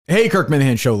Hey, Kirk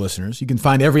Minihane Show listeners. You can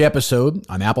find every episode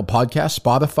on Apple Podcasts,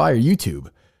 Spotify, or YouTube.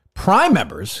 Prime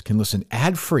members can listen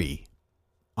ad-free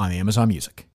on Amazon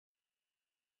Music.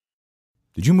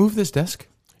 Did you move this desk?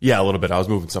 Yeah, a little bit. I was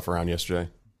moving stuff around yesterday.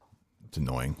 It's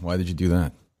annoying. Why did you do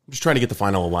that? I'm just trying to get the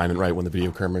final alignment right when the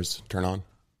video cameras turn on.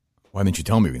 Why didn't you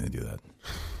tell me we were going to do that?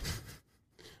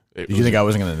 Did you think I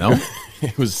wasn't going to know?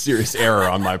 It was a serious error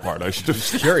on my part. I should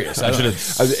have Curious. I should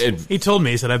have. He told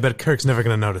me, he said, I bet Kirk's never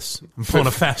going to notice. I'm pulling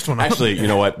a fast one out. Actually, you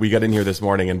know what? We got in here this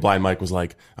morning and Blind Mike was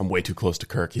like, I'm way too close to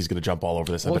Kirk. He's going to jump all over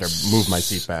this. I better move my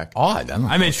seat back. Odd.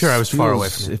 I made sure I was far away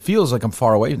from him. It feels like I'm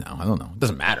far away now. I don't know. It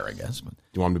doesn't matter, I guess. But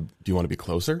Do you want to be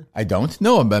closer? I don't.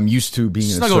 No, I'm used to being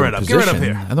in a Snuggle certain right up. position. Get right up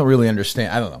here. I don't really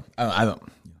understand. I don't know. I don't.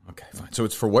 Okay, fine. So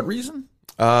it's for what reason?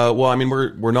 Well, I mean,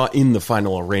 we're not in the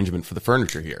final arrangement for the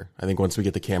furniture here. I think once we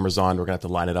get the cameras on, we're gonna have to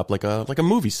line it up like a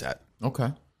movie set.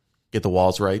 Okay. Get the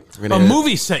walls right. A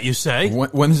movie set, you say?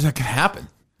 When is that going to happen?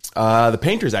 The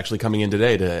painter's actually coming in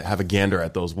today to have a gander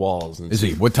at those walls. And Is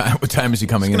he? What time is he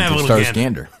coming in gonna have to a start little his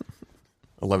gander?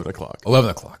 11 o'clock. 11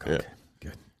 o'clock. Okay. Yeah.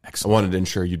 Good. I Excellent. wanted to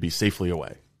ensure you'd be safely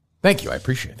away. Thank you. I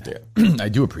appreciate that. Yeah. I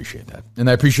do appreciate that. And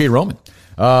I appreciate Roman.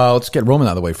 Let's get Roman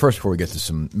out of the way first before we get to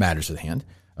some matters at hand.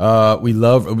 By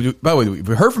the way,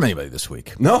 we heard from anybody this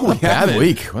week. No, we bad haven't.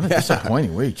 week. What a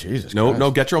disappointing week. Jesus No, Christ.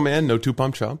 no Getro Man, no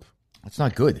 2-pump chump. That's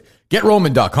not good.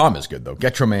 GetRoman.com is good, though.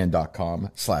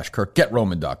 GetRoman.com/Kirk.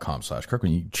 GetRoman.com/Kirk.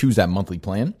 When you choose that monthly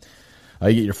plan,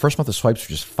 you get your first month of swipes for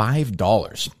just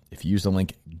 $5 if you use the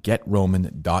link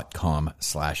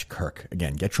GetRoman.com/Kirk.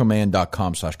 Again,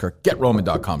 GetRoman.com/Kirk.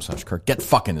 GetRoman.com/Kirk. Get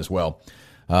fucking as well.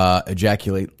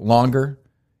 Ejaculate longer,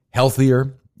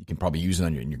 healthier. You can probably use it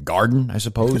in your garden, I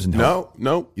suppose. And No.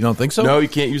 you don't think so? No, you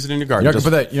can't use it in your garden. You're not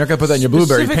going to put that in your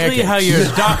blueberry Specifically pancakes. how your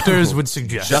doctors would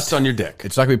suggest. just on your dick.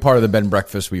 It's not going to be part of the bed and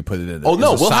breakfast where you put it in. Oh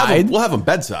no, we'll we'll have them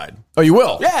bedside. Oh, you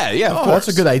will? Yeah, of Oh, course.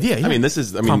 that's a good idea. Yeah. I mean, this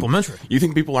is Complimentary. You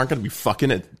think people aren't going to be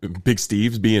fucking at Big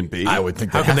Steve's B&B? I would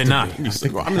think. How could they not? I'm going to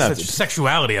Such have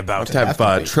sexuality about to it.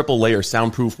 have triple layer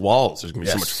soundproof walls. There's going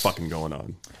to be Yes. so much fucking going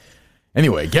on.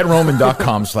 Anyway,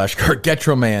 GetRoman.com/Kirk.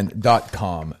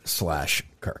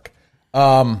 GetRoman.com/Kirk.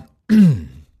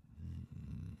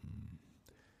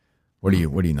 What are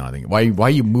you nodding? Why are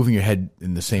you moving your head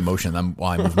in the same motion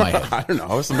while I move my head? I don't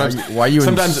know. Sometimes Why are you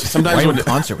sometimes in when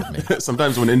concert with me?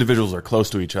 sometimes when individuals are close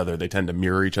to each other, they tend to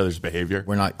mirror each other's behavior.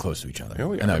 We're not close to each other. Yeah,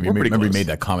 we are. I know, We're pretty remember you close. made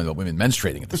that comment about women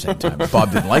menstruating at the same time.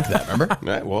 Bob didn't like that, remember?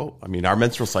 Yeah, well, I mean, our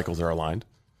menstrual cycles are aligned.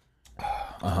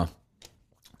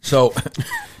 So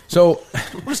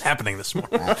What is happening this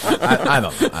morning? I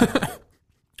don't know.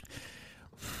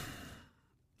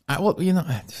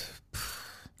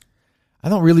 I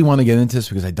don't really want to get into this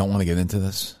because I don't want to get into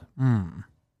this. You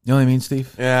know what I mean,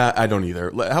 Steve? Yeah, I don't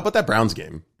either. How about that Browns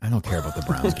game? I don't care about the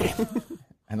Browns game.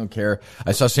 I don't care.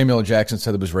 I saw Samuel L. Jackson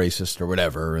said it was racist or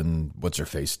whatever, and what's her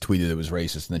face tweeted it was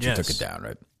racist, and then she Yes. took it down,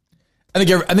 right? I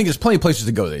think there's plenty of places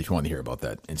to go there if you want to hear about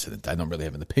that incident. I don't really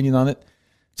have an opinion on it.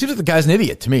 Seems like the guy's an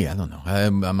idiot to me. I don't know.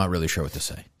 I'm not really sure what to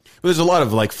say. Well, there's a lot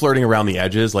of like flirting around the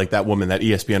edges. Like that woman, that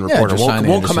ESPN reporter, Justine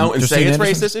won't come Anderson. out and say Justine it's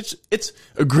Anderson? racist. It's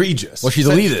egregious. Well, she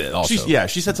deleted it also.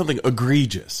 She said something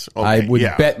egregious. Okay, I would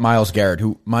yeah. bet Myles Garrett,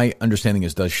 who my understanding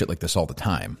is does shit like this all the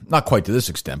time, not quite to this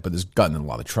extent, but has gotten in a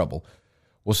lot of trouble,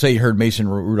 will say he heard Mason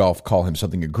Rudolph call him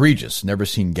something egregious. Never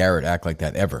seen Garrett act like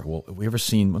that ever. Well, have we ever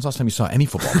seen, when's the last time you saw any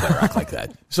football player act like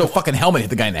that? So a fucking helmet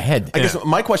hit the guy in the head. I guess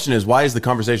my question is, why is the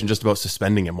conversation just about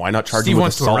suspending him? Why not charge Steve him with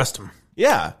wants to assault? arrest him.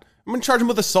 Yeah, I'm going to charge him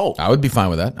with assault. I would be fine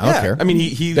with that. I don't Yeah, care. I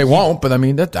mean, they won't, but I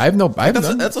mean, that I have none.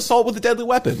 That's assault with a deadly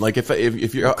weapon. Like if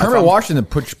you're Kermit Washington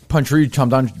punched Reed Tom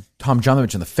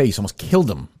Janovich in the face, almost killed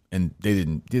him, and they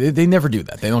didn't. They never do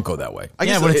that. They don't go that way. I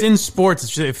guess Yeah, when it's in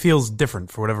sports, it feels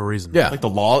different for whatever reason. Yeah, like the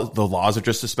laws are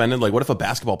just suspended. Like what if a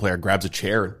basketball player grabs a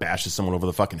chair and bashes someone over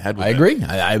the fucking head with I it? agree.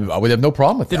 I would have no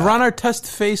problem with Did that. Ron Artest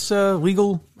face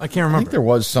legal? I can't I remember. think there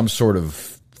was some sort of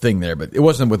thing there, but it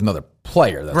wasn't with another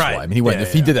player. That's Right. why. I mean, he went. Yeah,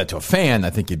 if he yeah. did that to a fan, I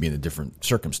think he'd be in a different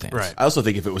circumstance. Right. I also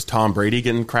think if it was Tom Brady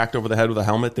getting cracked over the head with a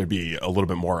helmet, there'd be a little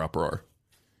bit more uproar.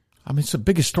 I mean, it's the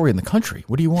biggest story in the country.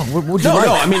 What do you want? What would you No, like?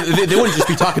 no. I mean, they wouldn't just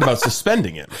be talking about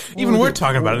suspending him. Even we're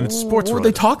talking about it in sports. What would they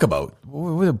related. talk about?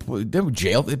 They were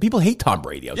jail. People hate Tom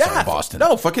Brady outside of Boston.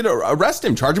 No, fucking arrest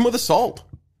him. Charge him with assault.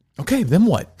 Okay, then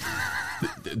what?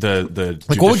 The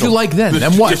Like, what would you like then?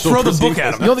 Then what? judicial Throw the book proceeding.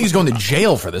 at him. You don't think he's going to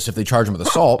jail for this if they charge him with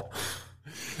assault?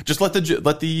 Just let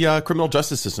the criminal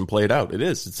justice system play it out.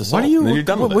 It's assault. Why do you? And then you're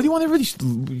done what, with what do it. you want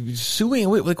everybody suing?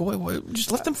 Like, what,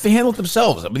 just let them handle it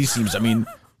themselves. But he seems. I mean, you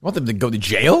want them to go to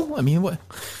jail? I mean, what?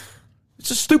 It's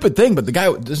a stupid thing. But the guy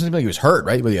doesn't seem like he was hurt,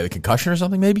 right? Whether he had a concussion or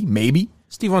something, maybe.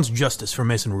 Steve wants justice for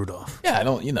Mason Rudolph. Yeah, I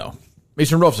don't.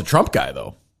 Mason Rudolph's a Trump guy,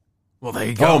 though. Well, there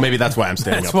you go. Oh, maybe that's why I'm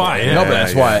standing That's up. why, for it. yeah. No, but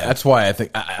that's why I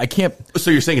think I can't.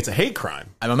 So you're saying it's a hate crime?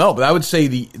 I don't know, but I would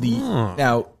say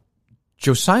now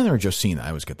Josina or Josina, I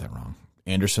always get that wrong.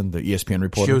 Anderson, the ESPN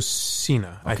reporter.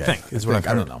 Josina, I think, is what I've I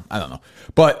heard. don't know.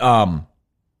 But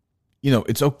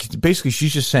it's okay. Basically,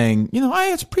 she's just saying,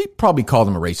 it's probably called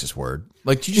him a racist word.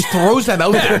 Like, she just throws that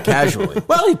out there casually.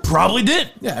 Well, he probably did.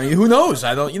 Yeah, I mean, who knows?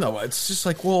 I don't. It's just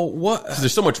like, well, what?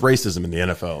 There's so much racism in the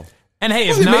NFL. And hey,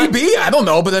 if Well, not, maybe I don't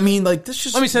know, but I mean, like, this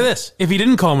just. let me say this: if he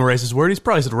didn't call him a racist word, he's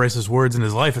probably said racist words in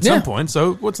his life at some point.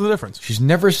 So what's the difference? She's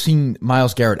never seen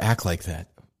Myles Garrett act like that.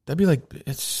 That'd be like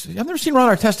I've never seen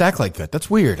Ron Artest act like that.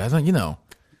 That's weird. I don't.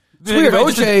 It's weird.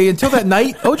 OJ, until that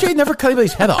night, OJ never cut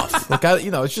anybody's head off. Like,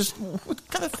 it's just, what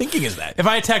kind of thinking is that? If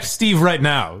I attacked Steve right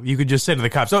now, you could just say to the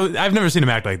cops, "Oh, I've never seen him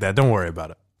act like that. Don't worry about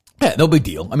it. Yeah, no big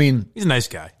deal. I mean, He's a nice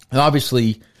guy." and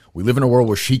obviously, we live in a world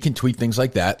where she can tweet things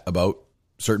like that about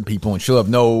certain people, and she'll have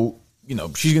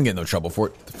she's going to get no trouble for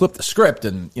it. Flip the script,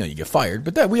 and, you get fired.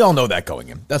 But we all know that going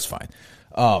in. That's fine.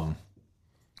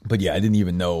 But yeah, I didn't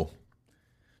even know.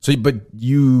 So, but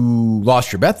you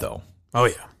lost your bet, though. Oh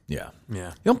yeah, Yeah. yeah.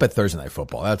 You don't bet Thursday Night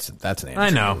Football. That's an amateur I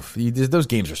know. move. Those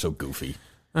games are so goofy.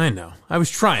 I know. I was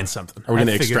trying something. Are we going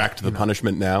to I figured, extract the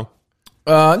punishment now?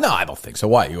 No, I don't think so.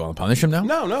 Why? You want to punish him now?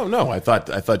 No. I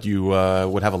thought you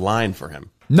would have a line for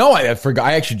him. No, I forgot.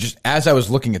 I actually just, as I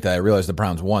was looking at that, I realized the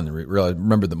Browns won.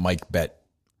 Remember that Mike bet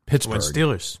Pittsburgh Went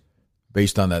Steelers.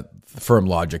 based on that firm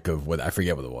logic of I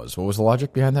forget what it was. What was the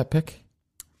logic behind that pick?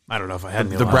 I don't know if I had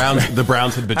any. The Browns had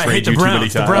I betrayed hate the you too many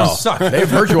Browns. times. The Browns suck. They've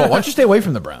heard you all. Why don't you stay away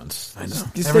from the Browns? I know.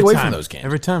 Just stay away from those games.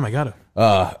 Every time I got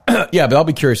to. Yeah, but I'll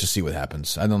be curious to see what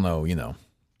happens. I don't know. You'll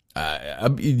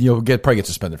probably get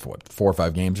suspended for 4 or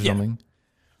 5 games or something.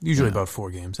 Usually about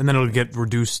 4 games, and then it'll get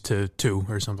reduced to 2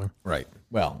 or something. Right.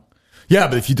 Well, yeah,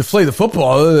 but if you deflate the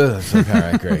football, it's like, all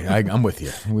right, great. I'm with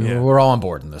you. We're all on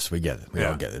board in this. We get it. We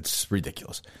all get it. It's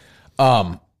ridiculous.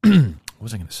 What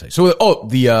was I going to say?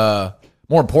 So,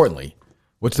 more importantly,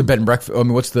 what's the bed and breakfast? I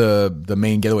mean, what's the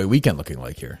main getaway weekend looking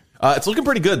like here? It's looking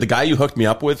pretty good. The guy you hooked me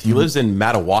up with, he lives in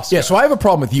Madawaska. Yeah, so I have a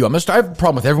problem with you. I have a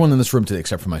problem with everyone in this room today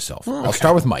except for myself. Okay. I'll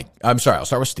start with Mike. I'll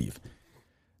start with Steve.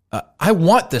 I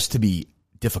want this to be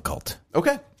difficult.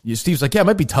 Okay. Steve's like, yeah, it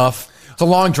might be tough. It's a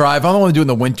long drive. I don't want to do it in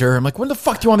the winter. I'm like, when the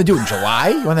fuck do you want to do it in July?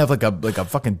 You want to have like a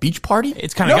fucking beach party?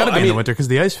 It's kind of got to be in the winter because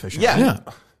the ice fishing. Yeah.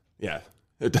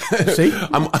 See,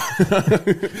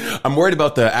 I'm worried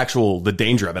about the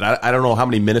danger of it. I don't know how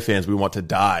many Minifans we want to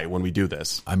die when we do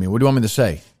this. I mean, what do you want me to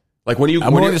say? Like when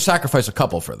I'm willing to sacrifice a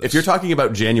couple for this. If you're talking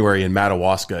about January in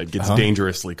Madawaska, it gets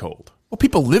dangerously cold. Well,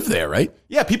 people live there, right?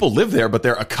 Yeah, people live there, but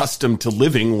they're accustomed to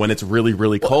living when it's really,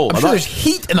 really cold. I'm sure there's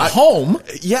heat in a home.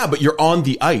 Yeah, but you're on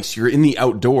the ice. You're in the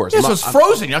outdoors. Yeah, so it's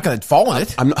frozen. You're not going to fall in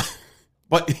it. I'm not.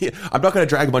 But I'm not going to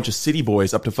drag a bunch of city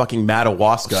boys up to fucking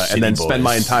Madawaska and then spend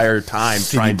my entire time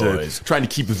trying to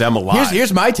keep them alive.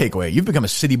 Here's my takeaway. You've become a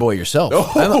city boy yourself.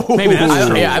 Maybe that's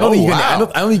true. I don't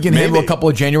think you can handle a couple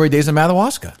of January days in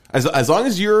Madawaska. As long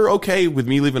as you're okay with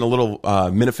me leaving a little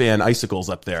Minifan icicles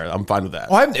up there, I'm fine with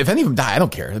that. Well, if any of them die, I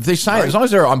don't care. If they sign, as long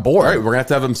as they're on board. All right, we're going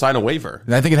to have them sign a waiver.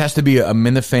 And I think it has to be a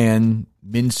Minifan,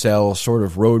 Mincel sort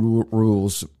of road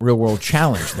rules, real world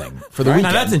challenge thing for the weekend.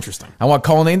 Now that's interesting. I want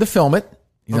Cullinane to film it.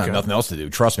 He's got nothing else to do.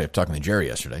 Trust me, I'm talking to Jerry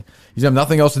yesterday. He's have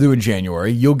nothing else to do in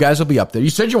January. You guys will be up there. You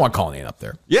said you want Cullinane up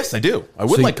there. Yes, I do. I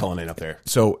would like Cullinane up there.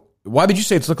 So why did you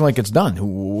say it's looking like it's done?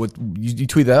 You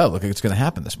tweeted that out. Look like it's going to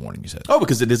happen this morning, you said. Oh,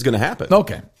 because it is going to happen.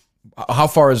 Okay. How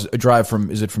far is a drive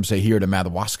from say, here to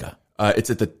Madawaska? It's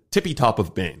at the tippy top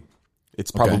of Maine.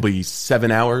 It's probably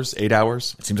 7 hours, 8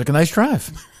 hours. It seems like a nice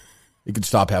drive. You could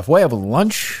stop halfway, have a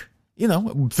lunch,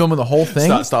 filming the whole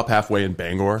thing. Stop halfway in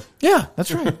Bangor. Yeah,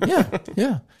 that's right.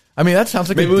 Yeah. I mean, that sounds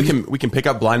like maybe we can pick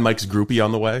up Blind Mike's groupie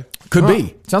on the way. Could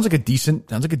be. Sounds like a decent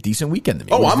weekend to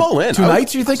me. Oh, I'm all in. 2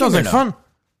 nights? You think sounds like fun?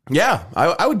 Yeah,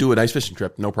 I would do a nice fishing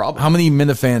trip, no problem. How many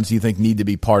Minifans do you think need to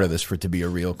be part of this for it to be a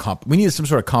real we need some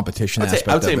sort of competition aspect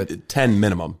I would say of it. 10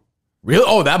 minimum. Really?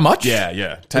 Oh, that much?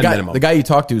 Yeah. 10 minimum. The guy you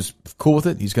talked to is cool with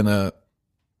it. He's gonna.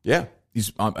 Yeah.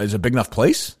 Is it a big enough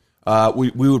place? We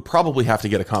would probably have to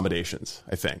get accommodations,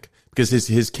 I think, because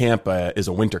his camp is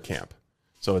a winter camp.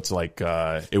 So it's like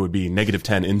it would be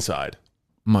 -10 inside.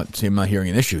 I'm not hearing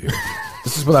an issue here.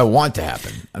 This is what I want to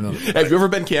happen. Have you ever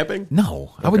been camping?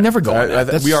 No, I would never go.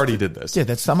 We already did this. Yeah,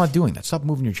 I'm not doing that. Stop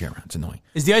moving your chair around. It's annoying.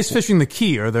 Is the ice fishing the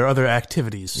key, or are there other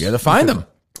activities? You got to find them.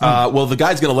 Well, the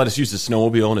guy's going to let us use his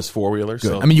snowmobile and his 4-wheeler.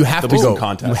 So I mean, you have to go.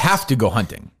 Contest. You have to go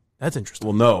hunting. That's interesting.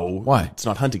 Well, no. Why? It's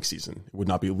not hunting season. It would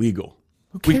not be legal.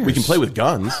 We can play with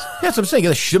guns. Yeah, that's what I'm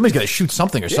saying. Somebody's got to shoot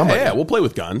something or somebody. Yeah, we'll play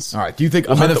with guns. All right. Do you think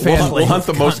we'll hunt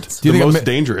the most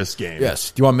dangerous game?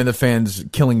 Yes. Do you want Minifans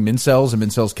killing Mincels and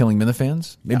Mincels killing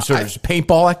Minifans? Maybe sort of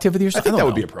paintball activity or something? I think that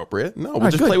would be appropriate. No,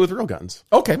 we'll just play with real guns.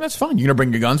 Okay, that's fine. You going to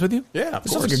bring your guns with you? Yeah, of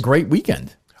This course. sounds like a great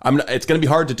weekend. It's going to be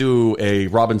hard to do a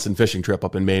Robinson fishing trip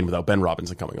up in Maine without Ben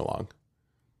Robinson coming along.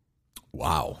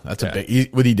 Wow. That's a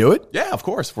big... Would he do it? Yeah, of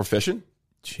course. If we're fishing.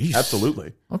 Jeez.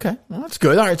 Absolutely. Okay. Well, that's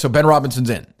good. All right. So Ben Robinson's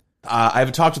in. I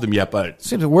haven't talked with him yet, but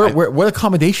Seems like what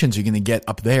accommodations are you going to get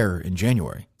up there in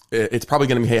January? it's probably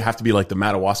going to have to be like the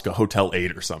Madawaska Hotel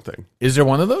 8 or something. Is there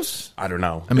one of those? I don't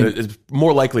know. I mean, it's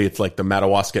more likely it's like the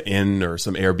Madawaska Inn or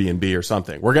some Airbnb or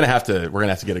something. We're gonna have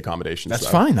to get accommodations. That's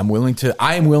fine. I am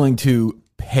willing to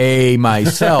pay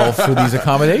myself for these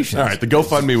accommodations. All right, the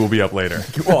GoFundMe will be up later.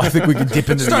 Well, I think we can dip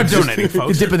into Start donating,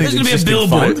 folks. Dip into There's going to be a existing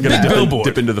billboard. fund. Big billboard.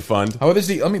 Dip into the fund. How is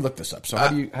the? Let me look this up. So how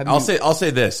do you? I'll say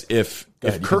this: if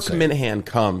Kirk Minihane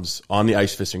comes on the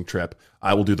ice fishing trip,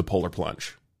 I will do the polar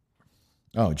plunge.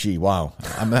 Oh, gee, wow!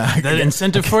 That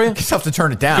incentive for you? You have to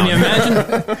turn it down. Can you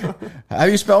imagine? How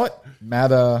do you spell it?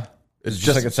 It's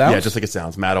just like it sounds. Yeah, just like it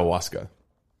sounds. Madawaska.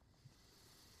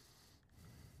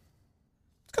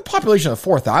 It's got a population of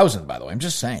 4,000, by the way. I'm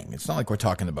just saying. It's not like we're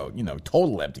talking about,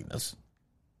 total emptiness.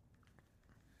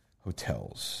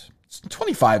 Hotels. It's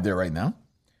 25 there right now.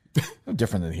 No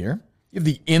different than here. You have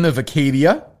the Inn of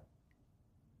Acadia.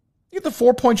 You have the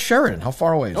 4 Point Sheridan. How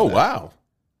far away is that? Oh, wow.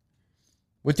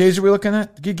 What days are we looking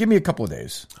at? Give me a couple of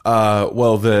days.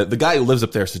 Well, the guy who lives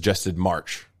up there suggested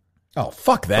March. Oh,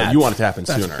 fuck that. But you want it to happen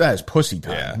sooner. That is pussy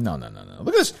time. Yeah. No.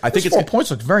 Look at this. I think this 4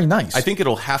 Points looks very nice. I think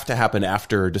it'll have to happen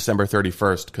after December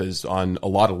 31st because on a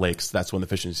lot of lakes, that's when the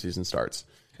fishing season starts.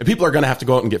 And people are going to have to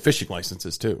go out and get fishing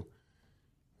licenses too.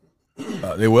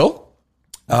 They will?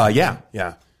 Yeah.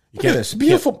 Look at this.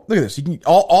 Beautiful. Look at this. You can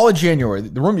all of January.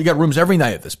 You got rooms every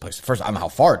night at this place. First, I don't know how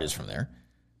far it is from there.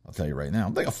 I'll tell you right now.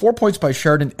 Like 4 Points by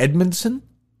Sheridan Edmondson. Do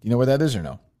you know where that is or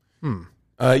no?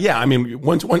 Yeah. I mean,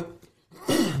 once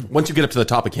you get up to the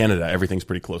top of Canada, everything's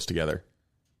pretty close together.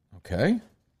 Okay.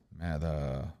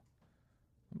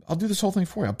 I'll do this whole thing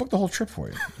for you. I'll book the whole trip for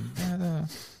you.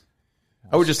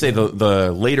 I would just say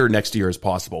the later next year as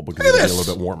possible because it'll be a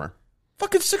little bit warmer.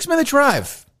 Fucking 6-minute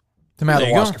drive to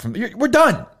Madawaska. We're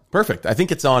done. Perfect. I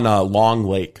think it's on Long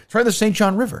Lake. It's right on the St.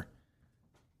 John River.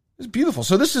 It's beautiful.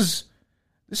 So this is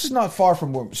not far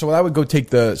from where. So I would go take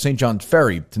the St. John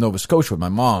ferry to Nova Scotia with my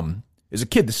mom. As a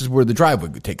kid, this is where the drive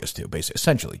would take us to, basically.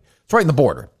 Essentially. It's right in the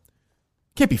border.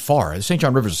 Can't be far. The St.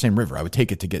 John River is the same river. I would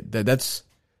take it to get... That's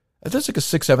like a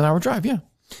 6-7 hour drive, yeah.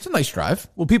 It's a nice drive.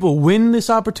 Will people win this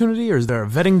opportunity, or is there a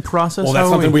vetting process? Well, that's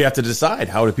something we have to decide.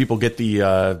 How do people get the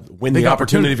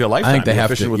opportunity of your lifetime? I think they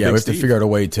have to. We have to figure out a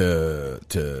way to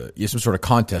some sort of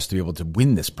contest to be able to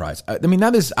win this prize. I mean,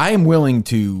 I am willing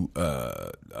to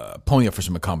pony up for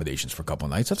some accommodations for a couple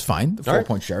of nights. That's fine. The 4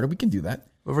 Point Sheridan, we can do that.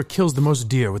 Whoever kills the most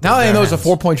deer with now that I know hands. it's a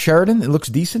 4 Point Sheridan, it looks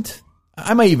decent.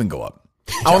 I might even go up.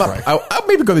 I'll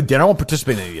maybe go to dinner. I won't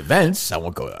participate in any events. I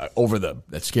won't go over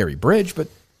that scary bridge, but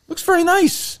it looks very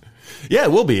nice. Yeah,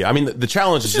 it will be. I mean, the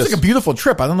challenge is just like a beautiful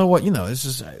trip. I don't know what this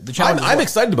is. The challenge. I'm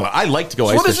excited about it. I like to go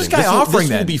ice what fishing. Is this guy offering?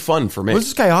 This will be fun for me. What is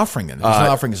this guy offering then? He's not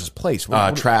offering us his place.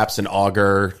 Traps and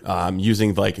auger,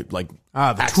 using tools.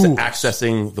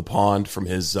 accessing the pond from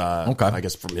his I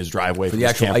guess from his driveway, from the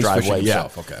his actual camp ice driveway. fishing Yeah,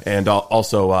 itself. Okay. And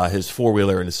also his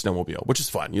 4-wheeler and his snowmobile, which is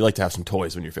fun. You like to have some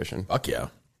toys when you're fishing. Fuck yeah,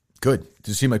 good.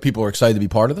 Does it seem like people are excited to be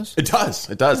part of this? It does.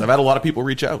 I've had a lot of people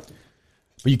reach out.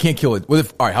 But you can't kill it. All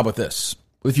right, how about this?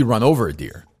 What if you run over a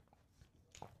deer?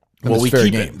 Well, we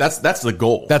keep it. That's the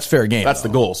goal. That's fair game. That's the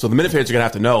goal. So the Minifans are going to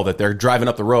have to know that they're driving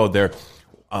up the road. They're,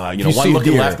 one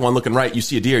looking left, one looking right. You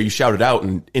see a deer, you shout it out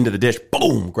and into the dish.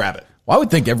 Boom, grab it. Well, I would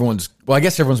think I guess everyone's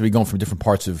going to be going from different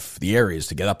parts of the areas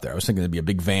to get up there. I was thinking there'd be a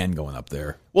big van going up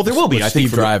there. Well, there will be. I think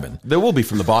Steve driving. There will be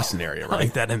from the Boston area, right? I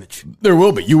like that image. There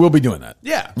will be. You will be doing that.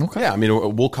 Yeah. Okay. Yeah. I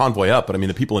mean, we'll convoy up, but I mean,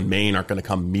 the people in Maine aren't going to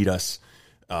come meet us.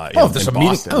 If there's a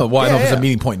meeting. Oh, well, I know if there's a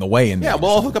meeting point in the way. Yeah.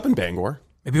 Well, I'll hook up in Bangor.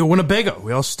 Maybe a Winnebago.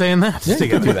 We all stay in that. Yeah, you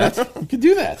can do that. You can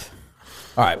do that.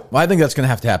 All right. Well, I think that's going to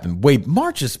have to happen. Wait,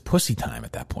 March is pussy time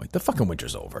at that point. The fucking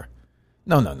winter's over.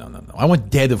 No. I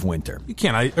want dead of winter. You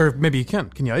can't. Or maybe you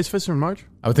can. Can you ice fish in March?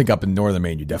 I would think up in northern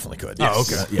Maine you definitely could. Yes. Oh,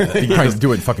 okay. Yeah, you can probably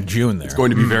do it in fucking June there. It's going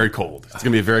to be very cold. It's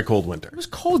going to be a very cold winter. It was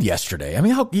cold yesterday. I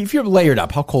mean, if you're layered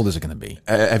up, how cold is it going to be?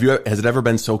 Has it ever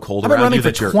been so cold I've around been you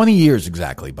running for 20 years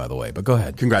exactly, by the way, but go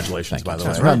ahead. Congratulations, by the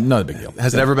way. Right. Not a big deal.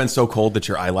 Has it ever been so cold that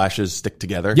your eyelashes stick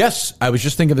together? Yes. I was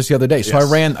just thinking of this the other day. So I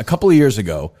ran a couple of years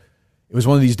ago. It was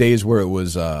one of these days where it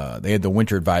was, they had the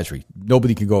winter advisory.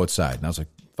 Nobody could go outside. And I was like,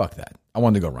 fuck that. I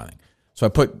wanted to go running. So I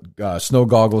put snow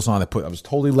goggles on. I was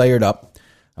totally layered up.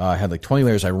 I had like 20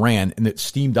 layers. I ran, and it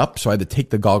steamed up, so I had to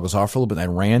take the goggles off for a little bit. And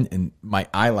I ran, and my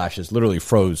eyelashes literally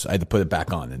froze. I had to put it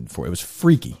back on, and it was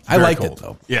freaky. I liked it,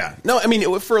 though. Yeah. No, I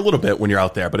mean, for a little bit when you're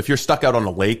out there, but if you're stuck out on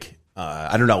a lake,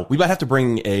 I don't know. We might have to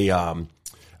bring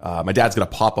my dad's got a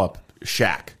pop-up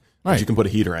shack. Right. You can put a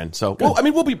heater in. So, well, I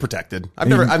mean, we'll be protected. I've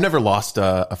never lost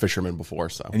a fisherman before.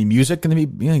 So, any music going to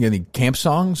be? Any camp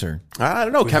songs or? I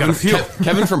don't know.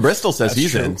 Kevin from Bristol says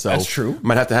he's true. in. So that's true.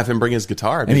 Might have to have him bring his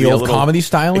guitar. Any old comedy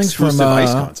stylings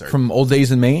from old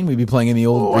days in Maine? We'd be playing any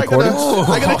old recordings.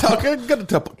 I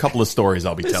got a couple of stories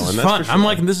I'll be telling. That's fun. Sure. I'm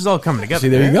liking this is all coming together. See,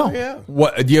 there you go. Yeah.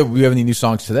 What do you have any new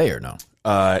songs today or no?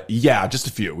 Yeah, just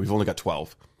a few. We've only got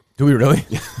 12. Do we really?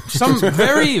 Some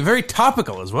very, very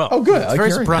topical as well. Oh, good. It's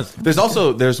very surprising.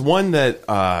 There's one that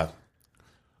I'm a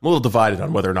little divided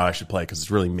on whether or not I should play because it's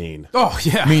really mean. Oh,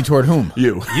 yeah. Mean toward whom?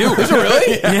 You. Is it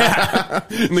really? Yeah.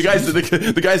 And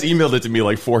the guys emailed it to me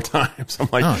like 4 times. I'm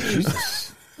like, oh,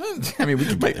 Jesus. I mean, we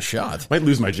could make a shot. Might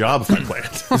lose my job if I play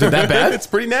it. Is it that bad? It's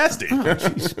pretty nasty. Oh,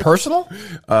 personal?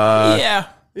 Yeah.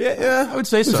 Yeah, I would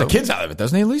say so. The kid's out of it,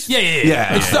 doesn't he? At least.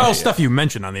 Yeah. It's all stuff you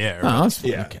mentioned on the air. Oh, that's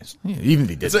yeah. Okay. Even if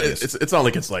he did, it's not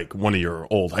like it's like one of your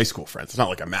old high school friends. It's not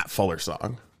like a Matt Fuller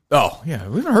song. Oh yeah,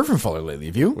 we haven't heard from Fuller lately.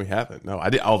 Have you? We haven't. No, I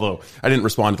did. Although I didn't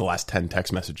respond to the last 10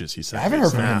 text messages he sent. I haven't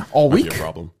heard from him all week.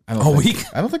 Problem. All week.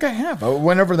 I don't think I have.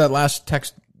 Whenever that last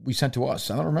text we sent to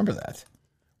us, I don't remember that.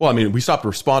 Well, I mean, we stopped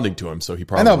responding to him, so he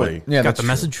probably got the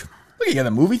message. Look, you got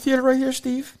a movie theater right here,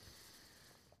 Steve.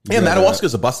 Yeah, Madawaska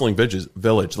is a bustling village.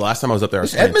 The last time I was up there, I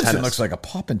was playing Edmonton tennis. Looks like a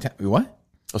pop and what? I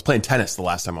was playing tennis the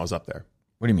last time I was up there.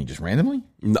 What do you mean, just randomly?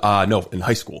 No, in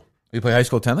high school. You play high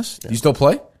school tennis? Yeah. You still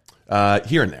play?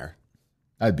 Here and there.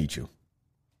 I'd beat you.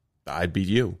 I'd beat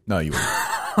you. No, you wouldn't.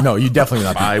 No, you definitely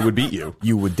would not. I would beat you.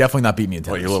 You would definitely not beat me in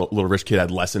tennis. Your little rich kid had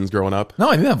lessons growing up. No,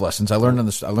 I didn't have lessons. I learned on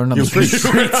the streets.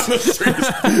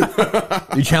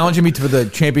 You challenging me for the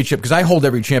championship because I hold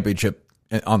every championship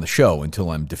on the show until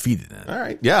I'm defeated in it. All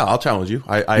right. Yeah, I'll challenge you.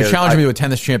 You're challenging me to a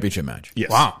tennis championship match. Yes.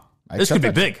 Wow. This could be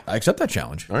that. big. I accept that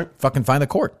challenge. All right. Fucking find the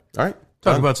court. All right.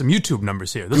 Talk about some YouTube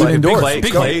numbers here. This is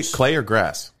big clay or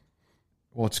grass?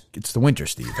 Well, it's the winter,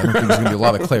 Steve. I don't think there's going to be a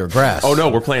lot of clay or grass. Oh, no,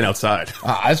 we're playing outside.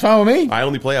 That's fine with me. I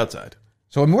only play outside.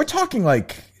 So, I mean, we're talking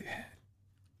like...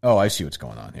 Oh, I see what's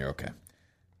going on here. Okay.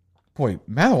 Boy,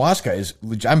 Madawaska is...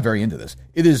 I'm very into this.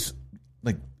 It is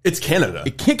like... It's Canada.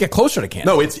 It can't get closer to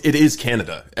Canada. No, it is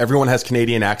Canada. Everyone has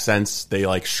Canadian accents. They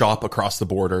like shop across the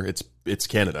border. It's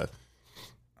Canada.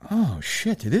 Oh,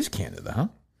 shit. It is Canada, huh?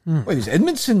 Wait, is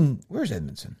Edmonton... Where's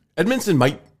Edmonton? Edmonton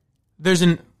might... There's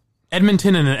an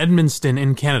Edmonton and an Edmundston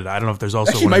in Canada. I don't know if there's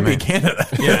also actually one might be in Canada.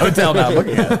 Yeah, hotel now.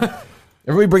 Looking at it.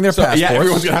 Everybody bring their passports. Yeah,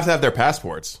 everyone's going to have their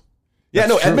passports. Yeah,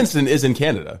 that's true. Edmonton is in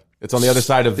Canada. It's on the other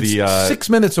side of the... 6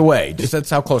 minutes away. Just that's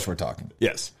how close we're talking.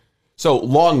 Yes. So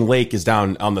Long Lake is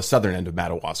down on the southern end of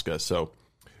Madawaska. So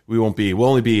we'll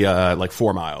only be like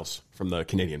 4 miles from the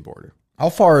Canadian border. How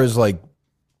far is like,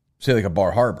 say like a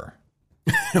Bar Harbor?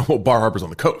 Well, Bar Harbor's on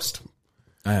the coast.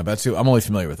 Yeah, but I'm only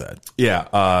familiar with that.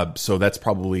 Yeah, so that's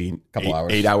probably couple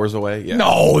hours. 8 hours away. Yeah.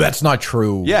 No, that's not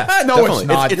true. Yeah, no, definitely. It's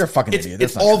not. You're a fucking idiot.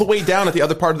 It's all the way down at the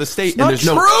other part of the state, and there's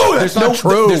not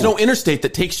true. There's no interstate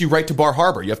that takes you right to Bar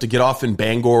Harbor. You have to get off in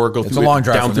Bangor, go through a long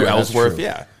drive down through Ellsworth.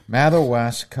 Yeah,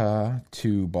 Madawaska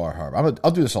to Bar Harbor.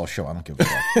 I'll do this all show. I don't give a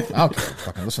fuck. I don't care.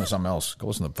 Fucking listen to something else. Go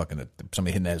listen to fucking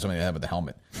somebody hitting somebody in the head with the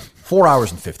helmet. 4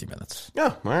 hours and 50 minutes.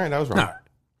 Yeah, all right, I was wrong. No.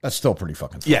 That's still pretty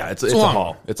fucking fun. Yeah, it's a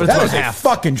haul. That is a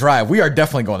fucking drive. We are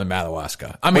definitely going to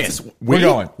Madawaska. I'm in. We're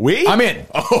going. I'm in.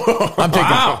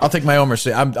 I'll take my own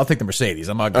Mercedes. I'll take the Mercedes.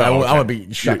 I'm gonna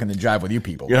be shucking the drive with you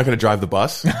people. You're not going to drive the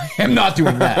bus? I'm not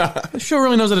doing that. The show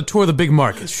really knows how to tour the big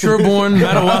markets. Sherbourne,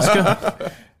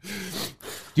 Madawaska. Do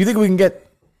you think we can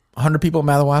get 100 people at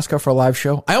Madawaska for a live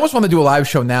show? I almost want to do a live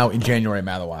show now in January in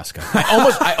Madawaska.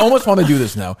 I almost want to do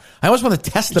this now. I almost want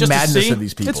to test the madness of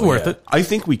these people. It's worth it. I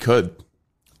think we could.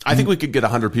 I think we could get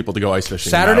 100 people to go ice fishing.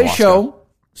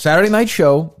 Saturday night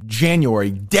show,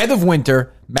 January, dead of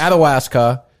winter,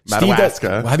 Madawaska.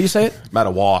 Madawaska. How do you say it?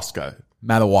 Madawaska.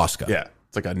 Madawaska. Yeah.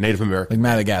 It's like a Native American. Like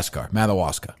Madagascar.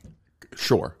 Madawaska.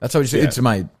 Sure. That's how you say it. It's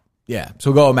my, yeah.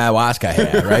 So go to Madawaska,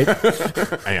 yeah, right?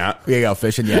 Yeah. You go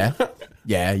fishing, yeah.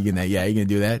 Yeah, you gonna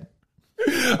do that?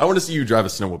 I want to see you drive a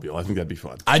snowmobile. I think that'd be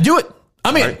fun. I do it.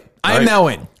 I'm in. Right. I am now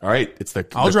in. All right.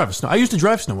 I'll drive a snow. I used to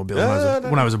drive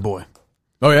snowmobile when I was a boy.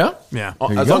 Oh, yeah? Yeah.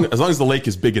 As long as the lake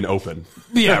is big and open.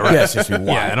 Yeah, right. Yes, yeah,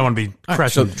 I don't want to be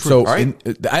crashing. So I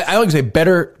like to say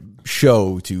better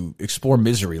show to explore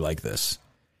misery like this.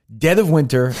 Dead of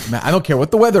winter. Man, I don't care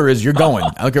what the weather is. You're going.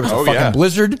 I don't care if it's a fucking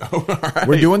blizzard. Right.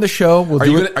 We're doing the show. Are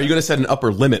you going to set an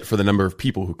upper limit for the number of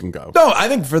people who can go? No, I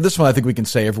think for this one, I think we can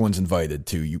say everyone's invited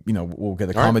to. You know, we'll get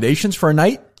accommodations for a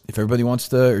night. If everybody wants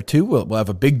to, or two, we'll have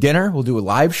a big dinner. We'll do a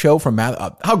live show from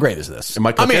how great is this? Am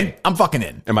I cooking? I'm in. I'm fucking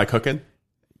in. Am I cooking?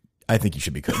 I think you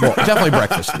should be cooking. Well, definitely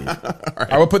breakfast, Steve. All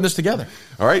right, we're putting this together.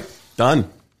 All right, done.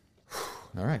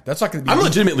 All right, that's not going to be. I'm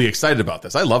legitimately excited about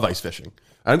this. I love ice fishing.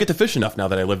 I don't get to fish enough now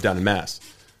that I live down in Mass.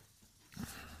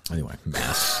 Anyway,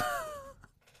 Mass.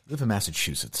 I live in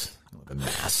Massachusetts. I live in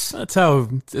Mass. That's how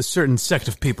a certain sect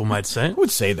of people might say. Who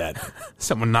would say that?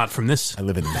 Someone not from this I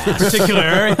live in Mass. particular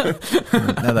area.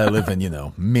 Now that I live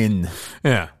in, Min,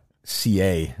 Yeah.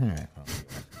 CA. All right.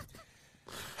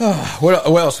 What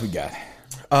else we got?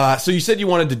 So you said you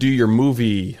wanted to do your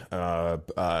movie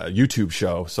YouTube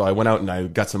show. So I went out and I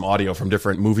got some audio from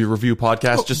different movie review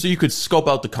podcasts just so you could scope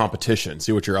out the competition,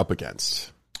 see what you're up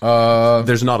against.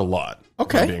 There's not a lot.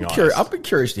 Okay. I'll be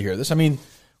curious to hear this. I mean,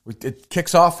 it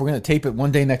kicks off. We're going to tape it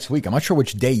one day next week. I'm not sure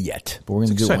which day yet, but we're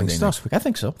going to do it one day next week. I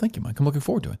think so. Thank you, Mike. I'm looking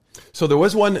forward to it. So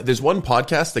there's one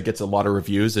podcast that gets a lot of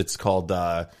reviews. It's called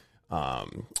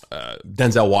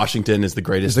Denzel Washington is the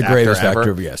greatest actor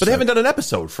ever. Yes, but they haven't done an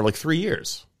episode for like 3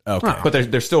 years. Okay.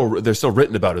 But they're still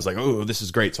written about it as like, oh, this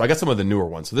is great. So I got some of the newer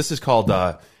ones. So this is called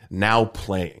Now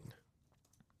Playing.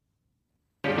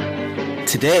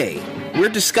 Today, we're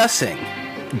discussing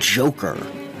Joker,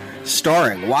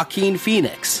 starring Joaquin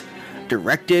Phoenix,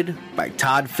 directed by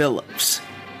Todd Phillips.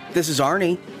 This is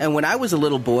Arnie, and when I was a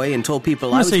little boy and told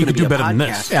people I was going to be a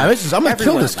podcaster, I'm going to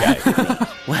kill this guy.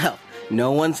 Well,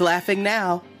 no one's laughing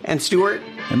now. And Stuart.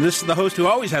 And this is the host who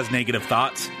always has negative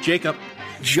thoughts, Jacob.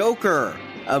 Joker,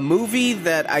 a movie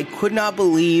that I could not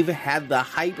believe had the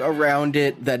hype around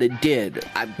it that it did.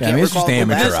 It's just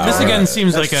amateur. This again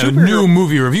seems like a new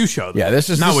movie review show. Yeah, this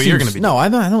is not what you're going to be doing. No, I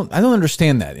don't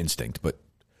understand that instinct, but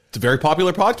it's a very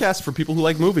popular podcast for people who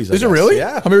like movies. Is it really?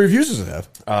 Yeah. How many reviews does it have?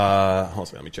 Hold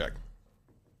on, let me check.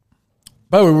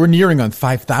 By the way, we're nearing on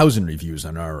 5,000 reviews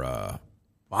on our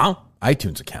Wow.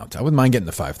 iTunes account. I wouldn't mind getting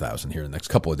to 5,000 here in the next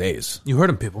couple of days. You heard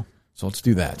him, people. So let's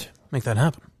do that. Make that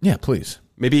happen. Yeah, please.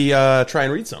 Maybe try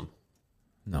and read some.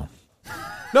 No.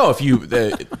 No, if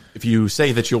you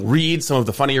say that you'll read some of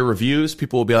the funnier reviews,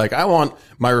 people will be like, I want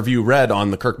my review read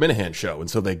on the Kirk Minihane show. And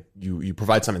so you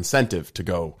provide some incentive to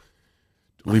go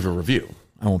leave a review.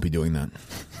 I won't be doing that.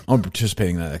 I won't be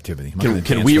participating in that activity.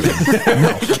 Can we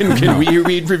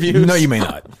read reviews? No, you may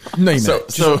not. No, you may not.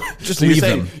 Just leave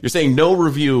them. You're saying no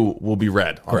review will be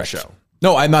read on the show.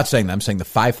 No, I'm not saying that. I'm saying the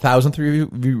 5,000th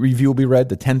review will be read,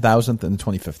 the 10,000th, and the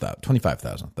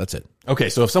 25,000th. That's it. Okay,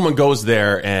 so if someone goes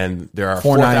there and there are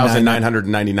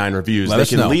 4,999 reviews, they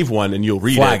can leave one and you'll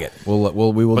read Flag it. We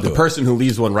will. But the person who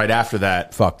leaves one right after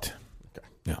that, fucked. Okay.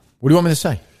 Yeah. What do you want me to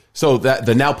say? So that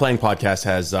the Now Playing podcast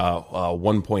has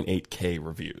 1.8K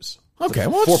reviews. Okay,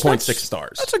 well, 4.6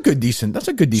 stars. That's a good decent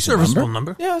serviceable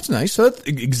number. Yeah, that's nice. So that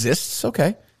exists.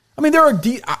 Okay. I mean,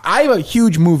 I have a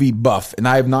huge movie buff, and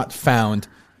I have not found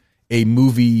a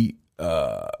movie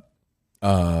podcast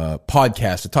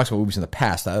that talks about movies in the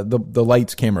past. The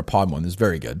Lights Camera Pod one is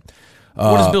very good.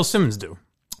 What does Bill Simmons do?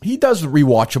 He does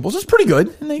rewatchables. It's pretty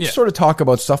good, and they sort of talk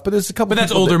about stuff. But there's a couple. But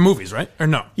that's older movies, right? Or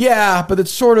no? Yeah, but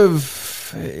it's sort of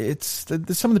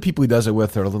some of the people he does it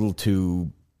with are a little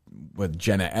too with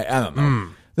Jenna. I don't know.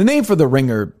 The name for the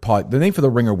Ringer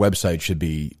website should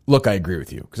be "Look, I agree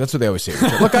with you," because that's what they always say.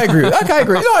 Look, I agree. Look, I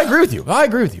agree. No, I agree with you. I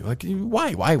agree with you. Like,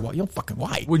 why? You don't fucking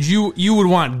why? Would you would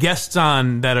want guests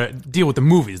on that deal with the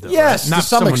movies, though? Yes, right? to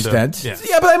some extent.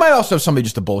 Yeah, but I might also have somebody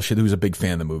just a bullshit who's a big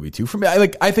fan of the movie too. For me,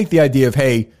 I think the idea of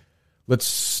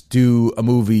let's do a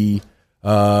movie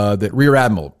that Rear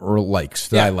Admiral likes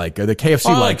that I like, or the KFC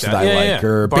likes that I like,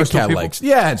 or Big Cat likes.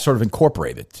 Yeah, and sort of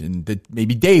incorporate it, and that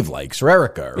maybe Dave likes, or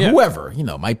Erica, or whoever,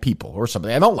 my people, or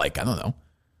something I don't like. I don't know.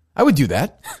 I would do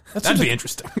that. That'd be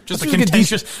interesting. Just a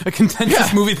contentious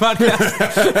movie podcast.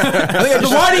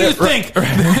 Why do you think?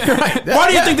 Why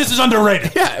do you think this is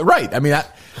underrated? Yeah, right. I mean,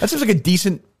 that seems like a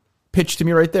decent pitch to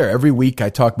me right there. Every week I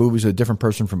talk movies with a different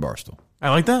person from Barstool. I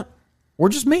like that. Or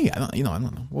just me. I don't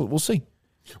know. We'll see.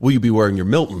 Will you be wearing your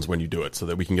Miltons when you do it so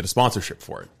that we can get a sponsorship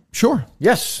for it? Sure.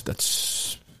 Yes,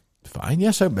 that's fine.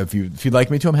 Yes, if you'd like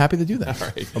me to, I'm happy to do that. All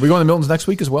right. Are we going to Milton's next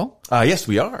week as well? Yes,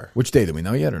 we are. Which day do we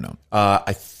know yet or no?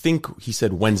 I think he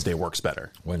said Wednesday works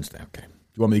better. Wednesday, okay.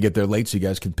 You want me to get there late so you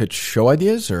guys can pitch show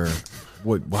ideas, or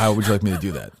how would you like me to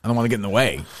do that? I don't want to get in the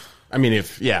way. I mean, I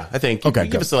think okay,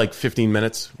 give us like 15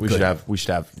 minutes. We should have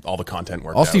all the content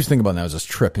worked out. All Steve's thinking about now is this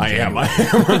trip.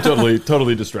 I'm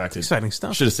totally distracted. Exciting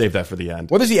stuff. Should have saved that for the end.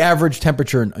 What is the average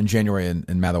temperature in January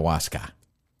in Madawaska?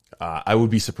 I would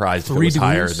be surprised if it was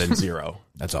higher than 0.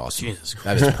 That's awesome. Jesus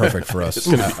That is perfect for us.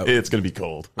 It's going to be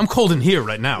cold. I'm cold in here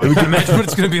right now. You can imagine what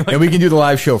it's going to be like. And we can do the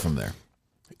live show from there.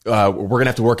 We're going to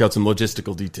have to work out some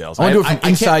logistical details. I want to do it from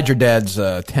inside your dad's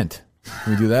tent.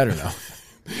 Can we do that or no?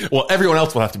 Well, everyone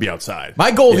else will have to be outside.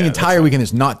 My goal the entire weekend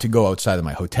is not to go outside of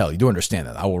my hotel. You do understand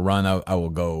that. I will run out. I will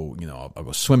go, I'll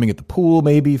go swimming at the pool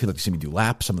maybe. If you'd like to see me do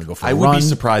laps, I'm going to go for a run. I would be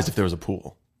surprised if there was a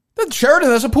pool. Sheridan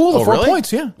has a pool of 4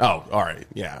 points, yeah. Oh, all right.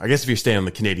 Yeah. I guess if you're staying on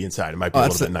the Canadian side, it might be a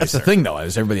little bit nicer. That's the thing, though.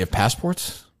 Does everybody have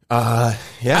passports? Yeah.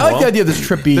 I like the idea of this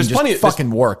trip being just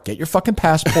fucking work. Get your fucking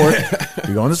passport.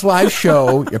 You're going to this live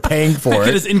show. You're paying for Make it.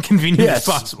 it as inconvenient as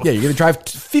possible. Yeah, you're going to drive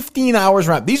 15 hours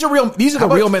around. These are the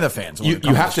real Minifans.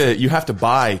 You have to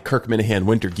buy Kirk Minihane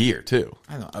winter gear too.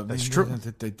 I know. That's true.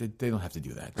 They don't have to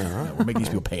do that. We'll make these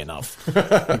people pay enough. You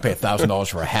pay $1,000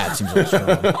 for a hat. Seems like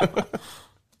strong.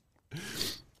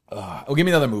 Give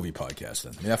me another movie podcast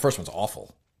then. I mean, that first one's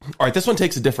awful. All right, this one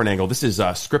takes a different angle. This is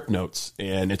script notes,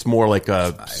 and it's more like I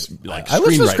listen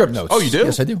to script notes. Oh, you do?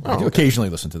 Yes, I do. I do occasionally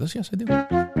listen to this. Yes, I do.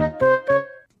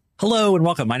 Hello and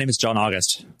welcome. My name is John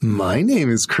August. My name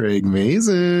is Craig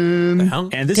Mason.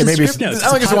 And this is Script Notes.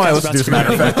 I guess I want to listen to this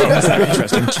matter of fact. Things that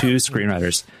interest two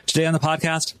screenwriters. Today on the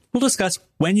podcast, we'll discuss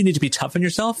when you need to be tough on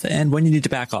yourself and when you need to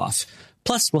back off.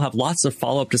 Plus, we'll have lots of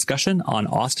follow-up discussion on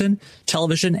Austin,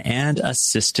 television, and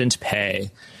assistant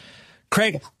pay.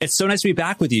 Craig, it's so nice to be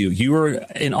back with you. You were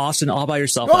in Austin all by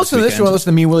yourself last weekend. You want to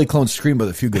listen to me and Willie Clone scream with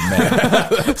a few good men.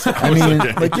 I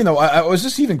mean, was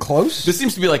this even close? This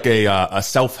seems to be like a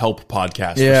self-help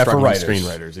podcast for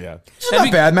screenwriters. Yeah. It's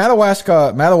not bad.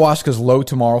 Madawaska's low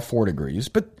tomorrow, 4 degrees.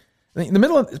 But in the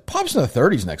middle, it pops in the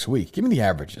 30s next week. Give me the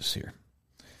averages here.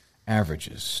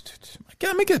 Averages. I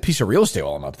gotta make it a piece of real estate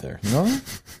while I'm up there. You know?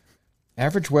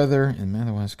 Average weather in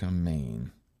Madawaska,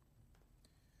 Maine.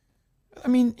 I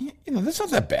mean, that's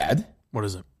not that bad. What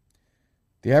is it?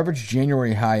 The average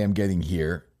January high I'm getting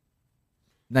here,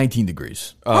 19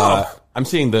 degrees. I'm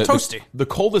seeing toasty. The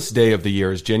coldest day of the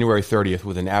year is January 30th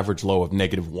with an average low of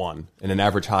 -1 and an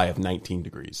average high of 19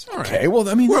 degrees. All right. Okay, well,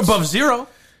 I mean, we're above 0.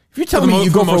 If you're telling me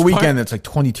you go for a weekend that's like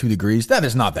 22 degrees, that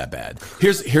is not that bad.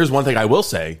 Here's one thing I will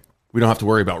say. We don't have to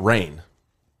worry about rain.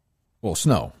 Well,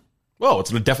 snow. Well, it's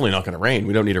definitely not going to rain.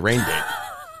 We don't need a rain date.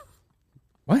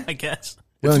 What? I guess.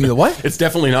 We don't need a what? It's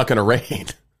definitely not going to rain.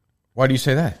 Why do you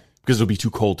say that? Because it'll be too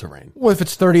cold to rain. Well, if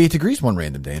it's 38 degrees one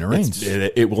random day and it rains.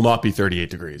 It will not be 38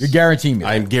 degrees. You're guaranteeing me that.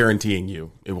 I'm guaranteeing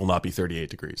you it will not be 38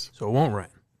 degrees. So it won't rain.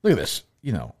 Look at this.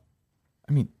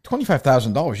 I mean,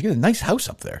 $25,000. You get a nice house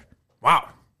up there. Wow.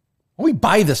 Why don't we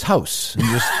buy this house and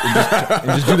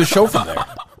just do the show from there?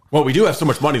 Well, we do have so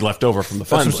much money left over from the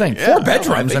fund. That's what I'm saying. 4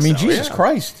 bedrooms. I mean, Jesus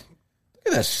Christ.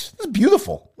 Look at this. This is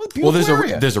beautiful. What a beautiful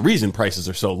area. There's a reason prices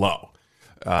are so low.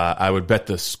 I would bet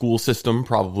the school system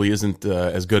probably isn't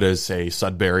as good as, say,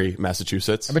 Sudbury,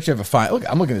 Massachusetts. I bet you have a fine. Look,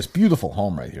 I'm looking at this beautiful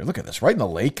home right here. Look at this, right in the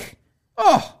lake.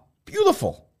 Oh,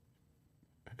 beautiful.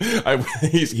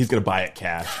 He's going to buy it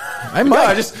cash. I might.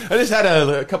 I just had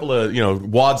a couple of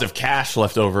wads of cash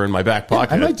left over in my back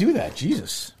pocket. I might do that.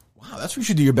 Jesus, wow, that's what you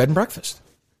should do your bed and breakfast.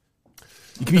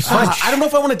 You can be French. I don't know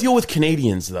if I want to deal with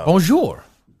Canadians though. Bonjour.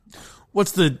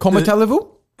 What's the Comment allez-vous?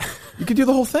 You could do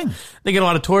the whole thing. They get a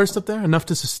lot of tourists up there, enough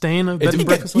to sustain a bed and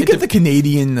breakfast. You get the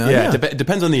Canadian. It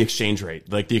depends on the exchange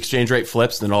rate. Like the exchange rate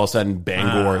flips, then all of a sudden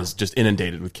Bangor is just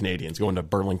inundated with Canadians going to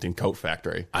Burlington Coat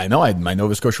Factory. I know. My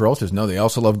Nova Scotia relatives know. They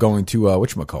also love going to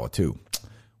whatchamacallit too.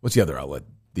 What's the other outlet?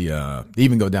 They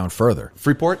even go down further.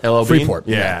 Freeport, LL Bean? Freeport.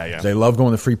 Yeah. They love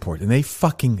going to Freeport, and they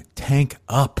fucking tank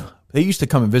up. They used to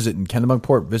come and visit in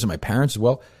Kennebunkport, visit my parents as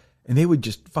well. And they would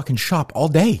just fucking shop all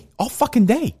day, all fucking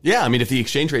day. Yeah, I mean, if the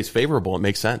exchange rate's favorable, it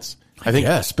makes sense. I think.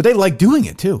 Yes, but they like doing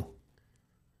it too.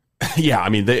 Yeah, I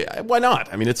mean, why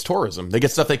not? I mean, it's tourism. They get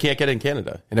stuff they can't get in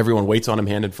Canada, and everyone waits on them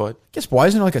hand and foot. Guess why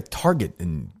isn't there like a Target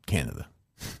in Canada?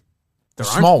 A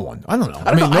small one. I don't know.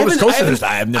 I mean, Nova Scotia.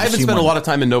 I haven't spent a lot of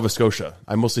time in Nova Scotia.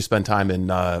 I mostly spend time in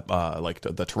like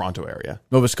the Toronto area.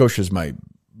 Nova Scotia is my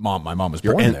mom. My mom was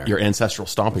born there. Your ancestral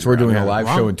stomping. So we're doing a live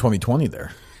show in 2020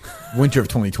 there. Winter of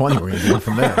 2020, we're going to do it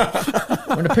from there.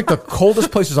 We're going to pick the coldest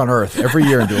places on Earth every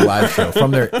year and do a live show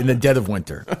from there in the dead of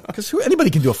winter. Because anybody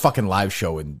can do a fucking live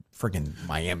show in friggin'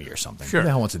 Miami or something. Sure. Who the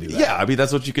hell wants to do that? Yeah, I mean,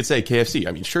 that's what you could say, KFC.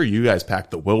 I mean, sure, you guys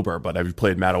packed the Wilbur, but have you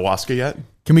played Madawaska yet?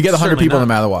 Can we get 100 Certainly people not. in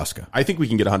Madawaska? I think we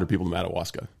can get 100 people in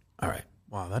Madawaska. All right.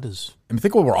 Wow, that is... I mean,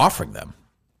 think what we're offering them.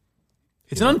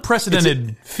 It's an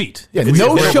unprecedented feat. Yeah,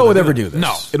 no show would ever do this.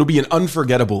 No. It'll be an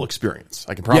unforgettable experience.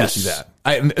 I can promise you that.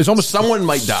 It's almost Someone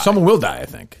might die. Someone will die, I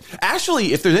think.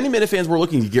 Actually, if there's any Minifans we're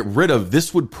looking to get rid of,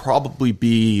 this would probably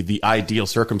be the ideal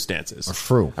circumstances.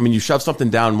 True. I mean, you shove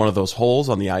something down one of those holes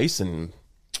on the ice and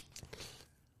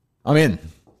I'm in.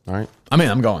 All right.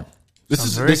 I'm going. This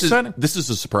is exciting. This is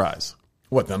a surprise.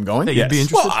 What? I'm going. You'd be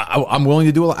interested? Well, I'm willing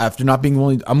to do it after not being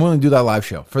willing. I'm willing to do that live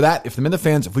show for that. If the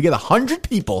Minifans, if we get 100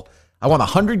 people, I want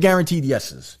 100 guaranteed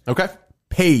yeses. Okay.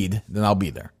 Paid, then I'll be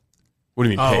there. What do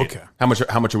you mean paid? Okay.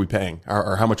 How much are we paying,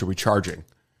 or how much are we charging?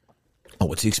 Oh,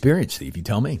 what's the experience, Steve? You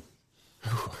tell me.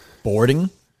 Boarding.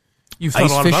 You've thought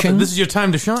Ice a lot about fishing? that. This is your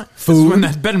time to shine. Food? This is when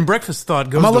that bed and breakfast thought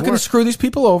goes Am I to looking work. to screw these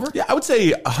people over? Yeah, I would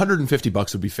say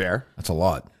 $150 would be fair. That's a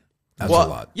lot. That's a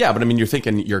lot. Yeah, but I mean, you're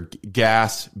thinking your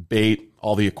gas, bait,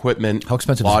 all the equipment. How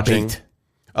expensive lodging. is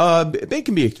bait? Bait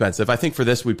can be expensive. I think for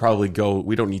this, we'd probably go.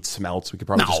 We don't need smelts. We could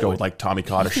probably just go with like Tommy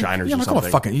Cod or Shiners Yeah, or I'm not something.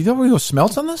 going fucking. You don't want to go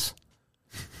smelts on this?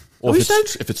 Well, What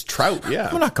if it's trout,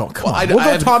 yeah. We're not going. Come on. I We'll go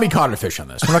haven't- Tommy Cotter fish on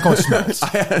this. We're not going smelts.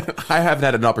 I haven't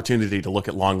had an opportunity to look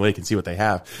at Long Lake and see what they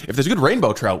have. If there's good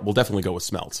rainbow trout, we'll definitely go with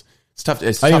smelts. It's tough.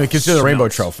 It's I didn't tough even consider the rainbow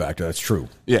smelts. trout factor. That's true.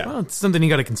 Yeah. Well, it's something you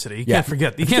got to consider. You Yeah. can't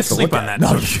forget. You can't sleep on that. No,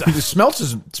 sort of stuff. the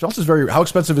smelts is very. How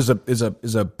expensive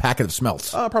is a packet of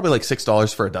smelts? Probably like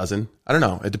 $6 for a dozen. I don't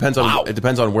know. It depends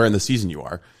on where in the season you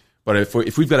are. But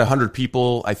if we've got 100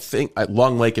 people, I think at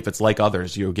Long Lake, if it's like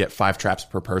others, you'll get 5 traps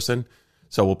per person.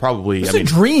 So we'll probably. It's a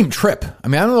dream trip. I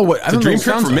mean, I don't know what. It's a dream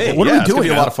trip for me. What Yeah, are we it's doing? gonna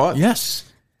be a lot of fun. Yes,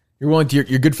 you're willing to.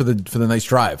 You're good for the nice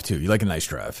drive too. You like a nice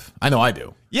drive. I know I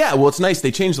do. Yeah, well, it's nice.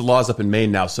 They changed the laws up in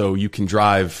Maine now, so you can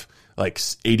drive like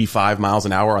 85 miles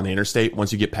an hour on the interstate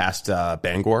once you get past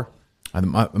Bangor.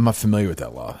 I'm not familiar with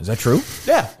that law. Is that true?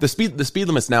 Yeah, the speed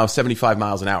limit's now 75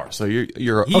 miles an hour. So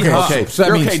you're Okay, okay. so that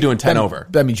you're means- okay doing 10 over.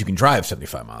 That means you can drive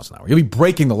 75 miles an hour. You'll be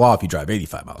breaking the law if you drive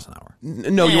 85 miles an hour.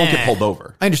 No, you won't get pulled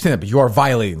over. I understand that, but you are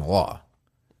violating the law.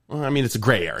 Well, I mean, it's a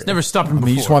gray area. Never stopped him I before.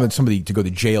 mean, you just wanted somebody to go to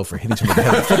jail for hitting somebody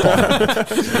with a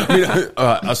football.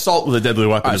 I mean, assault with a deadly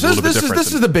weapon is a little bit different.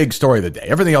 This is the big story of the day.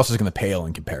 Everything else is going to pale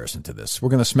in comparison to this. We're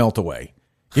going to smelt away.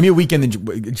 Give me a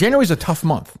weekend. January's a tough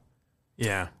month.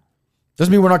 Yeah.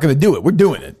 Doesn't mean we're not going to do it. We're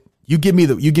doing it. You give me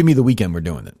the weekend. We're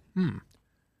doing it.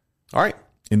 All right.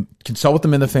 And consult with the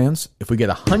Minifans. If we get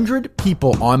 100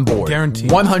 people on board,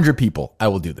 Guaranteed. 100 people, I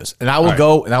will do this, and I will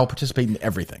go and I will participate in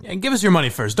everything. And give us your money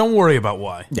first. Don't worry about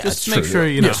why. Yeah, Just it's make true. sure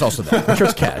you know. Yes, also that. Make sure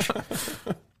it's cash.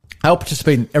 I'll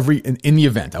participate in the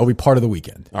event. I'll be part of the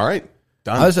weekend. All right.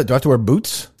 Done. How does that? Do I have to wear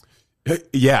boots?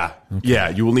 Yeah. Yeah.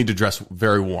 You will need to dress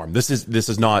very warm. This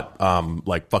is not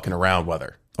like fucking around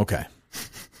weather. Okay.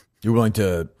 You're willing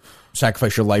to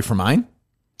sacrifice your life for mine?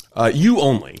 You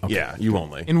only. Okay. Yeah. You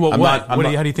only. In what I'm way? not- I'm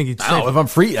not- How do you think he'd I don't know, save if I'm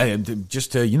free,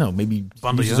 just to maybe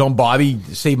Bundle use you his up? own body,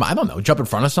 save my. I don't know, jump in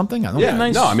front of something. I don't Yeah. know.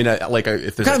 nice. No, I mean, if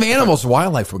there's What kind of animals,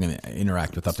 wildlife we're going to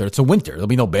interact with up there? It's a winter. There'll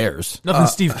be no bears. Nothing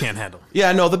Steve can't handle.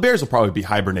 Yeah, no, the bears will probably be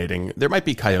hibernating. There might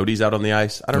be coyotes out on the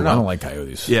ice. I don't know. I don't like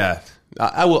coyotes. Yeah,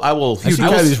 I will. I see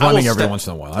coyotes running every once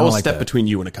in a while. I I will don't like step that. between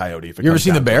you and a coyote. If it You ever comes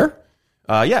seen the down to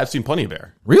bear? it. Yeah, I've seen plenty of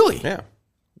bear. Really? Yeah.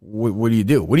 What do you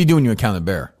do? What do you do when you encounter a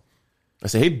bear? I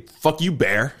say, hey, fuck you,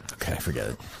 bear. Okay,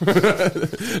 forget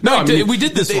it. No, I mean, we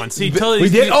did this once. We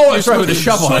did? Oh, that's right, with the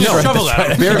shovel. Swing That's a right, shovel that's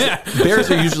at right. him. bears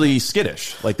are usually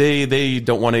skittish. Like they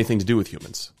don't want anything to do with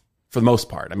humans for the most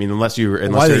part. I mean, unless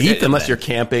Why they eat them then? you're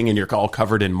camping and you're all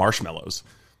covered in marshmallows.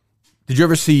 Did you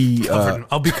ever see?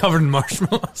 I'll be covered in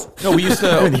marshmallows. No, we used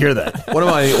to. I didn't hear that. One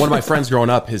of my friends growing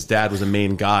up, his dad was a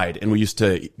Maine guide, and we used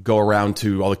to go around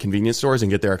to all the convenience stores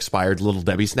and get their expired Little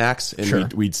Debbie snacks.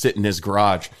 And we'd sit in his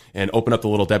garage and open up the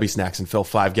Little Debbie snacks and fill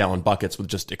 5-gallon buckets with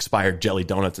just expired jelly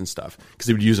donuts and stuff because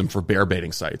he would use them for bear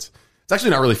baiting sites. It's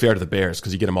actually not really fair to the bears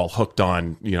because you get them all hooked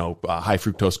on high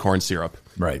fructose corn syrup,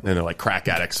 Right. And they're like crack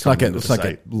addicts. Let's coming not into the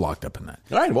site. get locked up in that.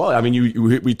 All right. Well, I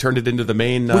mean, we turned it into the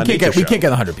main. We can't get show.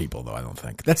 100 people though. I don't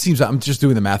think that seems. I'm just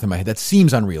doing the math in my head. That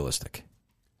seems unrealistic.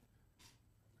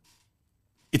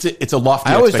 It's a lofty.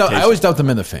 I always expectation. doubt the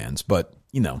Minifans, but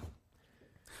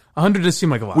 100 does seem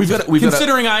like a lot. We've got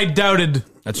Considering I doubted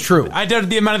that's true.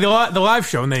 the amount of the live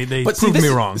show, and they proved me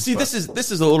wrong. See, this is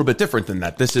a little bit different than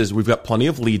that. We've got plenty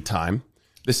of lead time.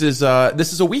 This is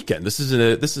a weekend. This is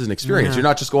an experience. You're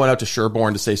not just going out to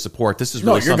Sherborne to say support. This is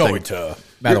really you're something. going to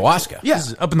Madawaska. Yeah,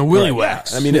 up in the willy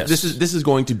wax. I mean, Yes. this is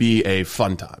going to be a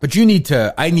fun time. But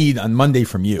I need on Monday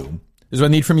from you. This is what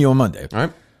I need from you on Monday. All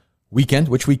right. Weekend,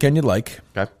 which weekend you'd like,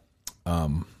 Okay.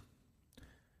 and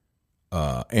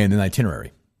an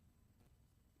itinerary.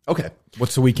 Okay.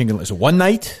 What's the weekend? Is it one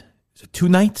night? Is it 2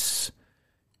 nights?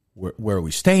 Where are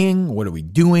we staying? What are we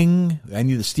doing? I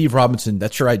need the Steve Robinson.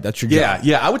 That's your job.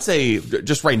 Yeah. I would say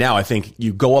just right now, I think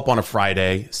you go up on a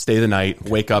Friday, stay the night,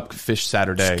 wake up, fish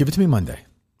Saturday. Just give it to me Monday.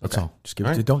 That's all. Just give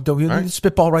it to. Don't you All need to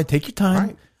spitball right. Take your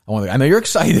time. All right. I know you're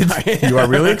excited. You are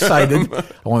really excited.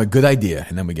 I want a good idea,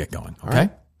 and then we get going. Okay.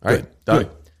 All right. Done. Good.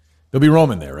 There'll be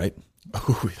Roman there, right?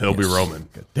 Ooh, he'll be Roman.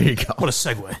 There you go. What a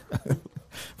segue.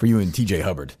 for you and TJ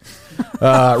Hubbard.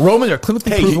 Roman are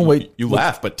clinically proven weight. You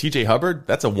laugh, but TJ Hubbard,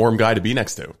 that's a warm guy to be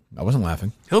next to. I wasn't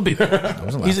laughing. He'll be there. I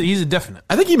wasn't laughing. He's a definite.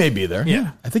 I think he may be there.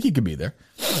 Yeah. I think he could be there.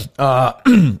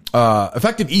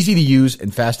 Effective, easy to use,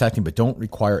 and fast acting, but don't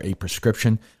require a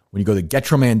prescription. When you go to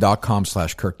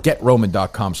GetRoman.com/Kirk,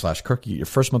 GetRoman.com/Kirk, you get your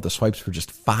first month of swipes for just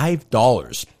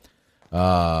 $5.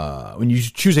 When you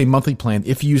choose a monthly plan,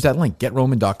 if you use that link,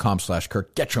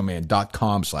 GetRoman.com/Kirk,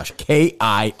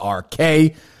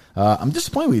 GetRoman.com/KIRK. I'm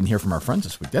disappointed we didn't hear from our friends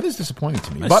this week. That is disappointing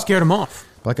to me. I scared him off.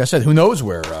 Like I said, who knows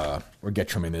where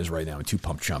Get Your Man is right now in Two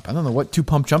Pump Chump. I don't know what Two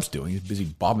Pump Chump's doing. He's busy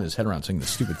bobbing his head around singing the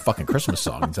stupid fucking Christmas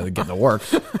song instead of getting to work.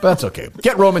 But that's okay.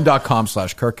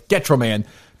 GetRoman.com/Kirk.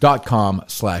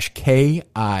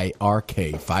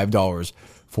 GetRoman.com/KIRK. $5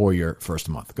 for your first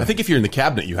month. I think if you're in the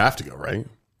cabinet, you have to go, right?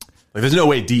 Like, there's no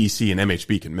way DEC and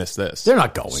MHB can miss this. They're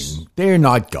not going. They're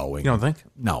not going. You don't think?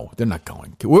 No, they're not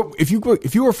going. If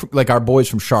you were like our boys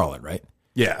from Charlotte, right?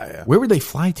 Yeah. Where would they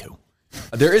fly to?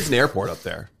 There is an airport up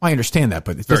there. I understand that,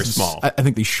 but it's very small. I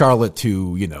think the Charlotte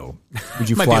to, would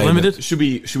you Might fly be limited. into- Should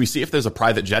we see if there's a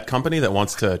private jet company that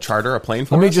wants to charter a plane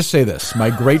for Let us? me just say this. My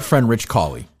great friend Rich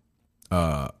Cawley,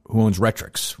 who owns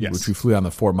Retrix, Yes. which we flew down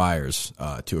to Fort Myers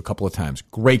to a couple of times.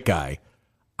 Great guy.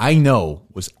 I know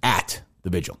was at the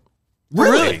vigil.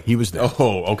 Really? He was there.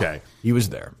 Oh, okay. He was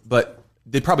there. But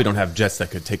they probably don't have jets that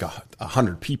could take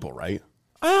 100 people, right?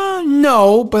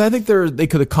 No, but I think they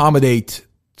could accommodate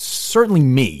certainly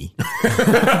me.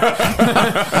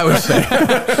 I would say.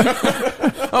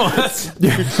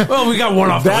 Well, we got one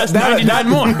off the list. 99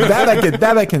 more.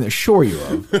 that I can assure you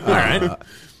of. All right. I'm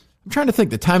trying to think.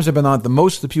 The times I've been on, the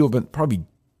most of the people have been probably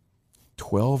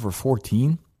 12 or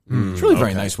 14. It's really a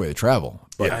very nice way to travel.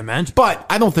 But, I imagine. But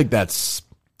I don't think that's.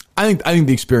 I think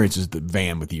the experience is the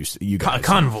van with you guys. A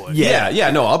convoy.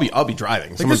 Yeah. No, I'll be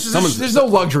driving. Like there's no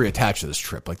luxury attached to this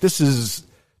trip. Like this is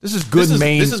good.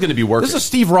 This is going to be working. This is a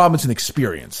Steve Robinson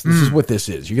experience. This is what this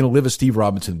is. You're going to live a Steve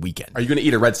Robinson weekend. Are you going to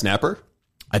eat a red snapper?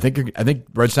 I think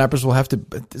red snappers will have to.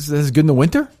 Is this good in the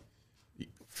winter?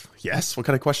 Yes. What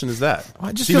kind of question is that?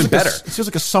 Well, it just it's even feels like better. It feels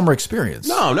like a summer experience.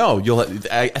 No.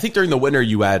 I think during the winter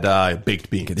you had baked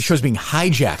beans. Okay, the show's being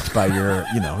hijacked by your.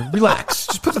 Relax.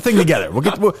 Just put the thing together. You're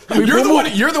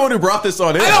the one who brought this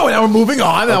on in. I know. Now we're moving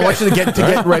on. And I want you to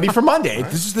get ready for Monday.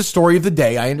 This is the story of the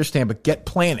day. I understand, but get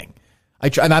planning.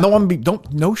 And I don't want to be.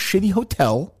 No shitty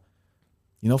hotel.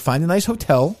 Find a nice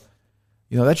hotel.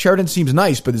 That Sheraton seems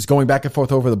nice, but it's going back and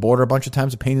forth over the border a bunch of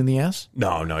times a pain in the ass.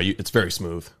 No, it's very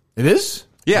smooth. It is?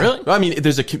 Yeah. Really? I mean,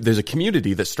 there's a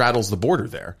community that straddles the border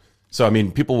there. So, I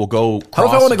mean, people will go cross,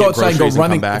 If I want to go get outside and go groceries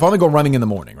running, come back. if I want to go running in the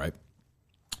morning, right?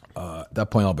 At that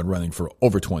point, I've been running for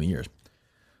over 20 years.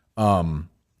 Do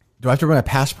I have to run a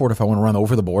passport if I want to run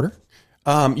over the border?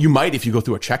 You might if you go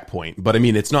through a checkpoint, but I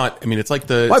mean, it's not. I mean, it's like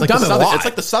the I've done it a lot. It's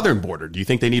like the southern border. Do you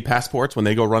think they need passports when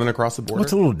they go running across the border? Well,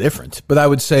 it's a little different, but I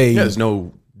would say There's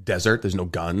no desert. There's no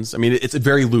guns. I mean, it's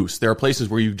very loose. There are places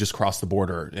where you just cross the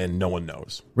border and no one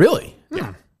knows. Really?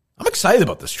 Yeah. I'm excited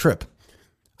about this trip.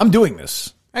 I'm doing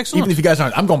this. Excellent. Even if you guys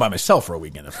aren't, I'm going by myself for a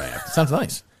weekend if I have. It sounds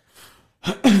nice.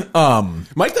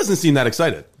 Mike doesn't seem that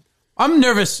excited. I'm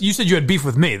nervous. You said you had beef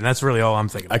with me, and that's really all I'm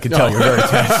thinking. I can tell you're very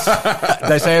tense.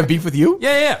 Did I say I have beef with you?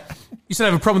 Yeah. You said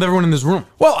I have a problem with everyone in this room.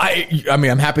 Well, I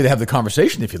mean, I'm happy to have the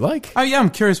conversation if you'd like. Oh, yeah, I'm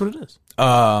curious what it is.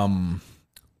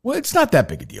 Well, it's not that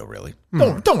big a deal, really.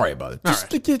 Don't worry about it. Just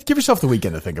give yourself the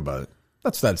weekend to think about it.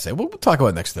 That's what I'd say. We'll talk about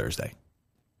it next Thursday.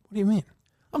 What do you mean?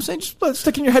 I'm saying just let it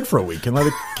stick in your head for a week and let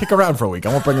it kick around for a week. I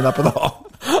won't bring it up at all.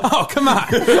 Oh, come on.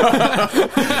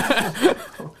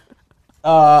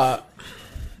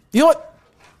 You know what?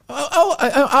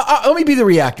 Let me be the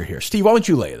reactor here. Steve, why don't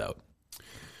you lay it out?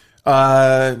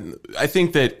 I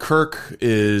think that Kirk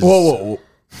is... Whoa.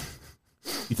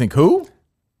 You think who?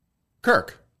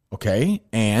 Kirk. Okay,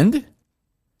 and?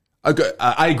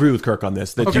 I agree with Kirk on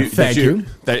this. That Okay, thank you.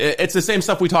 That it's the same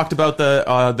stuff we talked about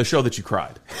the show that you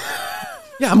cried.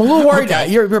 Yeah, I'm a little worried.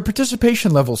 Okay. Your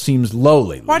participation level seems low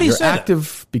lately. Why do you You're say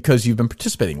active because you've been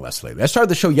participating less lately. I started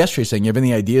the show yesterday saying, you have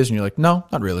any ideas? And you're like, no,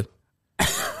 not really.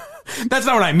 That's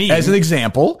not what I mean. As an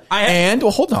example.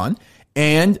 Hold on.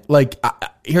 And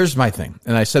here's my thing.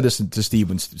 And I said this to Steve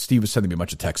when Steve was sending me a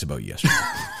bunch of texts about you yesterday.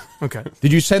 Okay.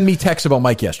 Did you send me texts about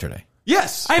Mike yesterday?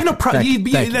 Yes. I have no problem. Thank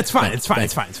you. That's fine. It's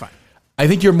fine. I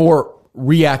think you're more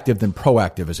reactive than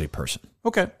proactive as a person.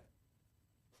 Okay.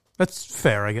 That's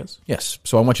fair, I guess. Yes.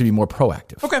 So I want you to be more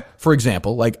proactive. Okay. For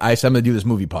example, like I said, I'm going to do this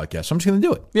movie podcast. So I'm just going to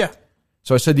do it. Yeah.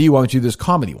 So I said to you, why don't you do this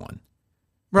comedy one?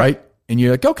 Right? And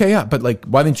you're like, okay, yeah. But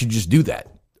why didn't you just do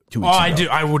that 2 weeks ago? I do.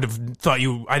 I would have thought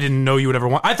I didn't know you would ever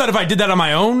want. I thought if I did that on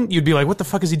my own, you'd be like, what the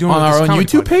fuck is he doing On with our this own comedy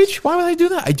YouTube podcast? page? Why would I do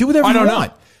that? I do whatever I don't you know.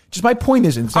 want. Just my point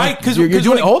is, it's not, Because you're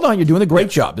doing. Hold on, you're doing a great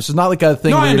job. This is not like a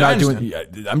thing where you're not doing.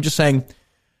 I'm just saying.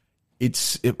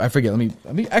 I forget.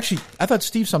 Let me. Actually, I thought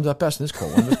Steve summed up best in this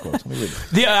quote. Let me read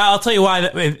it. I'll tell you why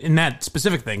in that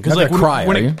specific thing. Because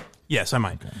yes, I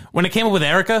might. Okay. When it came up with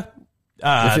Erica,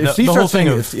 if Steve starts saying,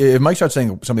 if Mike starts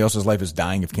saying somebody else's life is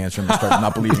dying of cancer, I'm gonna start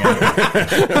not believing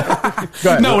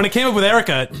anything. When it came up with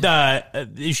Erica,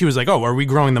 she was like, "Oh, are we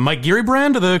growing the Mike Geary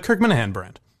brand or the Kirk Minihane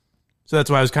brand?" So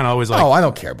that's why I was kind of always like, "Oh, I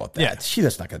don't care about that." Yeah.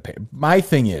 That's not gonna pay. My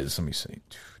thing is, let me see.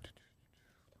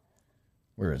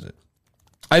 Where is it?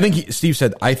 I think Steve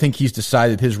said, I think he's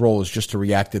decided his role is just to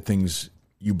react to things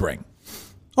you bring.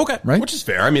 Okay. Right? Which is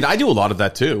fair. I mean, I do a lot of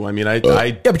that too. I mean, yeah,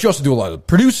 but you also do a lot of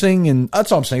producing, and that's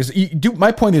all I'm saying.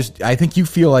 My point is, I think you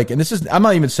feel like, and I'm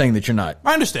not even saying that you're not.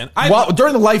 I understand.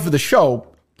 During the life of the show,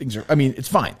 it's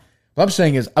fine. What I'm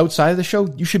saying is, outside of the show,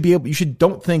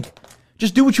 don't think,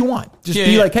 just do what you want. Just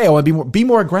be like, hey, I want to be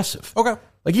more aggressive. Okay.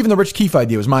 Like even the Rich Keefe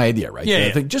idea was my idea, right? Yeah.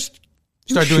 I think just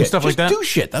start doing stuff like that. Do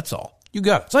shit. That's all. You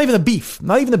got it. It's not even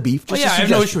a beef. Just I have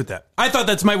no issue with that. I thought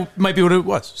that's might be what it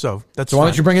was. So that's. So why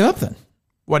don't you bring it up then?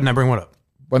 Why didn't I bring what up?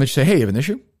 Why don't you say, hey, you have an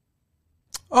issue?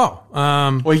 Oh,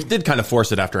 well, he did kind of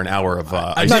force it after an hour of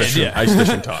ice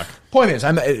fishing talk. Point is,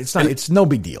 it's no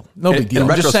big deal. No big deal.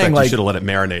 In I'm just saying, you should have let it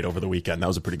marinate over the weekend. That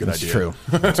was a pretty good idea. That's true.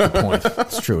 That's a good point.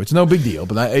 It's true. It's no big deal,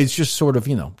 but it's just sort of,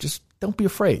 just don't be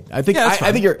afraid. I think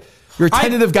I think you're a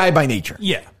tentative guy by nature.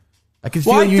 Yeah. I can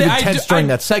feel you even tense during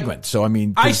that segment. So I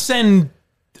mean, I send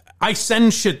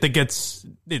shit that gets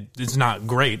it's not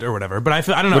great or whatever. But I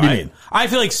don't know. What do you mean? I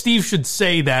feel like Steve should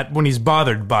say that when he's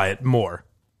bothered by it more.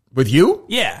 With you?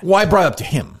 Yeah. Well, I brought it up to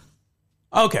him.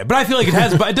 Okay, but I feel like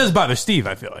it does bother Steve.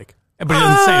 I feel like, but he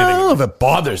doesn't say anything. I don't know if it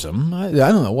bothers him. I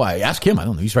don't know why. Ask him. I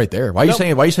don't know. He's right there. Why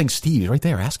are you saying Steve? He's right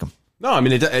there. Ask him. No, I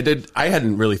mean, it did. I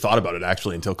hadn't really thought about it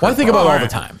actually until. Well, I think about it all the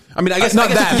time. I mean, I guess not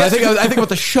that. But I think about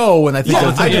the show, and I think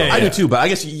I do too. But I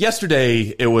guess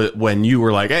yesterday it was when you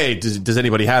were like, "Hey, does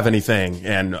anybody have anything?"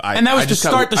 And that was to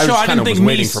start the show. I didn't think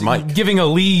me giving a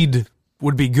lead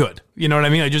would be good. You know what I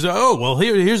mean? I just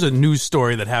here's a news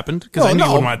story that happened because I knew you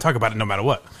wouldn't want to talk about it no matter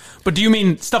what. But do you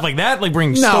mean stuff like that, like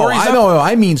bringing stories? No, I know.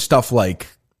 I mean stuff like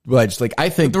I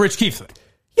think the Rich Keefe thing.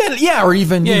 Yeah, or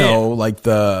even like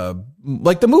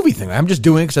the movie thing. I'm just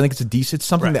doing it because I think it's a decent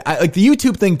something that like the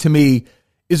YouTube thing to me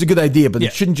is a good idea, but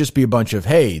it shouldn't just be a bunch of,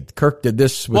 hey, Kirk did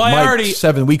this with Mike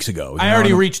 7 weeks ago. I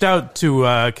already reached out to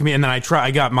comedian, and then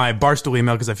I got my Barstool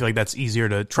email because I feel like that's easier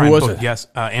to try and book. Yes,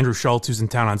 Andrew Schultz, who's in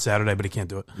town on Saturday, but he can't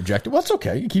do it. Rejected. Well, it's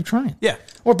okay. You keep trying. Yeah.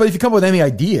 But if you come up with any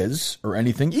ideas or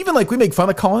anything, even like we make fun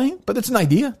of Colleen, but it's an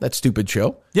idea. That stupid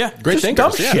show. Yeah. Great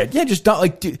thinkers. Dumb shit. Yeah, just don't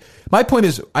my point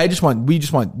is,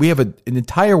 we have an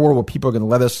entire world where people are going to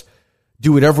let us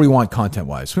do whatever we want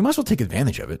content-wise. So we might as well take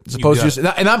advantage of it. As opposed to just,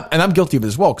 and I'm guilty of it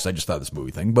as well because I just thought of this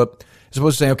movie thing. But as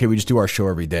opposed to saying, okay, we just do our show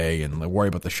every day and worry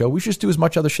about the show, we should just do as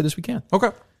much other shit as we can. Okay.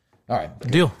 All right.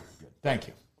 Okay. Deal. Good. Thank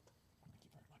you.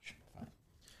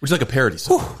 Which is like a parody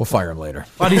song. We'll fire him later.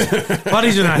 A lot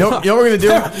easier than I thought. You know what we're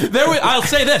going to do? I'll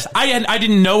say this. I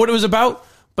didn't know what it was about,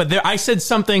 but I said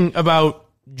something about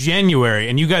January,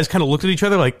 and you guys kind of looked at each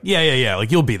other like, yeah,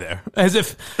 like you'll be there, as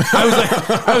if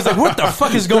I was like, what the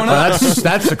fuck is going on?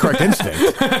 That's the correct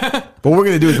instinct. But what we're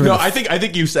gonna do is I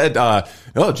think you said,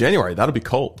 January, that'll be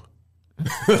cold.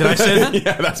 Did I say that?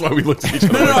 Yeah, that's why we looked at each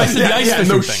other. No, I said the ice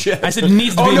fishing thing. Shit. I said it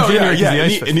needs to be in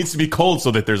January. It needs to be cold so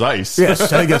that there's ice.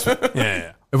 Yes, I guess.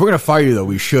 Yeah. If we're gonna fire you though,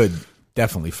 we should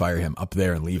definitely fire him up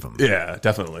there and leave him. Yeah,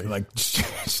 definitely. Like,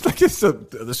 just like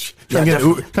trying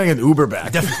to get an Uber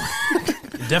back.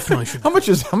 Definitely should. How much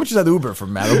is that Uber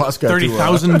from Madawaska?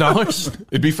 $30,000.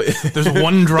 It'd be. There's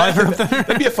one driver up there.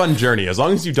 That'd be a fun journey as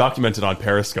long as you document it on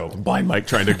Periscope. Blind Mike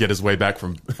trying to get his way back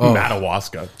from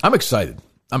Madawaska. I'm excited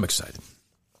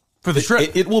for the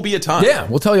trip. It will be a time. Yeah,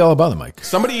 we'll tell you all about it, Mike.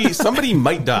 Somebody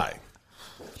might die.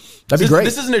 That'd be great.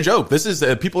 This isn't a joke. This is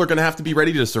people are going to have to be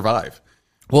ready to survive.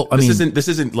 Well, this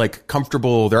isn't like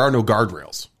comfortable. There are no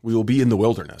guardrails. We will be in the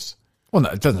wilderness. Well, no,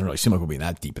 it doesn't really seem like we'll be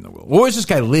that deep in the wilderness. Where does this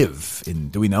guy live?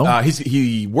 Do we know?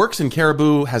 He works in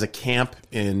Caribou, has a camp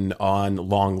on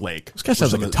Long Lake. This guy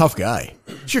sounds like a tough guy.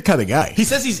 He's your kind of guy. He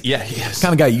says he is. The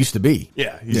kind of guy he used to be.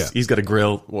 Yeah, he's got a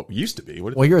grill. Well, used to be.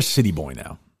 Well, you're a city boy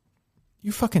now.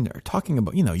 You fucking are talking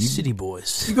about, you city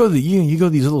boys. You go to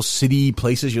these little city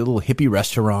places, your little hippie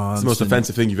restaurants. It's the most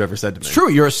offensive thing you've ever said to me. It's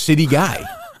true. You're a city guy.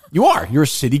 You are. You're a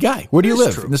city guy. Where do you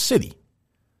live? True. In the city.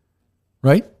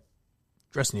 Right?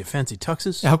 Dressing your fancy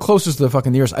tuxes. Yeah, how close is the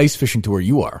fucking nearest ice fishing to where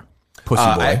you are, pussy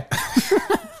boy?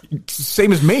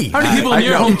 Same as me. How many people in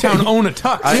your hometown own a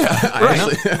tux?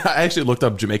 I actually looked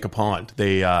up Jamaica Pond.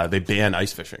 They ban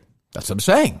ice fishing. That's what I'm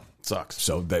saying. Sucks.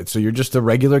 So you're just a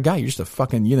regular guy. You're just a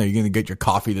fucking, you're going to get your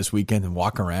coffee this weekend and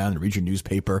walk around and read your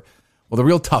newspaper. Well, the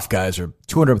real tough guys are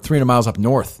 200, 300 miles up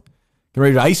north, getting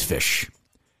ready to ice fish,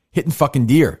 hitting fucking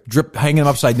deer, hanging them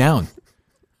upside down,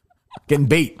 getting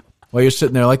bait while you're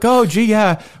sitting there like, oh, gee,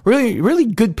 yeah, really, really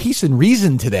good piece and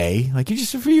reason today. Like,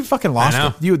 you fucking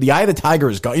lost it. The eye of the tiger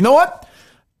is gone. You know what?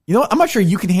 I'm not sure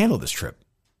you can handle this trip.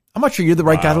 I'm not sure you're the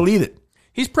right guy to lead it.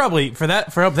 He's probably, for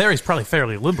up there, he's probably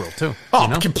fairly liberal, too.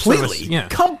 Oh, completely.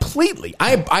 Completely.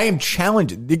 I am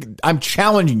challenging. I'm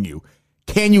challenging you.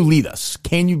 Can you lead us?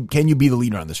 Can you be the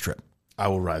leader on this trip? I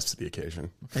will rise to the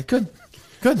occasion. Okay,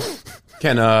 good.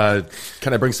 Can I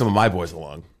bring some of my boys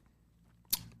along?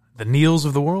 The Neils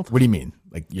of the world? What do you mean?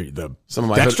 Like some of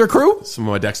my Dexter crew? Some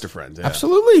of my Dexter friends. Yeah.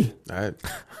 Absolutely. All right.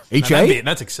 H.A.?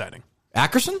 That's exciting.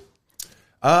 Ackerson?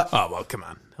 Oh, well, come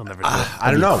on. He'll never do it.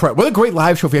 I don't know. What a great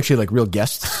live show if we actually had like real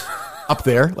guests up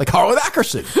there, like Harlan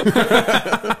Ackerson.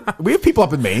 We have people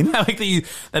up in Maine. I like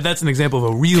that's an example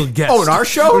of a real guest. Oh, in our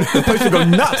show? The place would go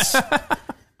nuts.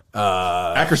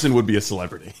 Ackerson would be a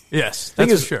celebrity. Yes,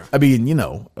 that's for sure. I mean,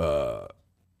 yeah,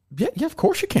 of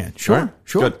course you can. Sure.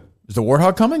 Good. Is the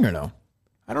Warthog coming or no?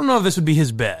 I don't know if this would be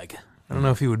his bag. I don't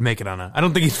know if he would make it I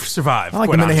don't think he'd survive. I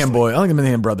think the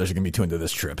Minihane brothers are going to be too into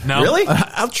this trip. No? Really?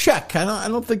 I'll check. I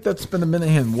don't think that's been the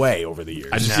Minihane way over the years.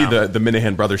 I just see the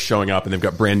Minihane brothers showing up, and they've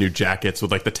got brand new jackets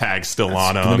with like the tags still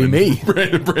on them. It's going to be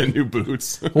me. Brand new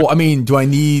boots. Well, I mean, do I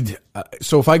need...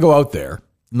 so if I go out there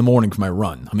in the morning for my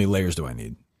run, how many layers do I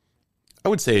need? I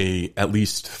would say at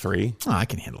least 3. Oh, I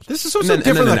can handle it. This is so different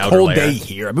than a cold day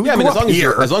here. I mean,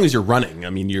 as long as you're running, I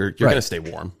mean, you're going to stay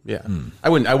warm. Yeah. I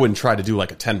wouldn't try to do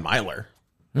like a 10-miler.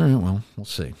 All right, well, we'll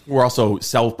see. We're also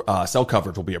cell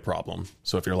coverage will be a problem.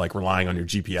 So if you're like relying on your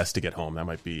GPS to get home, that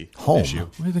might be an issue. Where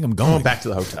do you think I'm going? Back to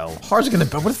the hotel. Where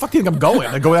the fuck do you think I'm going?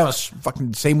 I go down the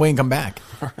fucking same way and come back.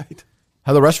 All right.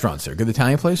 How are the restaurants there? Good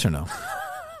Italian place or no?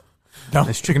 No.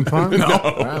 Nice chicken parm? No.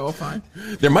 All right, well, fine.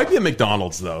 There might be a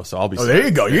McDonald's though, so I'll be. Oh, there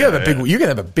you go. You're gonna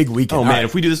have a big weekend. Oh man,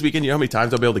 if we do this weekend, you know how many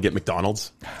times I'll be able to get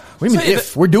McDonald's? What do you mean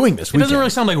if we're doing this weekend? It doesn't really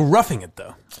sound like roughing it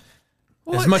though.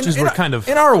 As much as we're kind of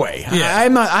in our way. Yeah.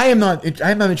 I'm not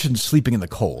interested in sleeping in the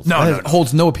cold. No. It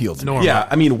holds no appeal to me. Yeah,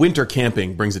 I mean, winter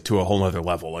camping brings it to a whole other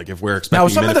level. Like if we're expecting now,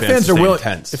 some of the fans are willing.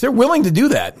 Tents. If they're willing to do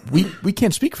that, we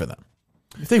can't speak for them.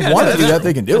 If they want to do that,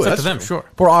 they can do it. That's up to them, sure.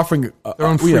 We're offering their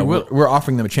own free will. We're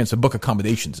offering them a chance to book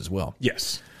accommodations as well.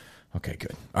 Yes. Okay,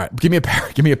 good. All right, give me a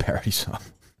parody song.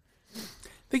 I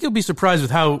think you'll be surprised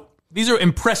with how these are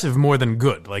impressive more than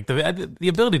good. Like the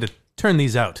ability to turn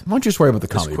these out. Why don't you just worry about the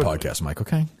comedy podcast, Mike?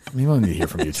 Okay, I mean, we don't need to hear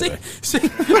from you today. See?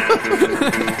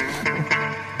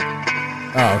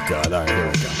 Oh God! All right, here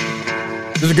we go.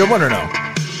 Is it a good one or no?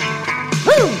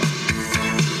 Woo!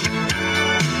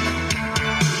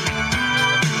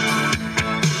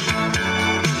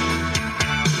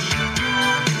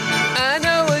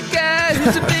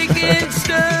 He's a big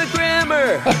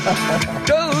Instagrammer.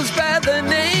 Goes by the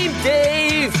name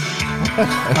Dave.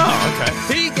 Oh, okay.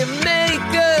 He can make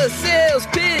a sales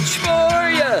pitch for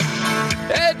you.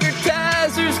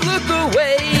 Advertisers look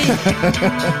away.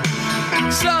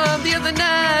 Saw him the other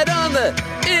night on the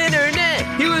internet.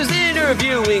 He was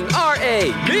interviewing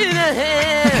R.A.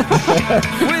 Minihane.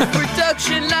 With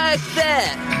production like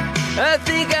that, I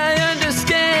think I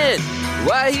understand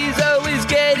why he's always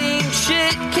getting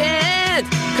shit canned.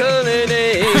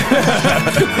 Cullinane.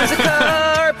 There's a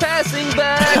car passing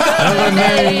by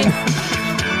Cullinane.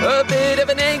 A bit of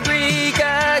an angry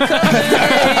guy.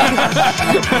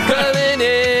 Cullinane.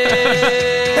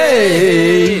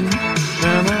 Hey.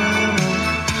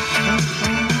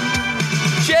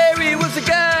 Jerry was a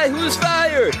guy who was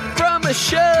fired from a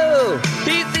show.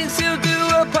 He thinks he'll do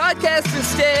a podcast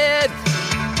instead.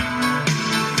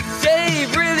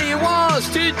 Dave really wants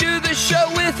to do the show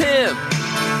with him,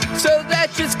 so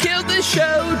that just killed the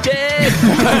show dead.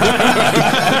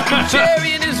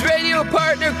 Jerry and his radio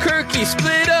partner Kirky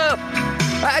split up.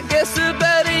 I guess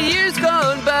about a year's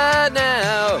gone by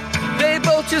now. They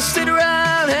both just sit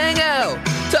around, hang out,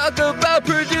 talk about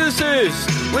producers.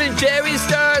 When Jerry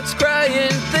starts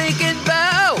crying, thinking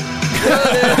about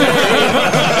Cullinane.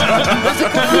 There's a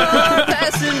car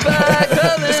passing by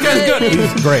Cullinane. This guy's good.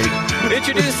 He's great.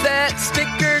 Introduce that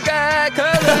sticker guy,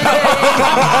 Cullinane.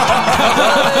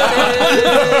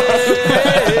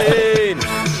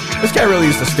 This guy really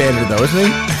is the standard, though, isn't he?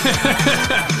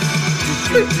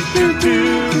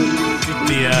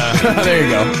 There you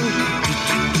go.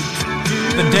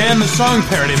 The Dan the Song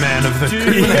parody man of the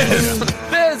Yes.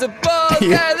 There's a bald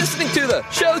guy listening to the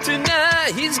show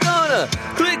tonight. He's gonna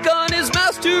click on his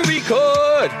mouse to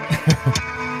record.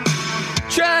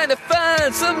 trying to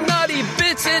find some naughty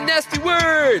bits and nasty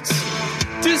words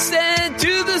to send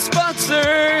to the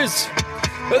sponsors.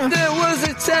 But there was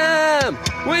a time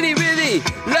when he really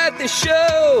liked the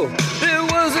show. There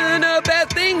wasn't a bad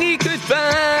thing he could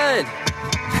find.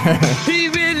 He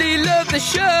really loved the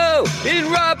show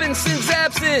in Robinson's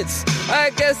absence. I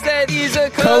guess that he's a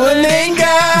Cullinane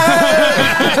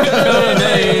guy.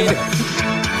 Cullinane.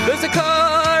 There's a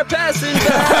car passing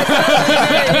by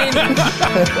Cullinane.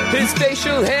 His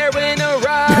facial hair in a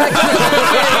rock.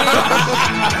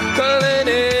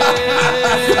 Cullinane.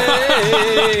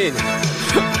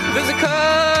 There's a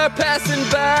car passing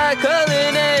by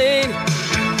Cullinane.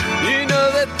 You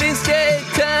know that things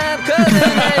take time.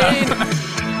 Cullinane.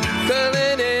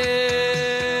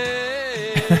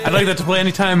 I'd like that to play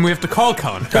anytime we have to call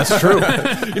Cullen. That's true.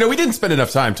 We didn't spend enough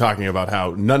time talking about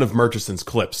how none of Murchison's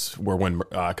clips were when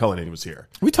Cullinane was here.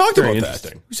 We talked about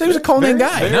that. We said he was a Cullinane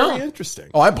guy. Very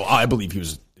interesting. Oh, I believe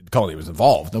Cullinane was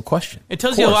involved, no question. It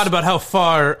tells you a lot about how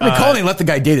far... Cullinane let the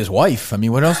guy date his wife. I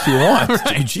mean, what else do you want?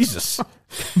 Right. Jesus.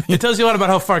 It tells you a lot about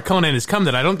how far Cullinane has come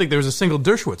that I don't think there was a single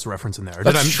Dershowitz reference in there.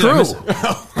 That's true.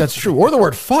 That's true. Or the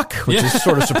word fuck, which is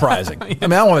sort of surprising. I mean,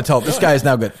 I don't want to tell... This guy's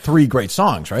now got 3 great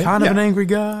songs, right? Kind of an angry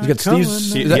guy. He's got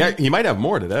Steve's... He might have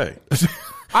more today.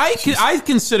 I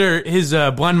consider his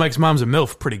Blind Mike's Mom's a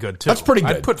MILF pretty good, too. That's pretty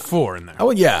good. I'd put 4 in there.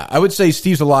 I would say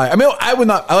Steve's a Liar. I mean, I would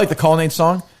not... I like the Cullinane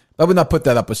song. I would not put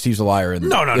that up with Steve's a Liar and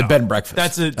the Bed and Breakfast.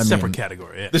 That's a separate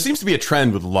category. Yeah. There seems to be a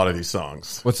trend with a lot of these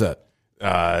songs. What's that?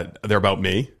 They're about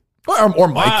me. Or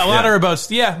Mike. A lot are about,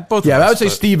 both. Yeah, I would say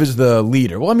Steve is the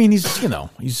leader. Well, I mean, he's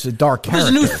a dark character. There's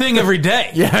a new thing every day.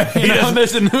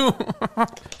 There's a new...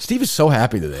 Steve is so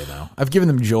happy today, though. I've given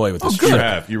him joy with this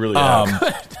trip. You really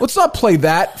have. Let's not play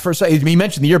that for a second. He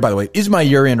mentioned the year, by the way. Is my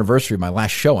year anniversary of my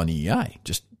last show on EEI,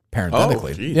 just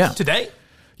parenthetically. Yeah. Today?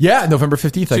 Yeah, November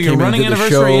 15th. So I came running in and did the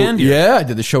show. I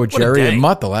did the show with Jerry and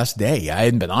Mutt the last day. I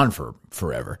hadn't been on for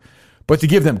forever. But to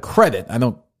give them credit, I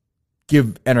don't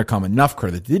give Entercom enough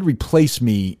credit. They did replace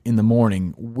me in the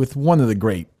morning with one of the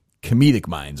great comedic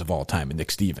minds of all time,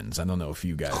 Nick Stevens. I don't know if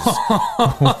you guys...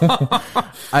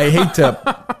 I hate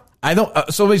to... I don't...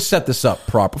 so let me set this up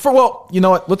proper. Well, you know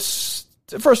what? Let's...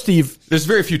 First, Steve... There's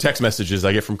very few text messages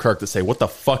I get from Kirk that say, what the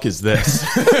fuck is this?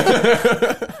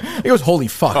 It goes, holy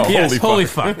fuck. Oh, yes, holy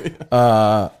fuck.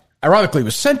 Ironically, it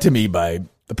was sent to me by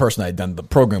the person I had done the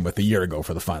program with a year ago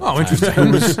for the final time. Interesting.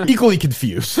 Who was equally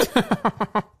confused.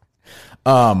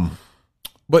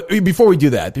 But before we do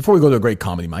that, before we go to a great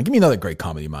comedy mind, give me another great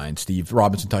comedy mind, Steve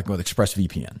Robinson talking about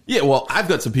ExpressVPN. Yeah, well, I've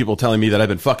got some people telling me that I've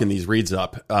been fucking these reads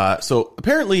up. So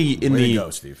apparently in Way to go,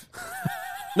 Steve.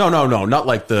 No, not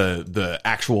like the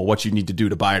actual what you need to do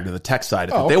to buy into the tech side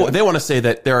of it. Okay. They want to say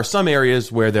that there are some areas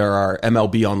where there are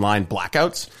MLB Online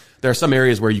blackouts. There are some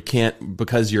areas where you can't,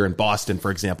 because you're in Boston, for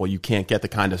example, you can't get the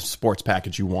kind of sports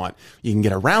package you want. You can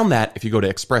get around that if you go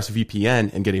to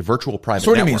ExpressVPN and get a virtual private network. So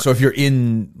what do you mean? So if you're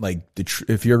in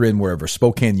if you're in wherever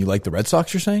Spokane, you like the Red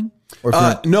Sox, you're saying? Or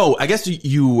no, I guess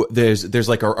there's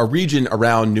like a region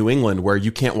around New England where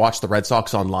you can't watch the Red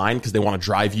Sox online because they want to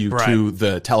drive you to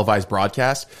the televised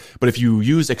broadcast. But if you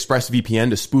use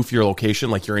ExpressVPN to spoof your location,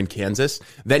 like you're in Kansas,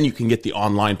 then you can get the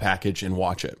online package and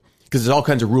watch it. Because there's all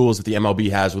kinds of rules that the MLB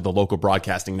has with the local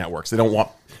broadcasting networks. They don't want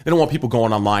people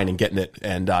going online and getting it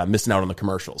and missing out on the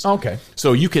commercials. Okay.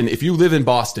 So you can, if you live in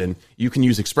Boston, you can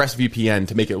use ExpressVPN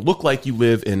to make it look like you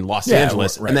live in Los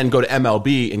Angeles, and then go to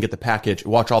MLB and get the package,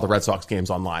 watch all the Red Sox games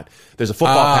online. There's a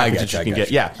football package that you can get.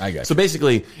 Yeah. I got so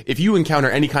basically, if you encounter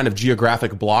any kind of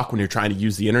geographic block when you're trying to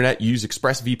use the internet, use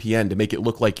ExpressVPN to make it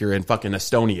look like you're in fucking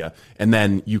Estonia, and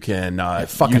then you can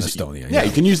Estonia. Yeah,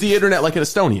 you can use the internet like an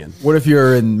Estonian. What if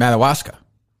you're in Madawaska?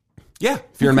 Yeah,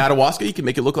 if you're in Madawaska, you can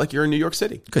make it look like you're in New York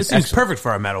City. This seems perfect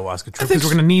for our Madawaska trip because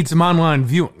we're going to need some online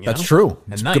viewing. That's true.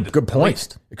 At night, good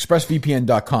point.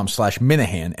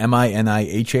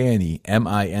 ExpressVPN.com/Minihane,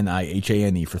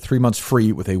 Minihane for 3 months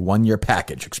free with a 1-year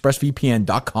package.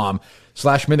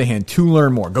 ExpressVPN.com/Minihane to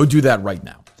learn more. Go do that right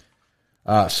now.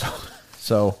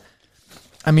 So,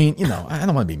 I mean, I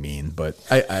don't want to be mean, but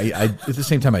I at the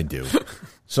same time I do.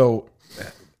 So,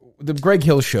 the Greg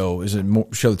Hill show is a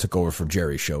show that took over from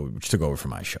Jerry's show, which took over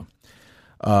from my show.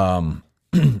 And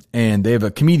they have a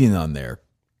comedian on there,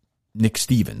 Nick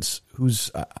Stevens,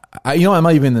 who's I'm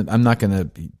not even going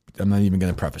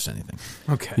to preface anything.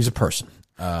 Okay, he's a person.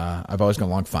 I've always gone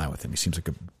along fine with him. He seems like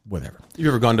a whatever. You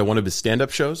ever gone to one of his stand-up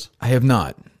shows? I have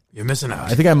not. You're missing out.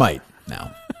 I think I might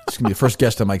now. It's going to be the first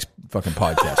guest on Mike's fucking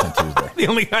podcast on Tuesday. The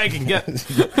only guy I can get.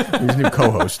 He's a new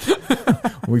co-host.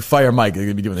 When we fire Mike, they're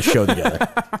going to be doing the show together.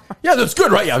 Yeah, that's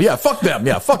good, right? Yeah, fuck them.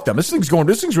 Yeah, fuck them. This thing's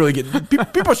really getting...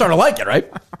 People are starting to like it,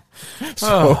 right?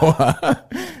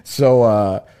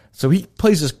 So he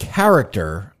plays this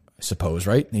character, I suppose,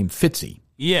 right? Named Fitzy.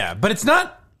 Yeah, but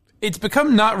it's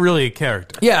become not really a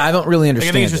character. Yeah, I don't really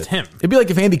understand. I think it's just him. It'd be like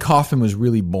if Andy Kaufman was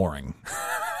really boring.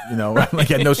 Like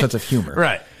he had no sense of humor.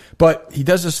 Right. But he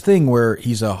does this thing where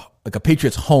he's a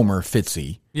Patriots homer,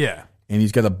 Fitzy. Yeah. And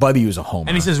he's got a buddy who's a homer.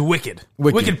 And he says wicked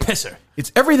pisser.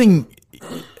 It's everything.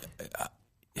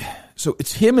 So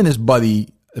it's him and his buddy.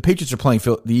 The Patriots are playing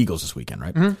the Eagles this weekend,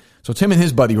 right? Mm-hmm. So it's him and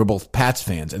his buddy who are both Pats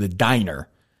fans at a diner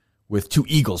with two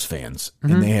Eagles fans.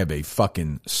 Mm-hmm. And they have a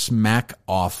fucking smack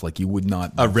off like you would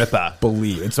not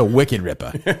believe. It's a wicked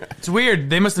ripper. It's weird.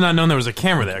 They must have not known there was a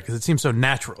camera there because it seems so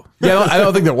natural. Yeah, I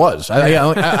don't think there was. I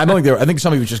don't think there. I think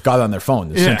somebody just got on their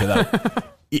phone and sent it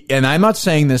up. And I'm not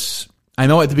saying this. I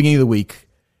know at the beginning of the week,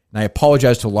 and I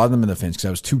apologize to a lot of them in the fans because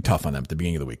I was too tough on them at the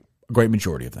beginning of the week. A great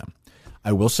majority of them.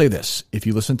 I will say this. If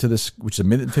you listen to this, which is a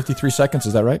minute and 53 seconds,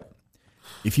 is that right?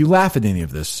 If you laugh at any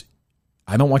of this,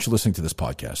 I don't want you listening to this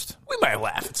podcast. We might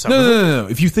laugh at something. No.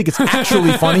 If you think it's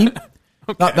actually funny,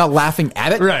 okay. not laughing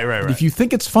at it. Right. If you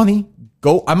think it's funny,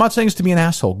 go. I'm not saying this to be an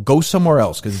asshole. Go somewhere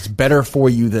else because it's better for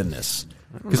you than this.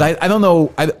 Because I don't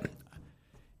know.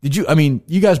 Did you? I mean,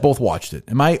 you guys both watched it.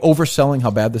 Am I overselling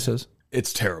how bad this is?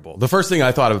 It's terrible. The first thing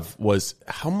I thought of was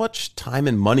how much time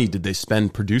and money did they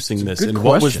spend producing this, and question.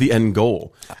 What was the end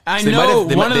goal? I know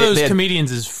one of those comedians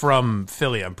is from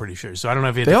Philly, I'm pretty sure. So I don't know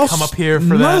if he had to come up here for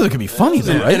that. None of them can be funny,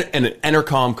 though, right? And an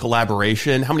intercom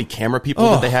collaboration. How many camera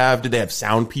people did they have? Did they have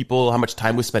sound people? How much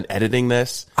time was spent editing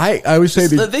this? I would say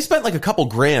they spent like a couple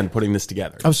grand putting this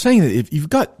together. I was saying that if you've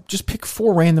got, just pick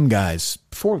four random guys,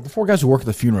 four guys who work at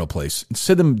the funeral place, and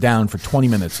sit them down for 20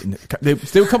 minutes, and they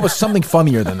would come up with something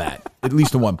funnier than that. At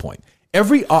least at one point.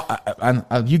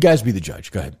 You guys be the judge.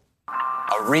 Go ahead.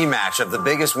 A rematch of the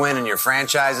biggest win in your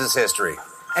franchise's history.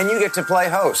 And you get to play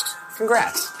host.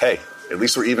 Congrats. Hey, at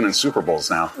least we're even in Super Bowls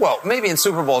now. Well, maybe in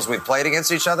Super Bowls we've played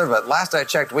against each other, but last I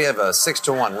checked, we have a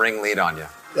 6-1 ring lead on you.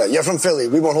 Yeah, you're from Philly.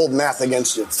 We won't hold math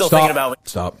against you. Thinking about it.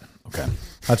 Stop. Okay.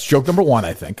 That's joke number one,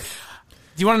 I think. Do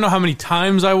you want to know how many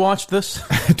times I watched this?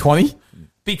 20?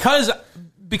 Because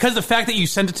the fact that you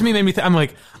sent it to me made me I'm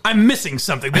like, I'm missing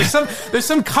something. There's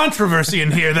some controversy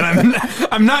in here that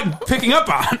I'm not picking up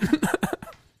on.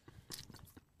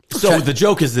 So the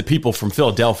joke is that people from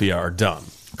Philadelphia are dumb.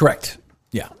 Correct.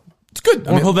 Yeah. It's good.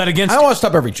 I won't hold that against you. I don't want to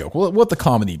stop every joke. We'll let the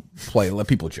comedy play. Let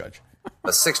people judge. A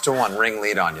 6-1 ring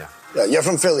lead on you. Yeah, you're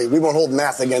from Philly. We won't hold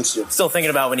math against you. Still thinking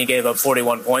about when he gave up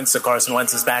 41 points to Carson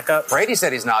Wentz's backup? Brady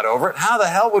said he's not over it. How the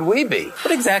hell would we be?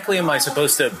 What exactly am I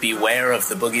supposed to beware of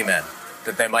the boogeymen?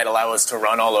 That they might allow us to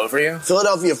run all over you?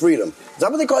 Philadelphia freedom. Is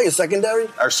that what they call you, secondary?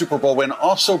 Our Super Bowl win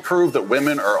also proved that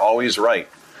women are always right.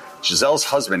 Giselle's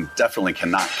husband definitely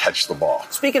cannot catch the ball.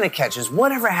 Speaking of catches,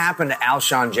 whatever happened to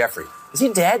Alshon Jeffrey? Is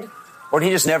he dead? Or did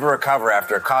he just never recover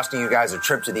after costing you guys a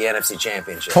trip to the NFC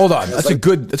Championship? Hold on. That's a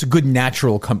good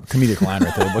natural comedic line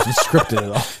right there. It wasn't scripted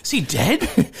at all. Is he dead?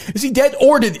 Is he dead?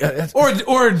 Or did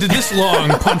or did this long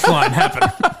punchline happen?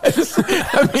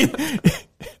 I mean,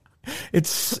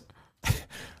 it's...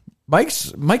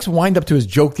 Mike's wind up to his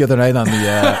joke the other night on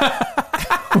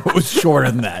the it was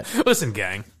shorter than that. Listen,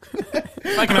 gang,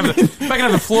 I can have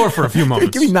the floor for a few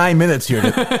moments. Give me 9 minutes here.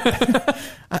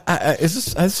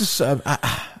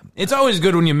 It's always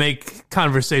good when you make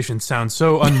conversation sound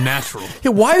so unnatural.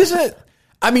 Yeah, why is it?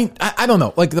 I mean, I don't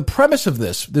know. Like the premise of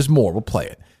this, there's more. We'll play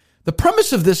it. The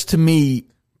premise of this to me,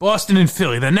 Boston and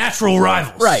Philly, the natural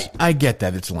rivals. Right. I get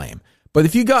that. It's lame. But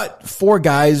if you got four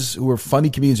guys who were funny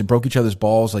comedians and broke each other's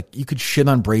balls, like you could shit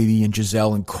on Brady and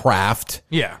Giselle and Kraft.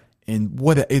 Yeah. And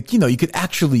you could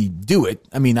actually do it.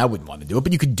 I mean, I wouldn't want to do it,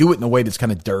 but you could do it in a way that's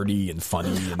kind of dirty and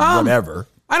funny and whatever.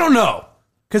 I don't know.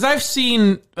 Because I've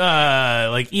seen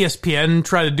like ESPN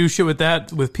try to do shit with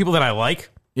that with people that I like.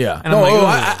 Yeah. And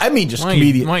I'm I mean just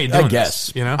comedian. Why are you doing I guess.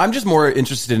 This, you know? I'm just more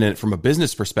interested in it from a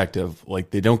business perspective. Like,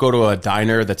 they don't go to a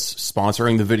diner that's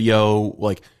sponsoring the video.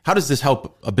 Like, how does this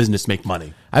help a business make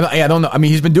money? I don't know. I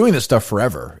mean, he's been doing this stuff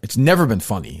forever. It's never been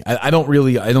funny. I don't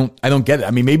get it.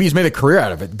 I mean, maybe he's made a career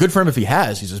out of it. Good for him if he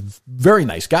has. He's a very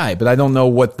nice guy, but I don't know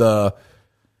what the...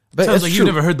 But sounds like you've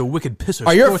never heard the wicked pisser.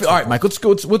 All right, Mike. Let's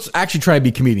go. Let's actually try to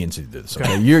be comedians and do this.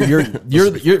 Okay, you're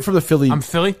from the Philly. I'm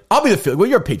Philly. I'll be the Philly. Well,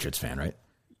 you're a Patriots fan, right?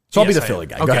 So I'll be the Philly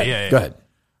guy. Okay, go ahead. yeah. Go ahead.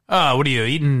 What are you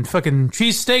eating? Fucking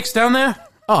cheesesteaks down there?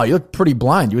 Oh, you look pretty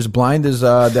blind. You as blind as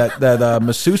that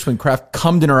masseuse when Kraft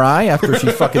cummed in her eye after she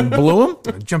fucking blew him.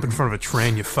 Jump in front of a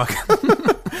train, you fuck. Why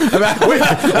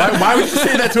would you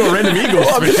say that to a random Eagles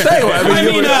fan? I'm just saying.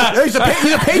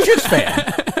 He's a Patriots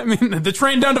fan. I mean, the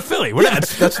train down to Philly.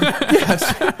 That's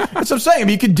what I'm saying. I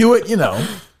mean, you could do it, you know.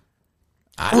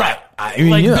 Right.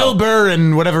 Bill Burr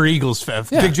and whatever Eagles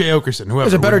Big J. Okerson, whoever.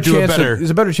 There's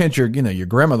a better chance your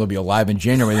grandmother will be alive in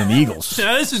January than the Eagles.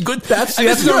 Yeah, this is good. That's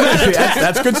good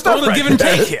stuff. A little give and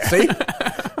take here.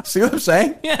 See what I'm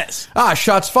saying? Yes.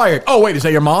 Shots fired. Oh wait, is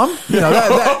that your mom?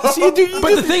 But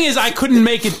the thing is, I couldn't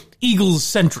make it Eagles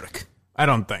centric. I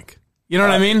don't think. You know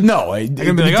what I mean? No. I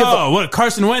can be like, what,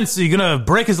 Carson Wentz, are you going to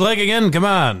break his leg again? Come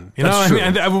on. You know what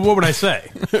I mean? What would I say?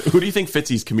 Who do you think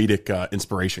Fitzy's comedic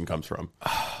inspiration comes from?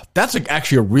 That's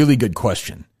actually a really good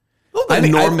question. I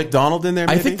think Norm Macdonald in there,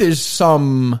 maybe? I think there's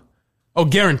some... Oh,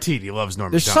 guaranteed he loves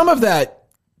Norm There's Macdonald. Some of that...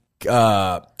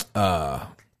 the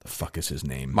fuck is his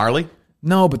name? Marley?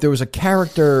 No, but there was a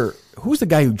character... Who was the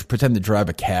guy who pretended to drive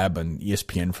a cab on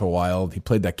ESPN for a while? He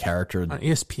played that character. On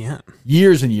ESPN?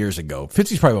 Years and years ago.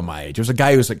 Fitzy's probably about my age. There was a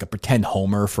guy who was like a pretend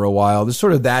Homer for a while. There's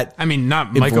sort of that... I mean,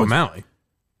 not Mike O'Malley.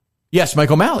 Yes,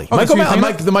 Mike O'Malley. Oh,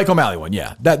 the Mike O'Malley one,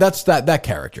 yeah. That's that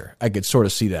character. I could sort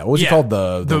of see that. What was it called?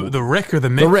 The Rick or the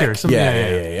Mick or something?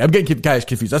 Yeah. I'm getting guys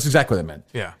confused. That's exactly what I meant.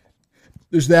 Yeah.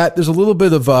 There's that. There's a little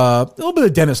bit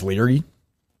of Dennis Leary.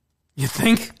 You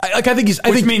think? I think he's...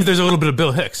 Which means there's a little bit of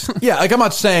Bill Hicks. Yeah, I'm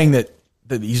not saying that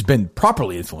he's been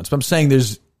properly influenced, but I'm saying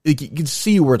you can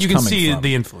see where it's coming from. You can see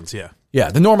the influence, yeah.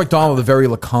 Yeah, the Norm Macdonald, the very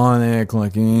laconic,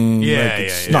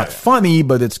 it's not funny,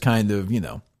 but it's kind of,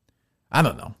 I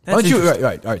don't know. Why don't you, all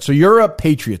right. So you're a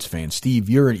Patriots fan. Steve,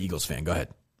 you're an Eagles fan. Go ahead.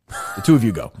 The two of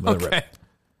you go. Okay.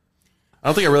 I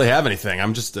don't think I really have anything.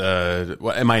 I'm just,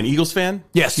 am I an Eagles fan?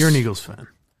 Yes. You're an Eagles fan.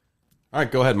 All right,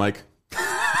 go ahead, Mike.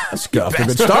 Let's go. Off to a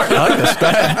good start. I like this. Go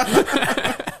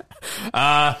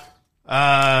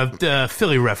ahead.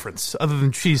 Philly reference, other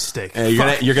than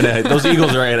cheesesteak. You're gonna. Those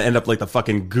Eagles are gonna end up like the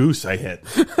fucking goose I hit.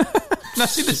 Now,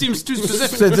 see, this seems too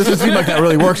specific. It doesn't seem like that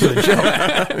really works for the joke.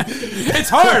 It's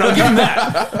hard. I'll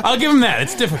give him that.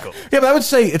 It's difficult. Yeah, but I would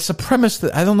say it's a premise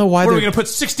that I don't know why. What, are we gonna put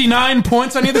 69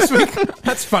 points on you this week?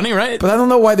 That's funny, right? But I don't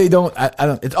know why they don't. I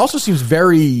don't. It also seems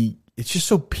very. It's just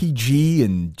so PG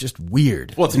and just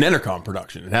weird. Well, it's an Entercom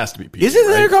production. It has to be PG. Is it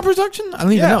an Entercom production? I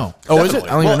don't even know. Oh, is it? I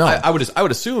don't even know. I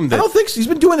would assume that. I don't think so. He's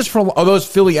been doing this for those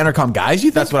Philly Entercom guys.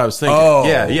 You think? That's what I was thinking. Oh,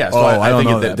 yeah. So I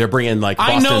think that they're bringing like.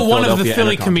 Boston, I know one of the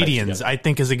Philly Entercom comedians. I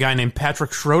think is a guy named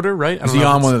Patrick Schroeder. Right? Is he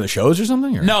on one of the shows or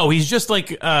something? Or? No, he's just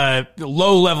like a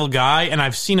low level guy, and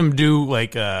I've seen him do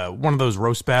like one of those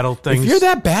roast battle things. If you're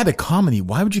that bad at comedy,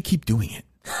 why would you keep doing it?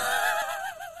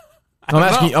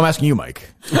 I'm asking you, Mike.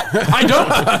 I don't.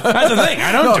 That's the thing.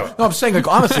 I don't do it. No, I'm saying, like,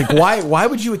 honestly, why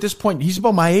would you at this point? He's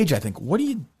about my age, I think. What are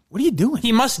you doing?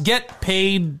 He must get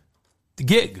paid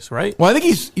gigs, right? Well, I think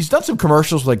he's done some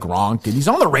commercials like Gronk, and he's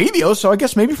on the radio, so I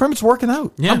guess maybe for him it's working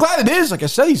out. Yeah. I'm glad it is. Like I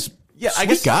said, he's a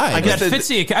sweet guy. I guess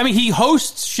Fitzy. I mean, he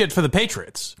hosts shit for the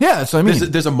Patriots. Yeah, that's what I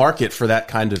mean. There's a market for that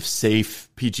kind of safe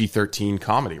PG-13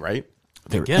 comedy, right?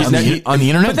 On the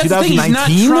internet,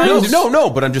 2019. No.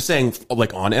 But I'm just saying,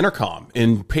 like on Entercom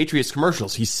in Patriots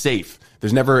commercials, he's safe.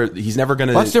 He's never going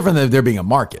to. Well, that's different than there being a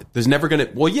market. There's never going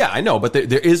to. Well, yeah, I know, but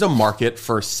there is a market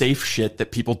for safe shit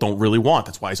that people don't really want.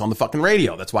 That's why he's on the fucking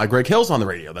radio. That's why Greg Hill's on the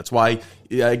radio. That's why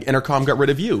Entercom got rid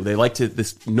of you. They like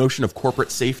this notion of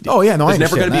corporate safety. Oh yeah, no, there's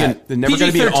never going to be.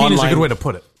 PG-13 is a good way to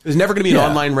put it. There's never going to be an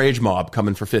online rage mob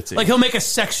coming for Fitzy. Like he'll make a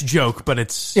sex joke, but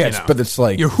it's but it's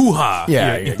like your hoo-ha.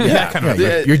 That kind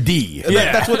of your D.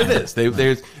 Yeah, that's what it is.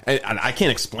 There's and I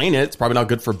can't explain it. It's probably not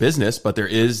good for business, but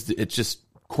it's just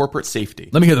corporate safety.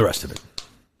 Let me hear the rest of it.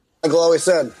 Michael always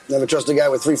said, never trust a guy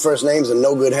with 3 first names and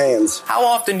no good hands. How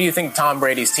often do you think Tom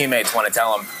Brady's teammates want to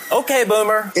tell him, okay,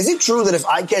 Boomer? Is it true that if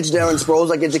I catch Darren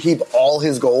Sproles, I get to keep all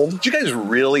his gold? Do you guys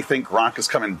really think Gronk is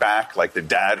coming back like the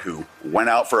dad who went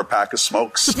out for a pack of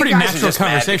smokes? It's a pretty natural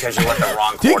conversation. Because you went the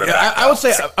wrong quarterback. I would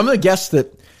say, I'm going to guess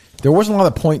that there wasn't a lot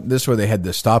of point in this where they had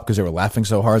to stop because they were laughing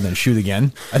so hard and then shoot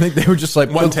again. I think they were just like,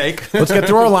 one take. Let's get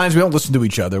through our lines. We don't listen to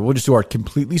each other. We'll just do our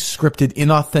completely scripted,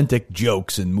 inauthentic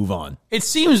jokes and move on. It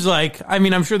seems like, I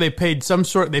mean, I'm sure they paid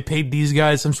these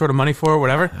guys some sort of money for it,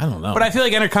 whatever. I don't know. But I feel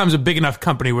like Entercom's a big enough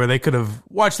company where they could have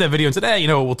watched that video and said, hey,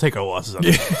 we'll take our losses on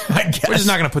this. I guess. We're just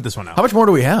not going to put this one out. How much more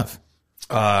do we have?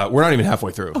 We're not even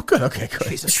halfway through. Oh, good. Okay,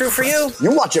 good. It's true for you.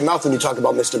 You watch your mouth when you talk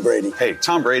about Mr. Brady. Hey,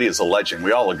 Tom Brady is a legend.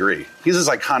 We all agree. He's as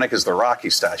iconic as the Rocky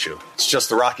statue. It's just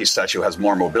the Rocky statue has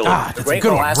more mobility. The Great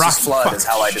Molasses Flood is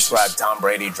how I describe Tom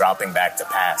Brady dropping back to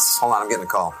pass. Hold on, I'm getting a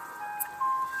call.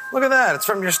 Look at that. It's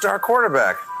from your star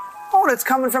quarterback. Oh, and it's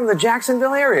coming from the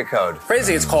Jacksonville area code.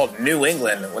 Crazy it's called New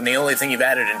England when the only thing you've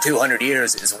added in 200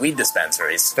 years is weed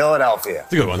dispensaries. Philadelphia.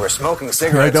 It's a good one. Where smoking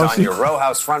cigarettes on your row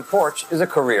house front porch is a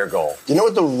career goal. You know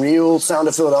what the real sound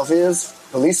of Philadelphia is?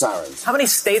 Police sirens. How many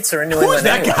states are in New England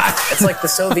anyway? It's like the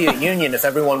Soviet Union if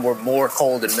everyone were more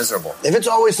cold and miserable. If it's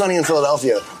always sunny in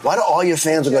Philadelphia, why do all your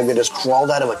fans look like they just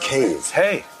crawled out of a cave?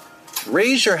 Hey,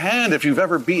 Raise your hand if you've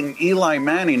ever beaten Eli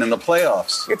Manning in the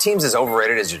playoffs. Your team's as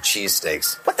overrated as your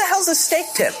cheesesteaks. What the hell's a steak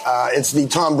tip? It's the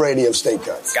Tom Brady of steak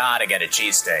cuts. Gotta get a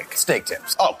cheesesteak. Steak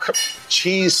tips. Oh,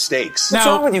 cheese steaks. What's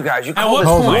wrong with you guys? You at what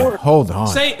point? Hold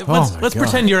on. Let's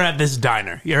pretend you're at this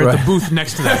diner. You're at the booth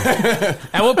next to them.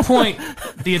 At what point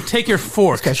do you take your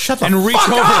fork and reach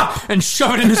over and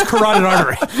shove it in his carotid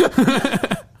artery?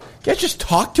 Can't just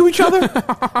talk to each other?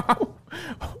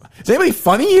 Is anybody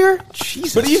funny here?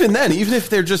 Jesus. But even then, even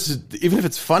if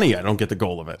it's funny, I don't get the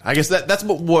goal of it. I guess that's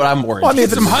what I'm worried. Well, I mean,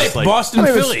 it's some hype, like, Boston,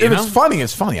 Philly. If it's funny,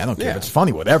 it's funny. I don't care if it's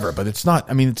funny, whatever. But it's not.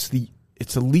 I mean, it's the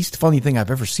least funny thing I've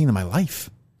ever seen in my life.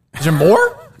 Is there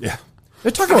more? Yeah.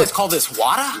 They're talking about. It's called this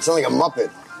water. It's like a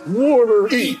Muppet. Water.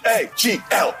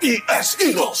 E-A-G-L-E-S.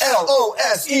 Eagles.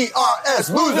 L-O-S-E-R-S.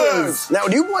 Losers. Now,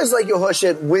 do you boys like your hush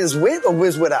it whiz with or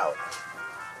whiz without?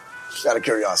 Just out of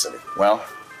curiosity. Well,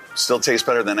 still tastes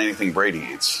better than anything Brady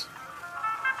eats.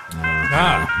 There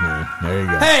you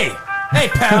go. Hey,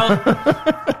 pal.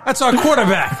 That's our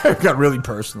quarterback. It got really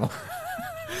personal.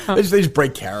 They just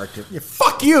break character. Yeah,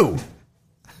 fuck you.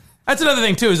 That's another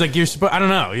thing too. Is like I don't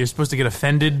know. You're supposed to get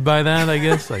offended by that. I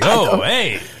guess. Like, oh,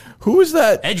 hey, who is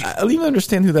that? Edgy. I don't even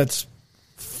understand who that's.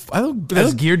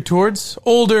 That's geared towards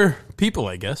older people,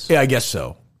 I guess. Yeah, I guess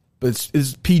so. But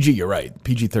it's PG. You're right.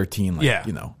 PG-13. Like, yeah.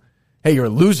 You know. Hey, you're a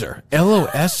loser.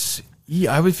 L-O-S-E.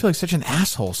 I would feel like such an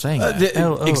asshole saying that.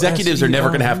 Executives are never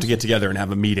going to have to get together and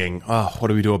have a meeting. Oh, what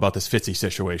do we do about this Fitzy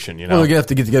situation? You know, well, they're going to have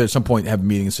to get together at some point and have a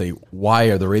meeting and say, why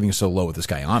are the ratings so low with this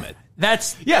guy on it?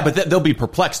 But they'll be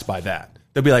perplexed by that.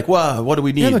 They'll be like, well, what do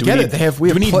we need? Yeah, do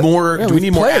we need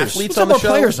more athletes on the show?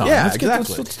 Players on. Yeah,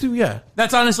 exactly. Let's do.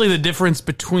 That's honestly the difference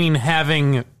between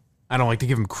having, I don't like to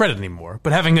give him credit anymore,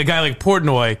 but having a guy like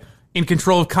Portnoy in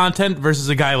control of content versus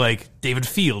a guy like David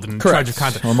Field in charge of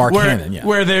content. Or Mark Hannon, yeah.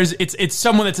 Where it's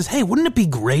someone that says, hey, wouldn't it be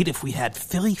great if we had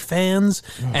Philly fans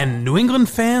and New England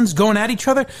fans going at each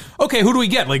other? Okay, who do we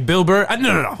get? Like Bill Burr?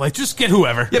 No. Like, just get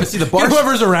whoever. Yeah, but see, get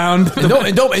whoever's around.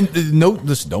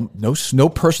 No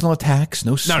personal attacks,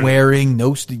 no swearing,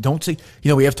 don't say,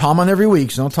 we have Tom on every week,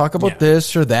 so don't talk about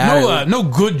this or that. No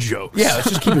good jokes. Yeah, let's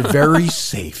just keep it very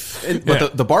safe.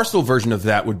 But the Barstool version of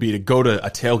that would be to go to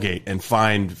a tailgate and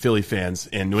find Philly fans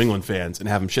and New England fans and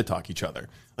have them shit talk each other.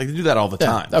 Like, they do that all the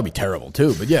time. That would be terrible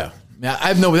too. But yeah,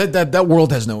 I've that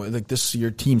world has no, like, this.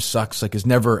 Your team sucks. Like, has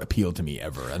never appealed to me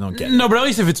ever. I don't get it. No, but at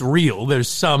least if it's real, there's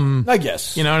some. I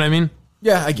guess. You know what I mean?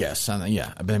 Yeah, I guess.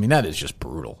 Yeah, but I mean, that is just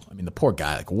brutal. I mean, the poor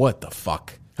guy. Like, what the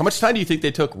fuck? How much time do you think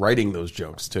they took writing those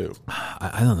jokes too?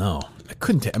 I don't know. I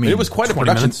couldn't. I mean, it was quite a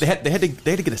production. Minutes. They had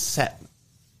to get a set.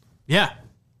 Yeah.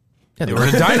 Yeah, they were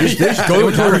in a diner. They just go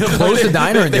to close the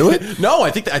diner and do it? No, I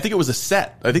think it was a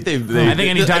set. I think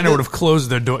any diner would have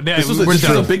closed their door. This was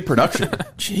a big production.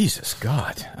 Jesus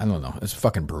God, I don't know. It's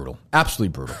fucking brutal.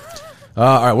 Absolutely brutal.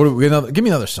 All right, give me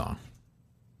another song.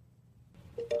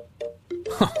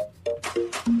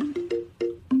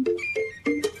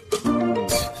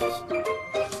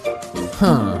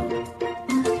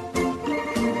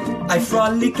 I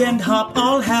frolic and hop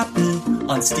all happy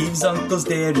on Steve's uncle's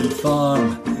dairy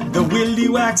farm. The willy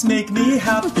wax make me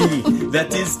happy,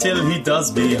 that is till he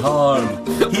does me harm.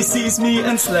 He sees me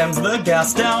and slams the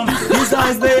gas down, his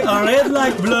eyes they are red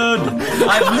like blood.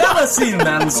 I've never seen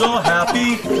man so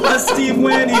happy as Steve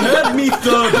when he heard me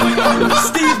thud.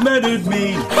 Steve murdered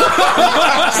me,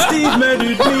 Steve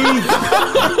murdered me.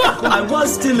 I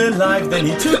was still alive, then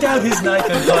he took out his knife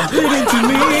and plunged it into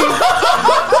me.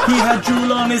 He had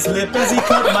drool on his lip as he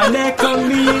cut my neck on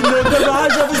me in the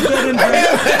garage of his bed and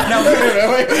bed. Now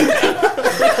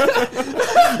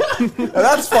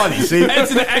that's funny. See,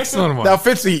 it's an excellent one. Now,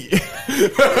 Fitzy,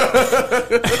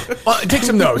 take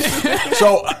some notes.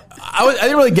 So I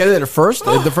didn't really get it at first.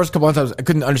 The first couple of times I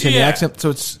couldn't understand the accent.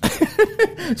 So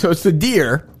it's the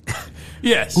deer.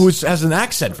 Yes. Who has an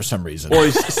accent for some reason. Or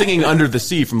he's singing Under the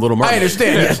Sea from Little Mermaid. I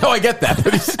understand. Yeah. Yes. No, I get that.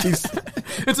 But he's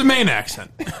it's a Maine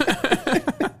accent.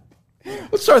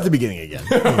 Let's start at the beginning again.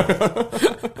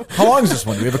 How long is this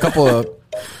one? Do we have a couple of...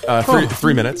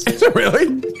 3 minutes. Is it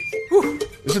really?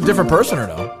 Is it a different person or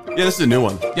no? Yeah, this is a new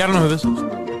one. Yeah, I don't know who this is.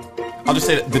 I'll just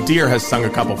say that the deer has sung a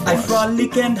couple for us. I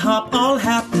frolic and hop all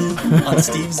happy on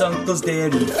Steve's uncle's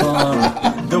dairy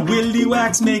farm. The willy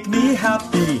wax make me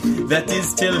happy, that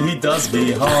is till he does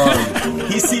me harm.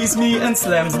 He sees me and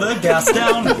slams the gas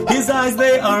down, his eyes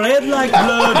they are red like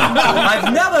blood.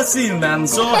 I've never seen man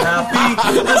so happy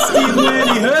as Steve when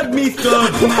he heard me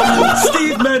thud.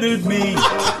 Steve murdered me,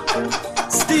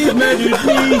 Steve murdered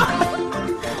me.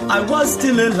 I was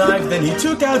still alive, then he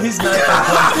took out his knife and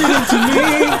plunged it into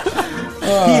me. He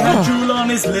had drool on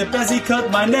his lip as he cut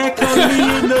my neck on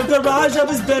me in the garage of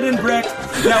his bed and wreck.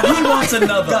 Now he wants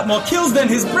another. Got more kills than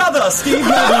his brother. Steve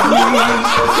murdered me.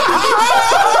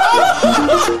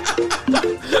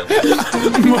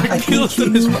 I think he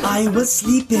knew I was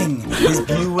sleeping. His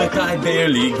blue-eyed eye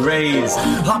barely grazed.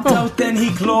 Hopped out, then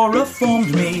he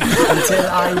chloroformed me until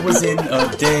I was in a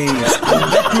daze.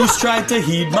 That goose tried to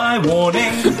heed my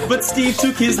warning, but Steve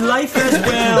took his life as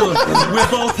well. We're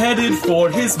both headed for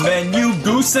his menu,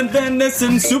 goose and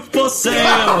venison soup for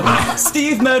sale.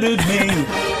 Steve murdered me.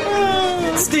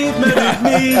 Steve murdered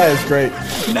me. That is great.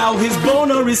 Now his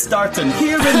boner is starting,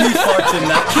 hearing me farting,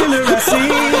 that killer I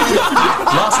see.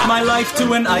 Lost my life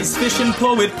to an ice fishing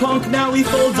poet punk. Now he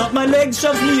folds up my legs,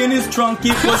 shoves me in his trunk.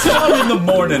 It was 4 in the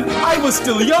morning. I was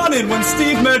still yawning when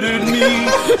Steve murdered me.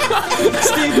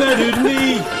 Steve murdered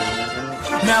me.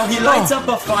 Now he lights up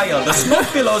a fire, the smoke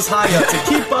billows higher to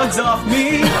keep bugs off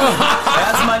me.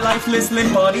 As my lifeless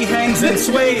limp body hangs and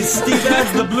sways, Steve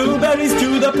adds the blueberries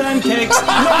to the pancakes.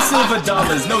 No silver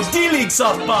dollars, no D-League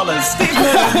softballers. Steve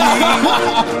murdered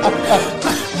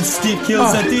me. Steve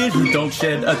kills a deer, he don't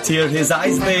shed a tear. His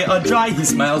eyes, they are dry, he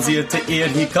smiles ear to ear.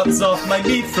 He cuts off my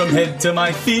meat from head to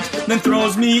my feet, then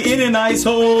throws me in an ice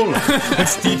hole. When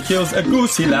Steve kills a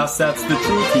goose, he laughs, that's the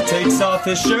truth. He takes off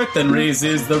his shirt, then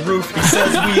raises the roof. He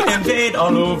says we invade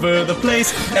all over the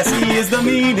place, as he is the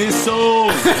meanest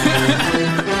soul.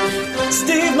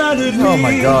 Steve murdered me. Oh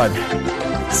my God.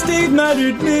 Steve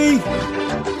murdered me.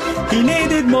 He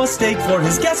needed more steak for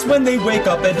his guests when they wake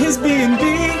up at his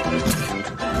B&B.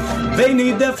 They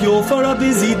need their fuel for a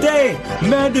busy day.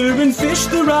 Murder and fish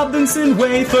the Robinson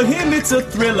way. For him it's a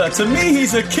thriller, to me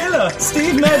he's a killer.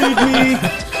 Steve murdered me.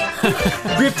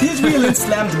 Gripped his wheel and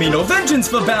slammed me. No vengeance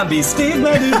for Bambi. Steve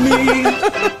murdered me.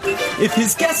 If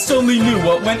his guests only knew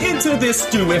what went into this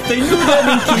stew. If they knew their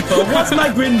innkeeper was my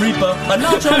Grim Reaper. A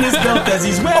notch on his belt as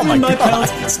he's wearing my pelt.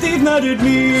 Steve murdered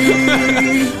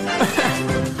me.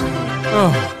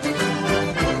 Oh.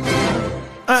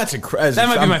 That's incredible. That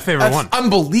might be my favorite one.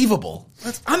 Unbelievable.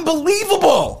 That's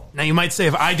unbelievable. Now you might say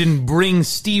if I didn't bring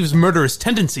Steve's murderous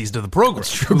tendencies to the program,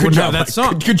 That's true. we Good wouldn't job, have that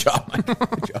song. Good job, Mike.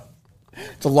 Good job.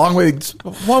 It's a long way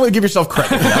to give yourself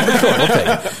credit. Yeah, but sure, we'll take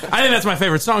it. I think that's my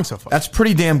favorite song so far. That's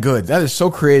pretty damn good. That is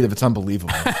so creative. It's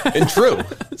unbelievable. And true.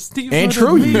 Steve and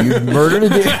true. You murdered a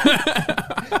deer.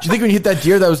 Did you think when you hit that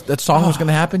deer that song was going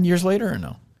to happen years later or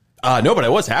no? No, but I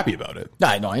was happy about it. No,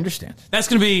 I understand. That's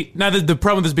going to be, now the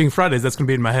problem with this being Fridays, that's going to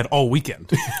be in my head all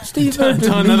weekend. Steve,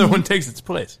 until another one takes its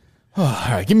place. Oh,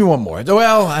 all right, give me one more.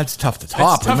 Well, that's tough to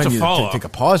top. It's tough we might to need follow. take a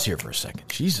pause here for a second.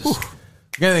 Jesus.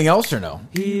 You got anything else or no?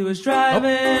 He was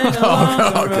driving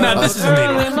no, this is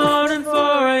early morning, 4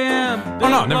 a.m. Oh,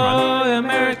 no, never mind. Boy,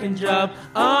 American job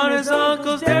on his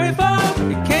uncle's dairy farm.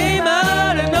 He came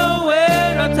out of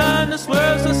nowhere, no time to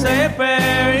swerve, so say a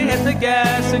prayer. He hit the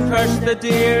gas and crushed the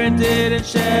deer and didn't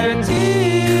shed a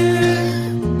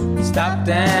tear. He stopped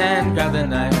and grabbed the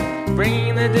knife,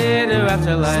 bringing the deer to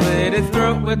afterlife. Slit its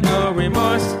throat with no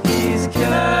remorse. He's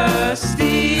Killer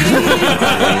Steve.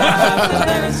 Cutting out the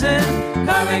venison,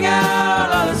 carving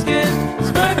out all the skin,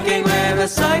 smirking with a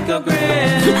psycho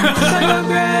grin. Psycho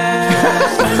grin.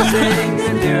 Splitting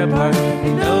the deer apart.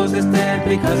 He knows it's dead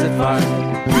because it farted.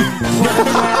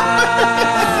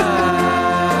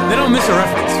 They don't miss a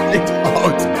reference. They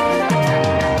don't.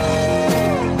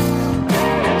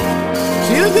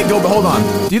 Do you think they go? Hold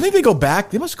on. Do you think they go back?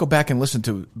 They must go back and listen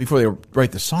to before they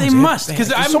write the songs. They must, because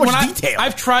so much detail.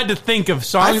 I've tried to think of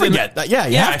songs. I forget.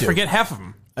 I forget half of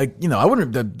them. I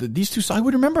wouldn't. These two songs, I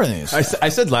wouldn't remember anything. I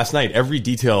said last night, every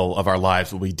detail of our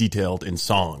lives will be detailed in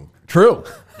song. True.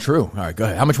 All right, go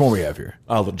ahead. How much more we have here?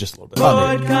 Just a little bit.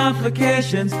 Avoid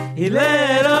complications. He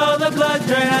let all the blood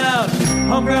drain out.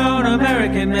 Homegrown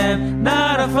American man,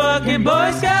 not a fucking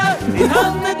Boy Scout. He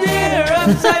hung the deer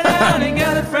upside down and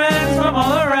gathered friends from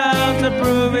all around to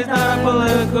prove he's not a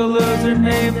political loser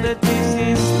named the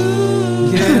DC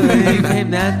Sleuth. Killer came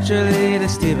naturally to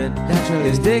Steven.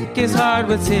 His dick is hard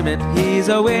with semen. He's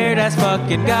a weird ass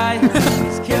fucking guy.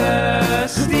 He's Killer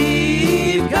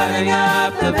Steve, cutting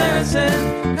up the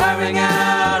venison, carving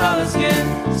out all the skin,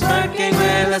 smirking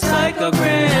with a psycho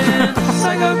grin.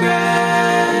 Psycho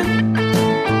grin.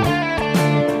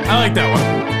 I like that one.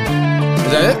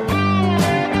 Is that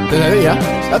it? Yeah.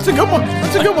 That's a good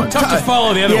one. Tough to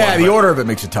follow the other one. Yeah, the order of it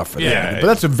makes it tough for them. Yeah. But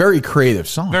that's a very creative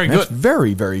song. Very That's good.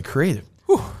 very, very creative.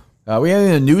 We have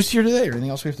any news here today or anything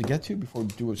else we have to get to before we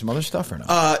do some other stuff or no?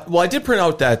 Well, I did print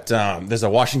out that there's a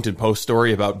Washington Post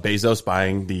story about Bezos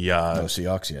buying the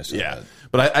Seahawks, yes. Yeah.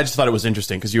 But I just thought it was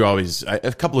interesting because you always,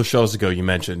 a couple of shows ago, you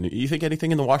mentioned, you think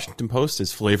anything in the Washington Post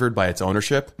is flavored by its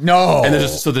ownership? No. And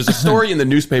there's a story in the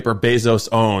newspaper Bezos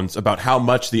owns about how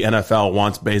much the NFL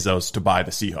wants Bezos to buy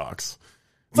the Seahawks.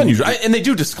 It's unusual. And they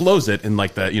do disclose it in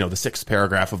like the, the 6th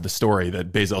paragraph of the story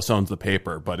that Bezos owns the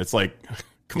paper, but it's like,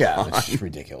 come on. That's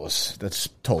ridiculous. That's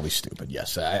totally stupid.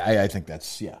 Yes. I think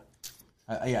that's,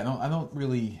 I don't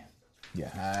really,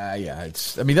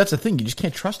 it's, I mean, that's the thing. You just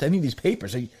can't trust any of these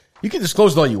papers. You can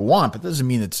disclose it all you want, but that doesn't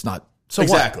mean it's not. So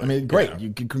exactly. What? I mean,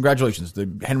 great. Congratulations.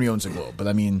 Henry owns the Globe, but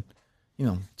I mean,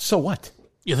 so what?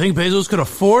 You think Bezos could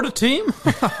afford a team?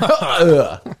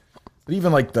 But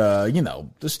even like the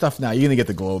stuff now, you're going to get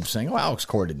the Globe saying, oh, Alex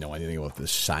Cora didn't know anything about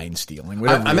this sign stealing.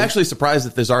 I'm actually surprised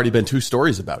that there's already been 2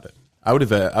 stories about it. I would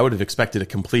have expected a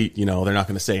complete, they're not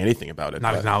going to say anything about it.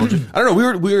 Not acknowledge it. I don't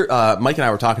know. We were Mike and I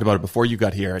were talking about it before you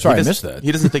got here. Sorry, I missed that.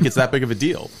 He doesn't think it's that big of a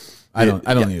deal. I don't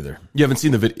either. You haven't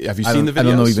seen the video? Have you seen the videos?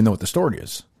 I don't even know what the story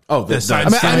is. Oh,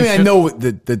 I know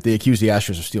that they accuse the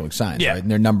Astros of stealing signs, yeah. right?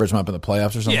 And their numbers went up in the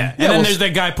playoffs or something. Yeah, and then there's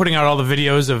that guy putting out all the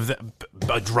videos of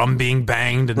a drum being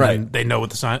banged, and then they know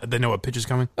what pitch is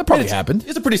coming. That probably happened.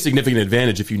 It's a pretty significant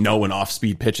advantage if you know an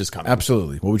off-speed pitch is coming.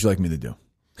 Absolutely. What would you like me to do?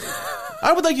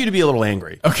 I would like you to be a little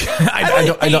angry. Okay.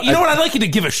 You know what? I'd like you to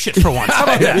give a shit for once. How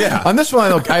about that? Yeah. On this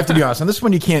one, I have to be honest. On this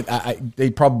one, you can't. They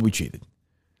probably cheated.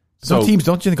 Some teams,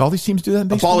 don't you think all these teams do that in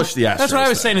baseball? Abolish the Astros. That's what I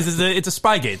was saying. It's a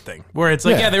Spygate thing where it's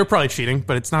like, they were probably cheating,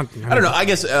 but it's not. I don't know. I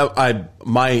guess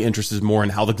my interest is more in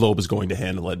how the Globe is going to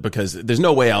handle it because there's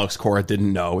no way Alex Cora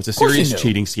didn't know. It's a serious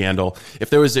cheating scandal.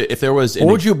 If there was,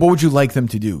 what would you like them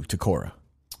to do to Cora?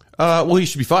 Well, he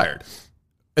should be fired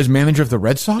as manager of the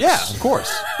Red Sox. Yeah, of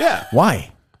course. Yeah.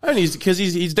 Why? I mean, because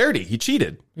he's dirty. He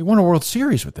cheated. He won a World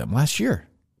Series with them last year.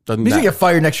 He's gonna get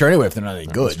fired next year anyway if they're not any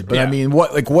good. But I mean,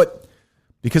 what?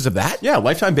 Because of that? Yeah,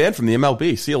 lifetime ban from the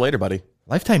MLB. See you later, buddy.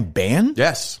 Lifetime ban?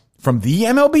 Yes. From the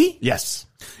MLB? Yes.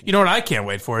 You know what I can't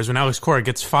wait for is when Alex Cora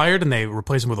gets fired and they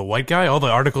replace him with a white guy. All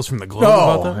the articles from the Globe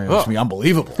about that. It's going to be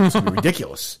unbelievable. It's going to be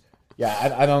ridiculous.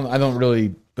 Yeah, I don't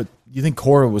really. But you think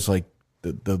Cora was like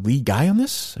the lead guy on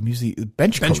this? I mean, he's the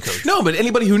bench coach. No, but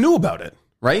anybody who knew about it.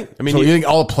 Right? I mean, so you think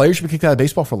all the players should be kicked out of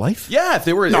baseball for life? Yeah, if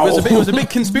they were, it was a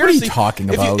big conspiracy. What are you talking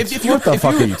about? What the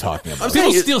fuck are you talking about?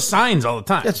 People steal signs all the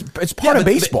time. It's part of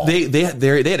baseball. They had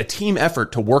a team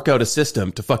effort to work out a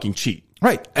system to fucking cheat.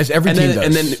 Right, as every team does.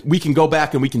 And then we can go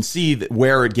back and we can see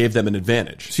where it gave them an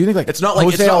advantage. So you think it's not like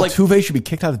Jose Altuve should be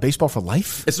kicked out of baseball for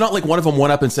life? It's not like one of them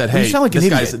went up and said, "Hey, this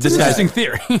guy's interesting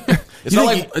theory." It's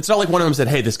not like one of them said,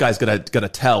 "Hey, this guy's gonna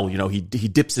tell, he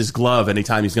dips his glove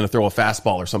anytime he's gonna throw a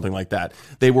fastball or something like that."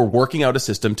 They were working out a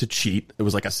system to cheat. It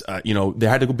was like there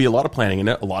had to be a lot of planning in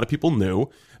it. A lot of people knew.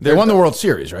 They won the World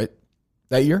Series, right?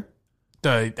 That year,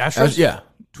 the Astros, yeah.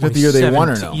 Is that the year they won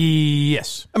or no?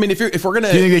 Yes. I mean, if we're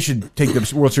gonna, do you think they should take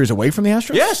the World Series away from the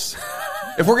Astros? Yes.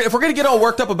 If we're gonna get all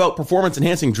worked up about performance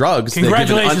enhancing drugs,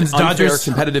 congratulations, they give an unfair Dodgers.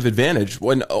 competitive advantage.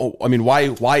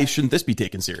 Why shouldn't this be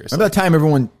taken seriously? Remember that time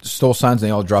everyone stole signs and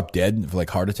they all dropped dead for like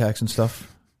heart attacks and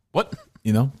stuff? What?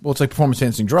 Well, it's like performance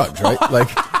enhancing drugs, right? Like,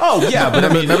 oh yeah, but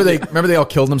remember they all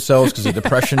killed themselves because of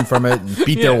depression from it and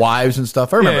beat their wives and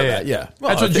stuff. I remember that. Yeah,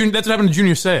 well, that's what happened to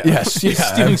Junior Seau. Yes,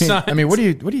 stealing signs. I mean, what are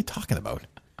you talking about?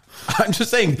 I'm just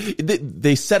saying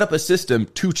they set up a system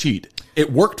to cheat.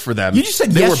 It worked for them. You just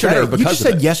said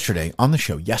yesterday on the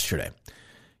show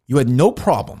you had no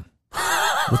problem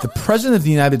with the president of the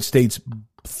United States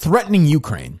threatening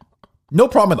Ukraine. No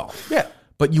problem at all. Yeah.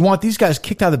 But you want these guys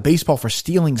kicked out of baseball for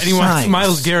stealing signs. And he wants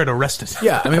Myles Garrett arrested.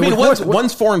 Yeah, I mean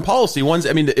one's foreign policy.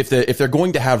 If they're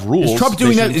going to have rules, is Trump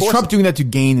doing that? Is Trump doing that to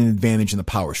gain an advantage in the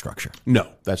power structure? No,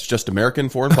 that's just American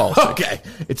foreign policy. Okay,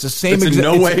 it's the same.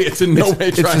 It's in no way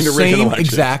trying to rig an election. Same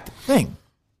exact thing.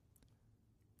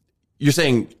 You're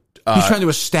saying he's trying to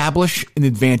establish an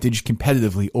advantage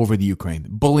competitively over the Ukraine,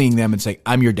 bullying them and saying,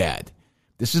 "I'm your dad."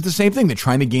 This is the same thing. They're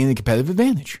trying to gain a competitive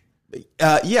advantage.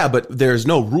 Yeah, but there's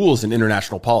no rules in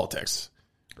international politics,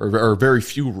 or very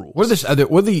few rules. What are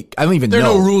the? I don't even know. There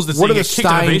are no rules that say you get kicked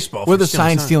out of baseball. What are the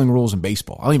sign stealing rules in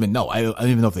baseball? I don't even know. I don't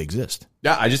even know if they exist.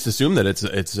 Yeah, I just assume that it's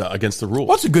against the rules.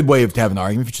 What's a good way to have an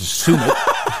argument if you just assume it?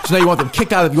 So now you want them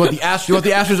kicked out of. You want the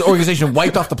Astros organization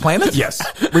wiped off the planet? Yes,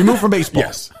 removed from baseball.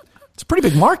 Yes. It's a pretty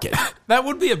big market. That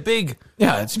would be a big.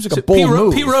 Yeah, it seems like a bold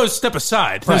move. Pete Rose, step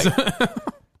aside. Right. Do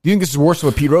you think this is worse than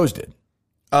what Pete Rose did?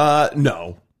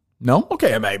 No. No?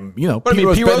 Okay, Pete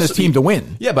Rose bet his team to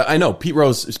win. Yeah, but I know Pete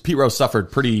Rose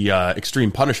suffered pretty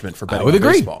extreme punishment for betting on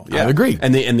baseball. Yeah. I would agree.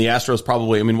 And the Astros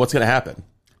probably, what's going to happen?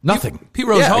 Nothing. Pete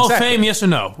Rose, Hall of Fame, yes or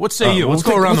no? What say you? Let's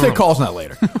go around the room. We'll take calls on that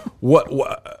later. What?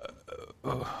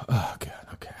 Oh, God.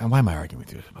 Okay. Why am I arguing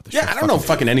with you about this? Yeah, I don't know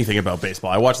fucking anything about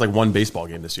baseball. I watched like one baseball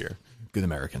game this year. Good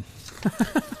American.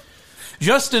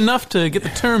 Just enough to get the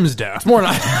terms down. It's more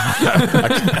than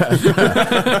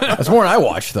that's more than I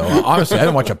watched, though. Honestly, I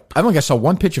don't think I saw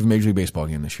one pitch of a Major League Baseball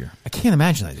game this year. I can't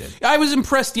imagine I did. I was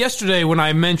impressed yesterday when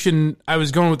I mentioned I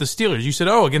was going with the Steelers. You said,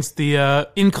 against the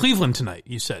in Cleveland tonight,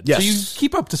 you said. Yes. So you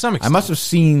keep up to some extent. I must have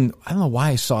seen, I don't know why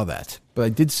I saw that, but I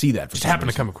did see that. Just happened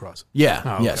to come across it. Yeah,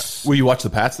 okay. yes. Will you watch the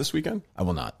Pats this weekend? I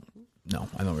will not. No,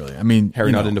 I don't really. I mean,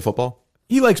 Harry not into football?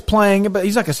 He likes playing, but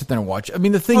he's not going to sit there and watch. I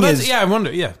mean, the thing is... Yeah, I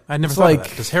wonder. Yeah, I never thought of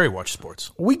that. Does Harry watch sports?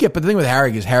 But the thing with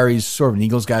Harry is Harry's sort of an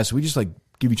Eagles guy, so we just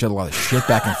give each other a lot of shit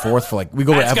back and forth for we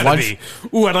go have lunch.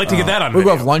 Ooh, I'd like to get that on We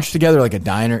video. go have lunch together like a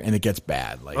diner, and it gets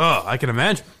bad. I can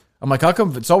imagine. I'm like, how come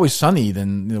if it's always sunny,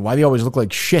 then why do you always look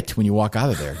like shit when you walk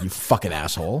out of there, you fucking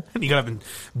asshole? You got up and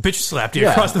bitch slapped you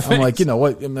across the face. I'm like, you know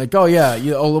what? I'm like,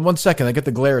 1 second, I get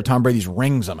the glare of Tom Brady's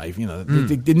rings on my,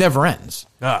 it never ends.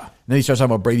 And then he starts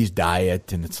talking about Brady's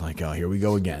diet, and it's like, oh, here we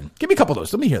go again. Give me a couple of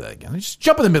those. Let me hear that again. Just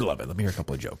jump in the middle of it. Let me hear a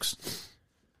couple of jokes.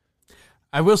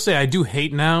 I will say I do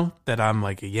hate now that I'm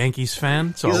a Yankees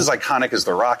fan. So He's as iconic as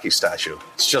the Rocky statue.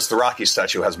 It's just the Rocky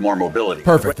statue has more mobility.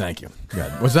 Perfect, thank you.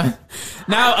 Good. What's that?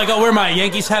 Now I'll wear my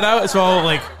Yankees hat out,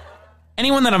 so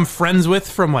anyone that I'm friends with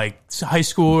from high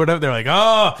school or whatever, they're like,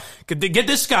 oh, get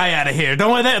this guy out of here.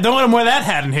 Don't let him wear that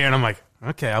hat in here. And I'm like,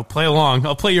 okay, I'll play along.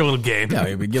 I'll play your little game. Yeah,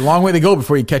 it'd be a long way to go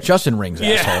before you catch us in rings,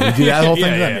 asshole. You do that whole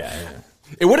thing to them? Yeah.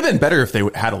 It would have been better if they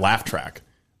had a laugh track.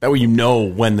 That way you know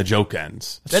when the joke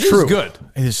ends. That is good.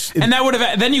 And that would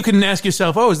have. Then you can ask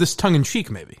yourself, is this tongue in cheek?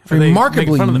 Maybe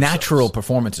remarkably natural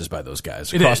performands by those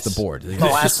guys across the board.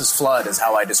 Molasses flood is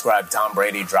how I describe Tom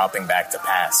Brady dropping back to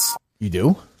pass. You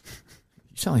do?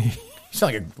 You sound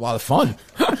like a lot of fun.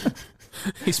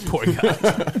 He's poor guy.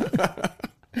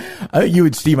 I think you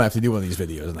and Steve might have to do one of these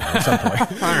videos now at some point.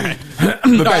 All right.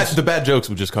 The bad jokes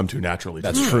would just come too naturally.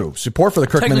 That's true. Support for the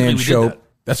Kirk Minihane Show.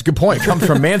 That's a good point. It comes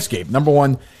from Manscaped. Number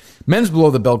one, men's below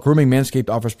the belt grooming. Manscaped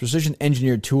offers precision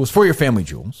engineered tools for your family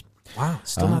jewels. Wow,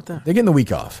 still not there. They're getting the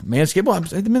week off. Manscaped,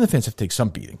 the Minifans have to take some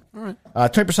beating. All right.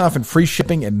 20% off and free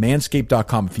shipping at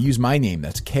manscaped.com. If you use my name,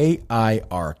 that's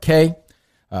KIRK.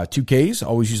 2 Ks.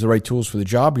 Always use the right tools for the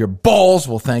job. Your balls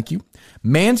will thank you.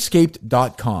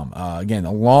 Manscaped.com. Again,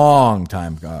 a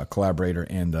long-time collaborator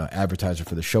and advertiser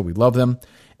for the show. We love them.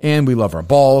 And we love our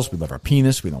balls. We love our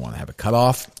penis. We don't want to have it cut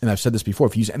off. And I've said this before.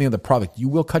 If you use any other product, you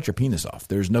will cut your penis off.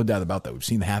 There's no doubt about that. We've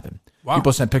seen it happen. Wow.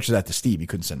 People sent pictures of that to Steve. He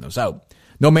couldn't send those out.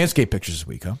 No Manscaped pictures this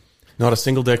week, huh? Not a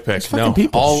single dick pic. No.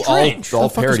 People. All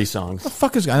parody songs. What the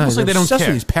fuck is going on? Looks like they don't care. With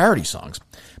these parody songs.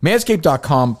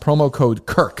 Manscaped.com, promo code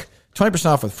KIRK. 20%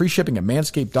 off with free shipping at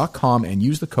manscaped.com and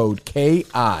use the code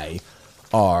KIRK.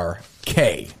 What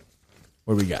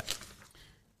do we got?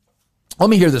 Let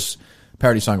me hear this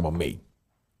parody song about me.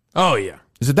 Oh, yeah.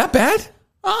 Is it that bad?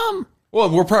 Well,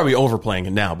 we're probably overplaying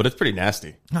it now, but it's pretty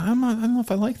nasty. No, I don't know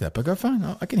if I like that, but fine.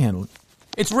 I can handle it.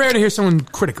 It's rare to hear someone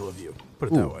critical of you. Put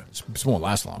it that way. This won't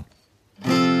last long.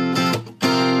 The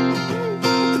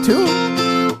two.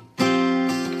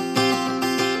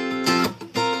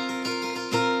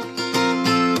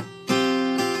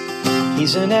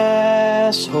 He's an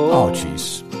asshole. Oh,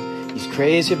 jeez. He's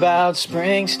crazy about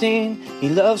Springsteen. He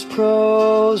loves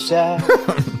Prozac.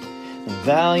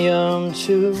 Valium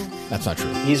 2. That's not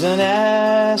true. He's an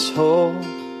asshole.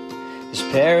 His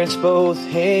parents both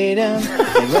hate him.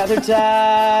 They'd rather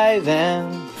die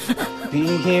than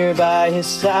be here by his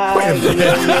side.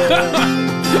 That's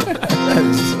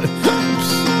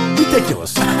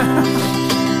ridiculous.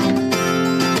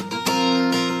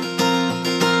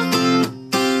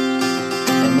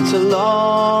 And it's a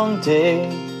long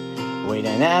day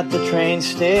waiting at the train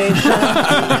station.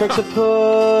 Kirk's a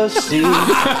pussy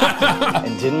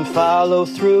and didn't follow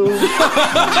through.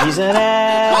 He's an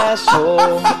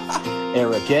asshole,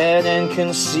 arrogant and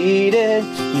conceited.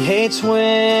 He hates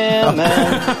women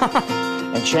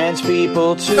and trans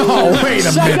people too. Oh, wait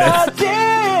a minute. Suck a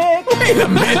dick. Wait a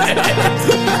minute.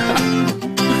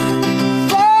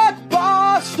 Fuck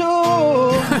Boston.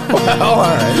 Well, all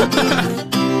right.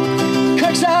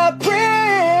 Kirk's a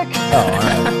prick. Oh, all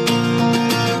right.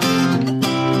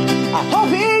 I hope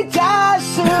he dies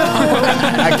soon.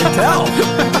 I can tell.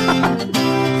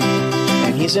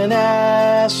 And he's an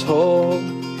asshole,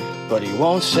 but he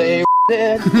won't say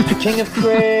it. King of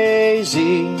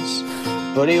crazies,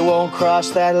 but he won't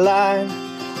cross that line.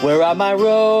 Where are my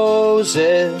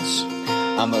roses?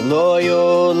 I'm a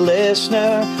loyal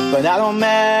listener, but I don't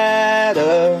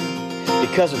matter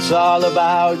because it's all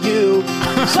about you.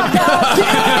 Suck a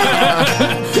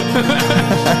dick.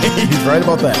 He's right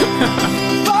about that.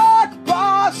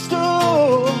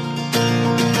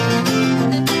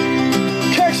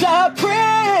 Kirk's a prick.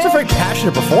 It's a very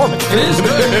passionate performance. It is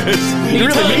good. He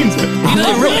really means it.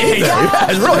 He really hates it. Yeah,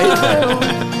 it's really hates it.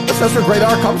 That's where great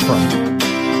art comes from.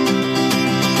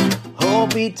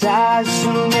 Hope he dies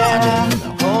soon, yeah.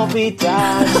 Hope he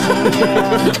dies soon,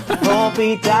 yeah. Hope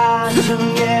he dies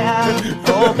soon, yeah.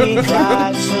 Hope he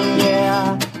dies soon,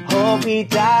 yeah. Hope he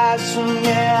dies soon,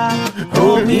 yeah.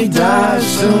 Hope he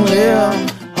dies soon, yeah.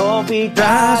 Hope he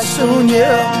dies soon,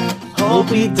 yeah. Hope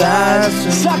he dies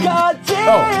soon. Suck a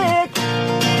dick.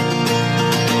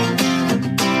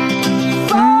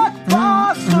 Fuck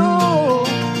Barstool.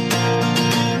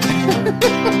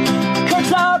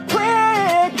 Kirk's a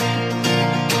prick.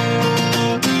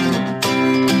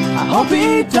 I hope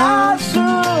he dies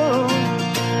soon.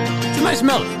 It's a nice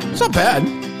melody. It's not bad.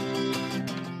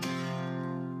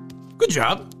 Good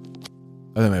job.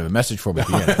 I think I have a message for me at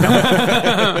the end.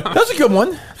 That's a good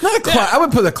one. Not a I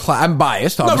would put I'm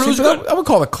biased, obviously. No, but I would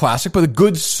call it a classic, but a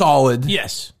good, solid.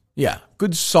 Yes. Yeah,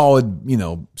 good, solid.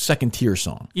 Second tier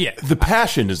song. Yeah. The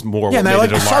passion is more. Yeah, and I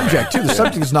like the alarming. subject too. The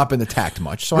subject has not been attacked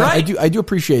much, so Right. I do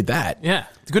appreciate that. Yeah.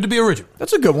 It's good to be original.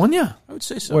 That's a good one. Yeah, I would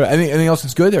say so. What, anything else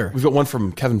that's good there? We've got one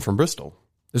from Kevin from Bristol.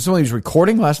 This is one he was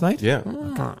recording last night. Yeah.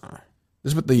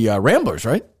 This is with the Ramblers,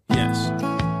 right? Yes.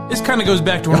 This kind of goes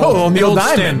back to an Neil old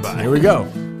Diamond. standby. Here we go.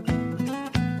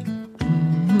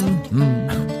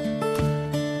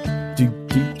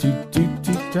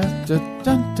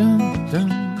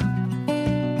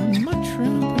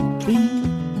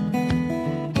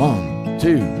 One,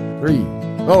 two, three,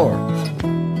 four.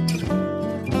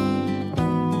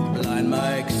 Blind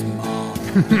Mike's mom.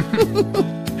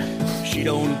 She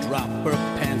don't drop her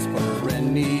pants for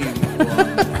anyone.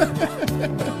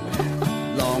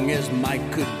 Long as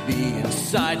Mike could be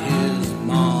inside his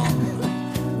mom,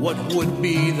 what would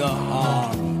be the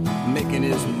harm making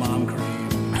his mom cream?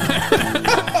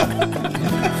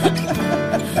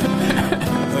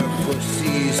 Her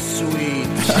pussy's sweet.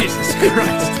 Jesus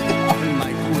Christ.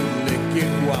 Mike would lick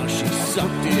it while she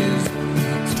sucked his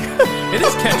meat. It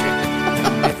is catchy.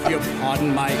 If you pardon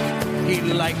Mike,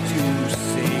 he'd like to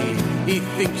say he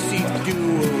thinks he'd do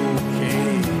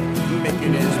okay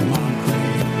making his mom cream.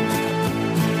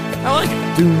 I like it.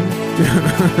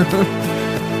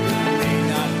 May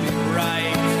not be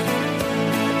right.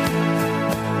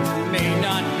 May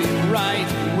not be right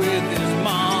with his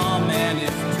mom and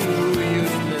his two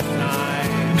useless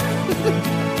eyes.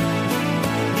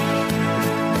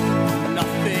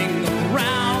 Nothing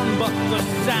around but the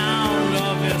sound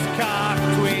of his cock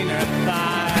between her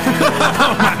thighs.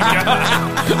 Oh my God.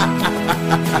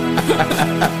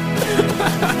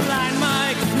 Blind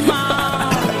Mike's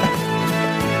mom.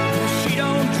 She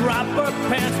don't drop her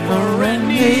pants for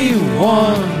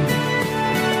anyone.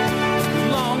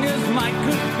 Long as Mike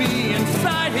could be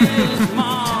inside his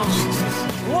mom,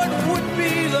 what would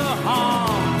be the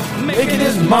harm making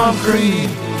his mom cream?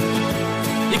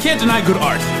 You can't deny good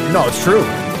art. No, it's true.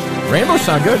 Rainbows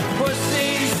sound good.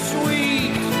 Pussy's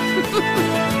sweet.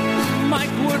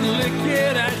 Mike would lick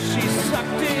it as she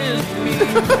sucked his meat.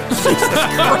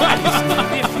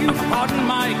 If you pardon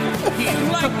Mike, he'd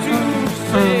like to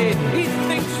say he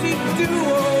thinks he'd do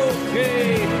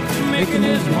okay making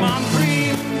his mom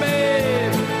cream,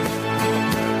 babe.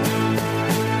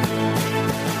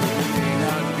 May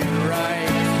not be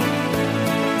right.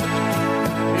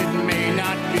 It may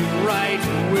not be right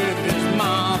with his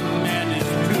mom and his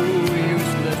two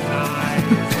useless eyes.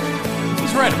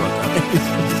 He's right about that.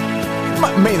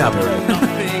 May not be right.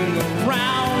 Nothing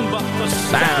around but the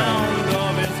sound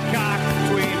of his cock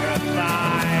between her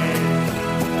thighs.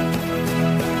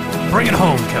 Bring it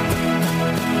home, Kevin.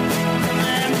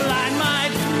 And blind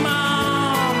Mike's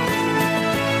mom,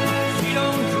 she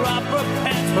don't drop her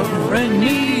pants for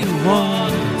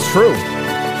anyone. It's true.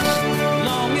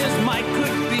 Long as Mike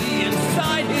could be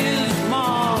inside his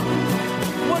mom,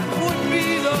 what would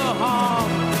be the harm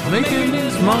making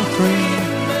his mom cream?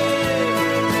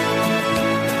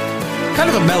 Kind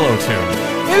of a mellow tune.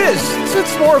 It is.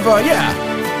 It's more of a, yeah.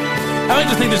 I like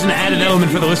to think there's an added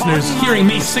element for the listeners hearing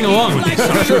me sing along with these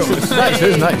songs. It's true. It's nice. It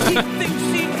is nice. He thinks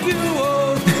he'd do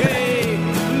okay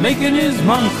Making his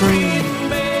mom cream.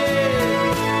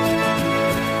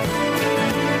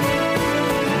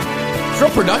 It's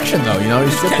real production, though.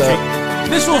 He's got the.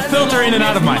 This will filter in and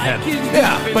out of my head.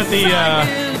 Yeah. But the,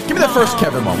 Give me that first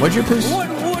Kevin one, would you, please? I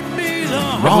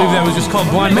believe that was just called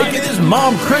Blind Mike. Making his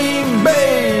mom cream,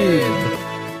 babe.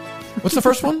 What's the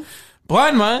first one?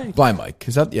 Blind Mike. Blind Mike.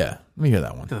 Is that, yeah. Let me hear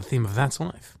that one. The theme of That's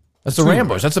Life. That's the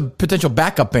Ramblers. That's a potential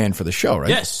backup band for the show, right?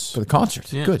 Yes. For the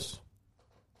concert. Yes. Good.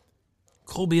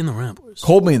 Colby and the Ramblers.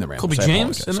 Colby and the Ramblers. Colby I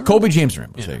James apologize. and the Colby James and the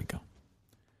Ramblers. Yeah. There you go.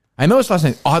 I noticed last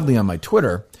night, oddly, on my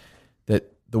Twitter,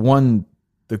 that the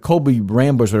the Colby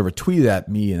Ramblers, whatever, tweeted at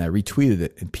me, and I retweeted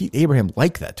it, and Pete Abraham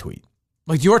liked that tweet.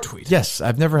 Like your tweet? Yes.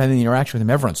 I've never had any interaction with him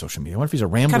ever on social media. I wonder if he's a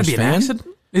Ramblers fan. Gotta be an accident.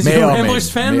 Is he a Ramblers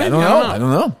fan? Maybe? I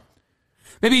don't know.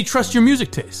 Maybe he trusts your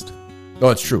music taste. Oh,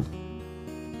 it's true.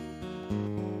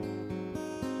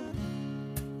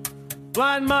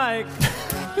 Blind Mike.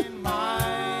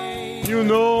 You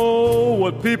know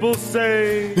what people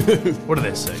say. What do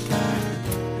they say?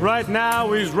 Right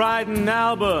now he's riding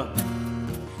Alba.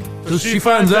 Till she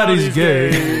finds out he's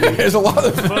gay. There's a lot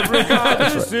of... But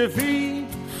regardless if he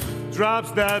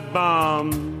drops that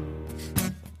bomb,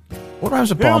 what rhymes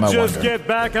with bomb, he'll just get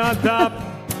back on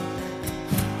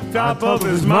top of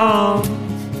his mom.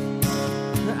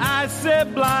 I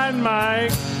said Blind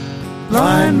Mike.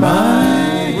 Blind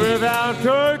Mike. Without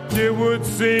Kirk, it would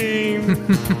seem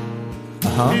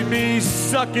he'd be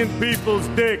sucking people's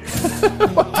dicks.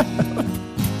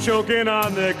 Choking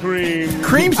on their cream.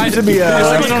 Cream seems to be a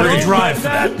drive for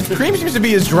that. Cream seems to be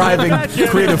his driving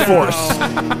creative force.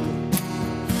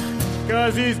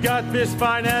 Cause he's got this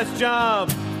fine ass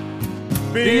job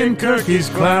being Kirky's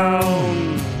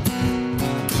clown.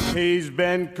 He's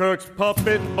been Kirk's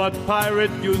puppet, but pirate,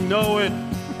 you know it.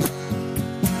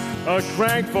 A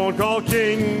crank phone call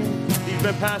king. He's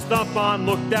been passed up on,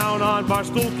 looked down on,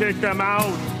 Barstool kicked him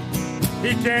out.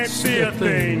 He can't see a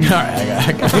thing. All right,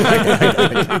 I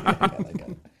got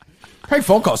it. Craig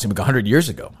phone calls seemed like 100 years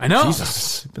ago. I know.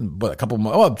 Jesus. It's been, what, a couple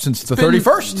months? Oh, since the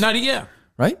 31st. Not a year.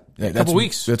 Right? Yeah, a couple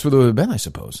weeks. That's what it would have been, I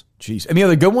suppose. Jeez. Any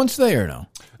other good ones today or no?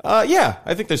 Yeah,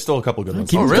 I think there's still a couple good ones.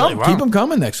 Keep them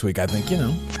coming next week, I think,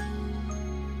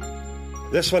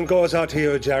 This one goes out to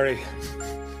you, Jerry.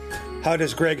 How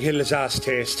does Greg Hill's ass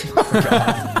taste?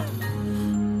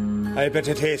 I bet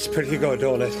it tastes pretty good,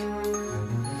 don't it?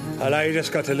 And I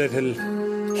just got a little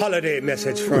holiday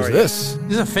message for you. Who's this? Is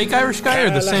this a fake Irish guy or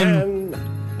the same?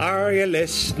 Are you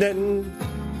listening?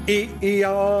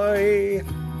 EEI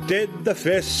did the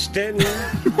fisting.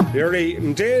 You're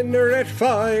eating dinner at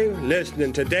 5,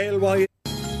 listening to Dale while you...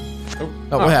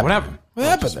 What happened? What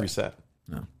happened? Reset.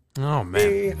 No. Oh,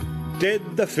 man.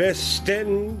 Did the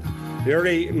fisting. You're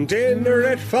eating dinner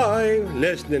at 5,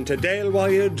 listening to Dale while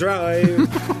you drive,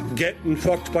 getting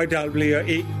fucked by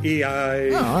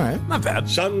WEEI. Oh, all right. Not bad.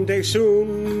 Someday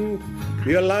soon,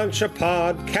 you'll launch a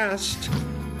podcast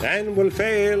and will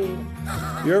fail.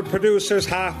 Your producer's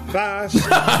half-assed.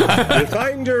 You'll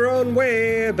find your own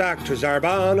way back to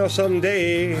Zarbano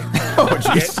someday,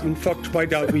 getting fucked by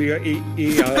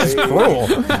WEEI. That's cool.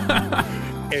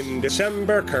 In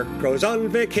December, Kirk goes on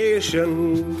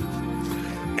vacation.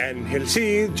 And he'll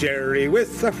see Jerry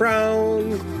with a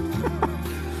frown.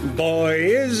 Boy,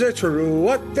 is it true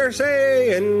what they're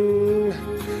saying,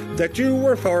 that you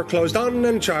were foreclosed on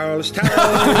in Charlestown.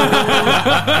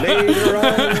 Later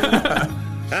on,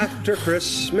 after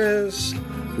Christmas,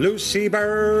 Lucy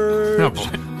Bird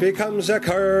becomes a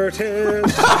Curtis. Jerry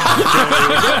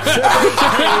gets a big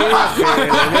pay,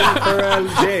 filling in for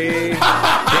LJ,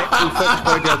 getting fucked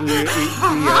by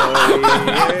WEEI.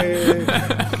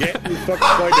 Getting fucked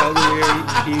by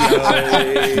WEEI.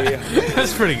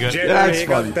 That's pretty good. Jerry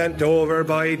got bent over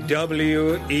by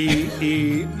WEEI.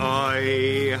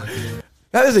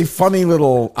 That is a funny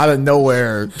little out of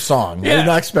nowhere song. I did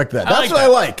not expect that. That's what I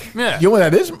like. Yeah. You know what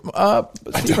that is? I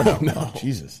don't know.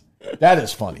 Jesus. That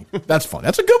is funny. That's fun.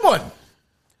 That's a good one.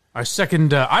 Our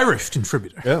second Irish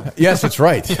contributor. Yeah. Yes, that's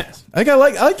right. Yes. I think I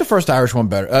like the first Irish one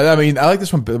better. I like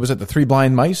this one. Was it the Three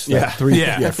Blind Mice? Yeah.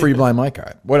 Free Blind Mike. All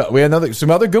right. What? We had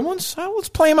some other good ones? Let's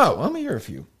play them out. Let me hear a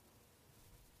few.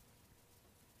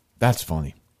 That's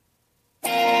funny.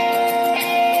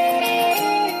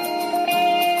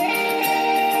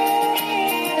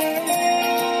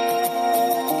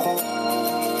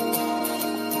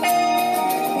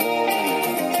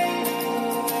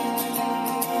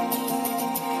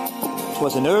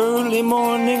 'Twas an early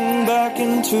morning back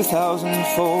in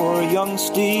 2004. Young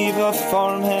Steve, a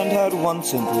farmhand, had one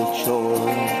simple chore.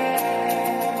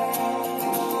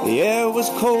 The air was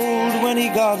cold when he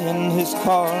got in his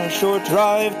car. Short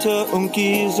drive to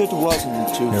Unkies, it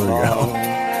wasn't too far.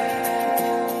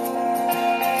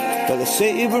 But the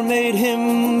sabre made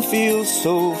him feel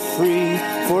so free.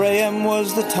 4 a.m.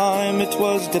 was the time, it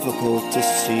was difficult to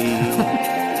see.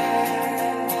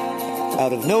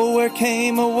 Out of nowhere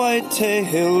came a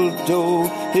white-tailed doe.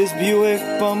 His Buick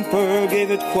bumper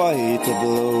gave it quite a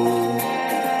blow.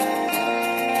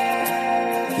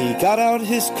 He got out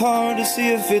his car to see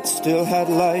if it still had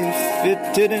life.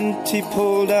 It didn't. He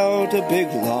pulled out a big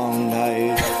long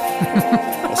knife.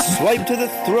 A swipe to the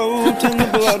throat and the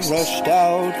blood rushed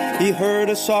out. He heard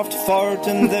a soft fart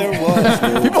and there was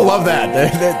no People love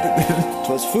that.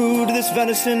 'Twas food, this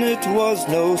venison, it was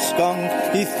no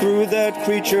skunk. He threw that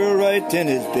creature right in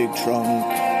his big trunk.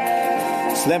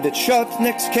 Slammed it shut,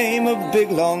 next came a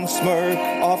big long smirk.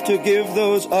 Off to give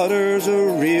those udders a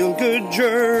real good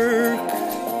jerk.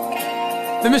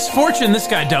 The misfortune this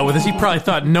guy dealt with is he probably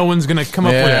thought no one's going to come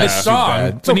up with this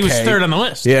song when he was third on the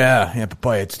list. Yeah, but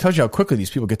boy, it tells you how quickly these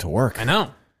people get to work. I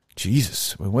know.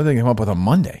 Jesus, what did they come up with on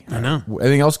Monday? I know.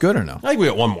 Anything else good or no? I think we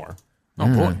got one more. Oh,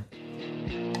 boy.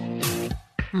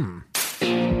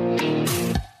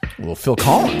 Well, Phil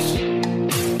Collins.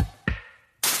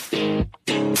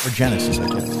 Or Genesis, I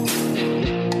guess.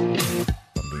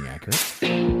 If I'm being accurate.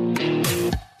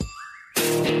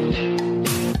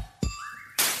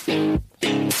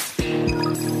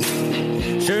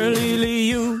 Shirley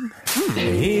Leung,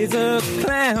 he's a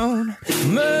clown.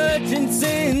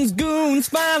 Murchison's goons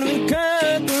following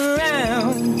Kirk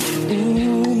around.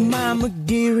 Ooh, Mama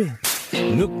Geary,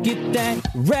 look at that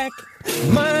rack.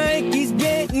 Mikey's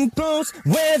getting close.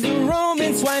 Where's the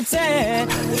Roman swipes at?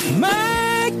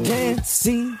 Mike can't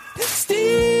see.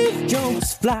 Steve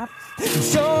Jones flop.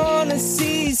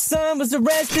 Shaughnessy's son was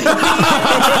arrested. Mike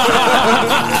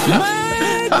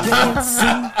can't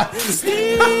see.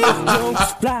 Steve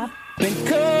Jones flop. And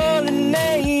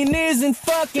Cullinane isn't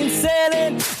fucking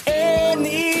selling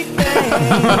anything.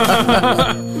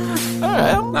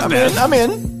 All right, I'm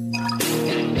in.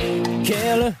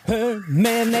 Kelleher,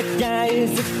 man, that guy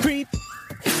is a creep.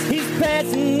 He's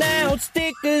passing out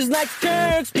stickers like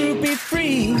Kirk's groupie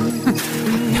free.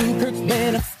 Kirk's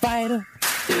been a fighter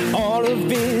all of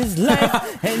his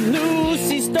life, and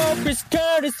Lucy stole Chris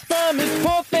Curtis from his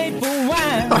poor faithful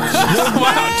wife.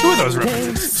 Wow, two of those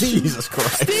references. Jesus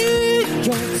Christ. Steve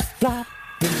Jones flop.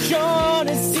 And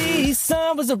Shaughnessy's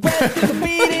son was arrested for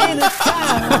beating a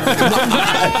child.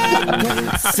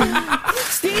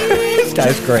 This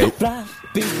guy's great.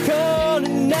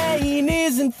 Cullinane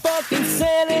isn't fucking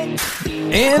selling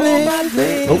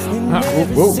anything.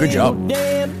 Whoa, good job.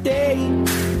 Damn day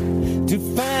to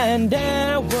find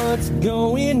out what's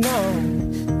going on.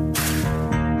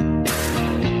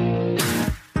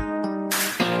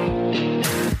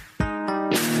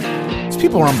 These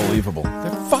people are unbelievable.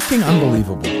 They're fucking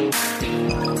unbelievable.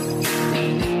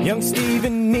 Young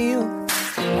Stephen Neal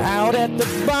out at the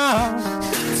bar,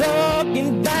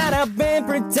 talking about how Ben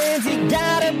pretends he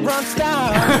got a Bronx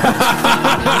star.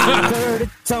 Curtis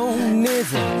Tone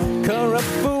is a corrupt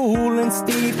fool, and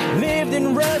Steve lived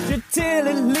in Russia till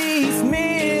at least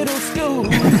middle school.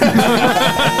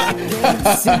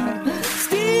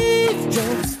 Steve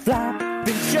Jones flop,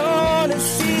 and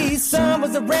Shaughnessy's son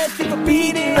was arrested for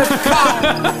beating a cop.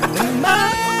 And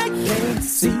Mike can't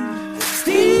see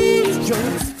Steve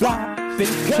Jones flop,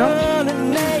 and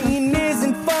Cullinane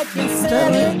isn't fucking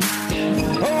selling.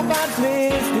 Nobody's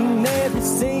listening every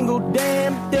single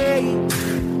damn day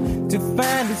to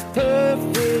find his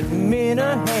perfect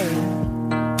Minihane.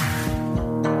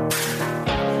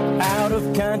 Out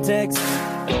of context,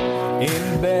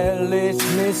 embellished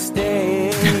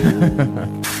mistake.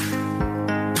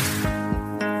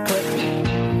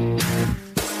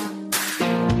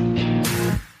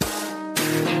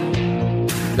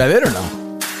 Is that it or no?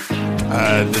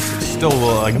 This is still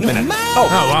like a minute. Oh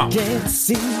wow.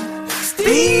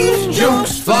 Steve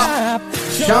Jones flop.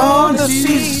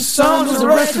 Shaughnessy's son was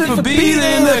arrested for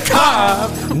beating the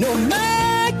cop. No,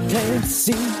 Mike can't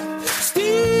see.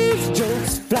 Steve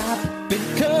Jones flop.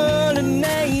 And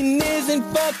Cullinane isn't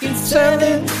fucking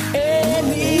selling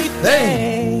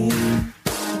anything.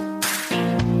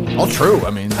 All true.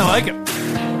 I mean, I like it.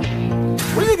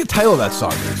 What do you think the title of that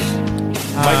song is?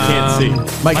 Mike can't see.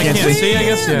 Mike can't see. I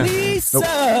guess, yeah. Nope.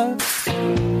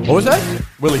 What was that?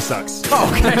 Willie sucks. Oh,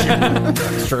 okay.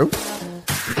 That's true.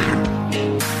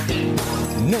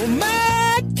 No,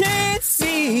 Mike can't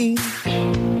see.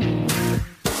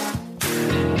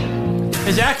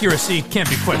 His accuracy can't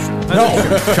be questioned. No,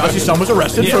 Chauncey's son was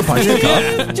arrested for a punch in the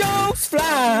cup. Jokes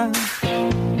fly.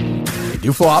 They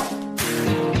do flop,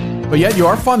 but yet you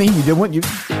are funny. You did what you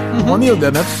won the.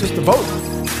 Then that's just the vote.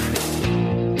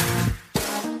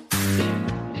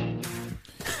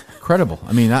 Incredible.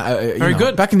 I mean, very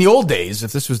good. Back in the old days,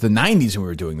 if this was the 90s and we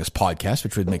were doing this podcast,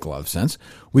 which would make a lot of sense,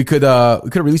 we could have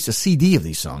released a CD of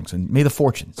these songs and made a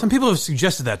fortune. Some people have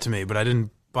suggested that to me, but I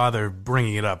didn't bother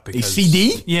bringing it up. Because, a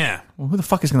CD? Yeah. Well, who the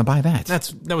fuck is going to buy that?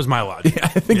 That was my logic. Yeah,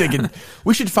 I think they can.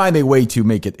 We should find a way to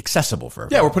make it accessible for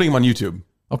everyone. Yeah, we're putting them on YouTube.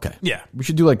 Okay. Yeah. We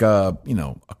should do like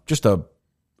just a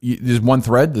there's one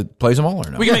thread that plays them all, or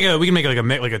no? We can make like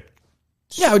a.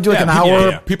 Yeah, I would do like an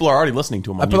hour. People are already listening to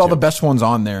them. I put all the best ones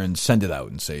on there and send it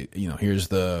out and say, here's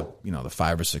the the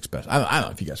 5 or 6 best. I don't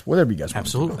know if you guys, whatever you guys want.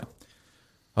 Absolutely. To do.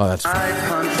 Oh, that's fun. I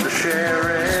punched the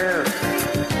sheriff,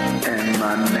 and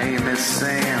my name is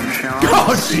Sam Shawn.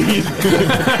 Oh, jeez.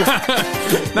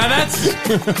 Now that's.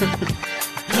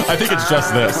 I think it's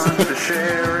just this. The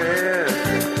sheriff,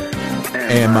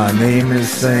 and my name is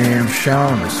Sam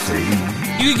Shaughnessy.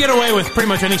 You can get away with pretty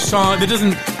much any song.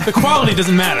 The quality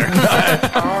doesn't matter.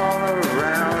 all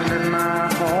around in my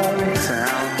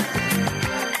hometown.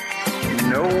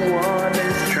 No one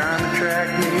is trying to track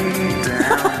me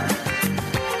down.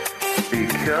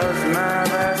 Because my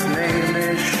last name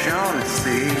is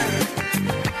Shaughnessy.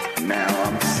 Now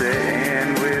I'm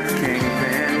sitting with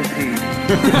Kingpin Pete.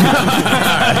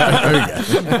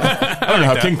 I don't know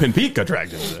how Kingpin Pete got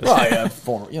dragged into this. Well,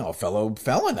 former, fellow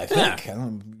felon, I think. I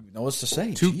don't know what to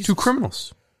say. Two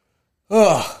criminals.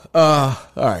 All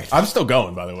right. I'm still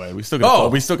going, by the way. We still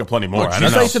got plenty more. I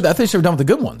thought you said we're done with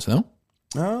the good ones, no?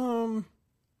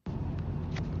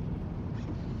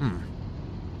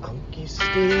 Unky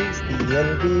Steve's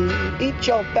DNB. Eat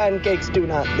your pancakes, do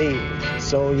not leave.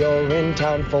 So you're in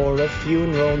town for a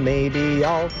funeral, maybe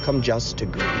I'll come just to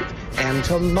grieve. And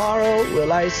tomorrow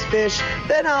we'll ice fish,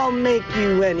 then I'll make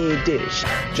you any dish.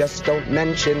 Just don't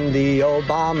mention the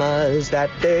Obamas, that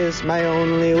is my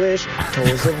only wish.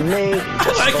 Toes of May,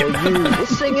 just for you. We'll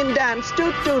sing and dance,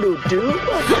 do-do-do-do.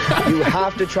 You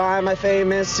have to try my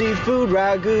famous seafood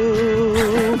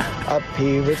ragu. Up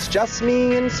here it's just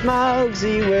me and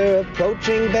Smugsy, we're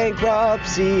approaching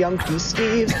bankruptcy. Unky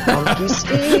Steve's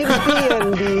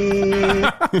B&B.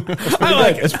 I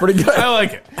like it. It's pretty good. I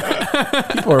like it.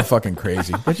 People are fucking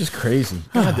crazy. They're just crazy.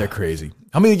 God, they're crazy.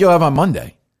 How many do you have on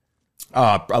Monday?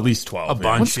 At least 12. A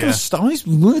bunch, What's gonna stop? How many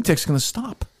lunatics going to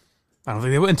stop? I don't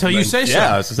think they will until you say so.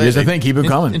 Yeah, here's the thing. Keep it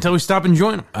coming. Until we stop and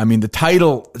join them. I mean, the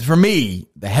title, for me,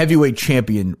 the heavyweight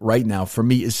champion right now, for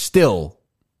me, is still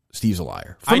Steve's a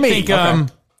liar. For me.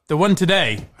 Think the one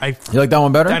today, you like that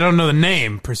one better? I don't know the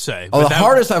name per se. Oh, the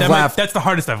hardest I've laughed. That's the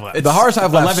hardest I've laughed. The hardest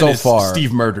I've laughed so far.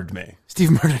 Steve murdered me. The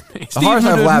hardest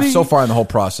I've laughed so far in the whole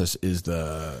process is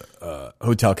the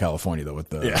Hotel California, though, with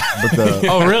the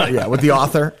oh, really? Yeah, with the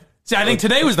author. See, I think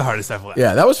today was the hardest I've laughed.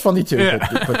 Yeah, that was funny too. Yeah.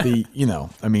 But the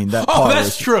I mean that. Oh, part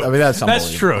that's true. I mean that's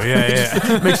That's true. Yeah.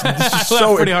 It makes it's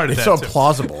so pretty hard at it's that, so too.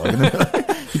 plausible. I mean,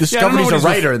 he discovered he's a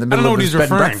writer in the middle of his bed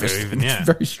and breakfast. Even, yeah. It's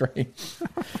very strange.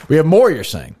 We have more. You're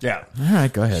saying? Yeah. All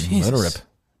right, go ahead. Jesus. Let her rip.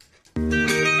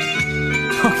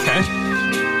 Okay.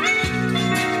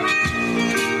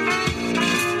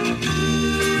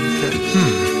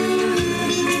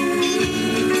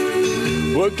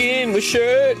 Working with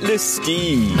shirtless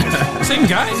Steve. Same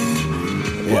guy?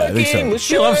 Yeah, I think so. With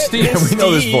She loves Steve. Yeah, we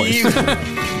know this voice.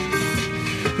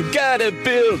 Gotta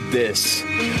build this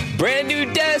brand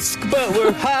new desk, but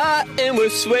we're hot and we're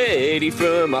sweaty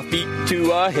from our feet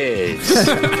to our heads.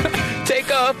 Take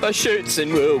off our shirts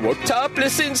and we'll walk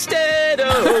topless instead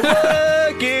of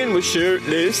working with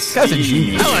shirtless Steve. That's a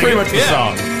genius. That's pretty much the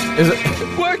song. Is it?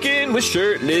 Working with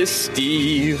shirtless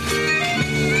Steve.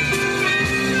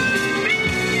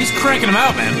 He's cranking them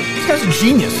out, man. This guy's a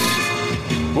genius.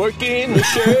 Working with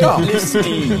shirtless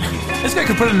Steve. This guy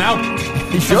could put an album.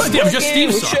 He should. Just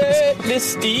Steve's songs. Shirtless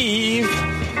Steve.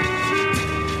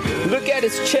 Look at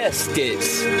his chest,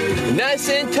 it's nice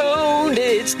and toned.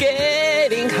 It's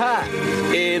getting hot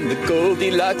in the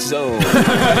Goldilocks zone.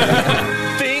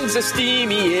 Things are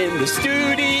steamy in the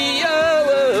studio.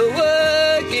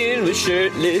 Working with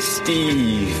shirtless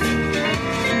Steve.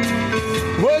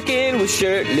 Working with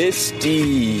shirtless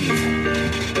Steve.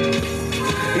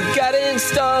 Gotta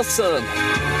install some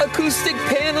acoustic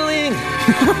paneling,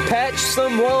 patch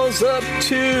some walls up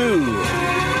too.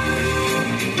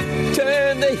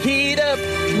 Turn the heat up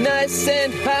nice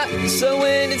and hot, so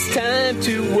when it's time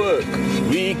to work,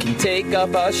 we can take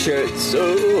off our shirts.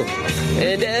 Oh,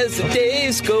 and as the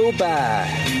days go by,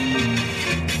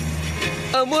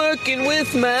 I'm working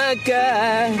with my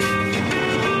guy.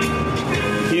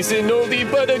 He's an oldie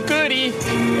but a goodie,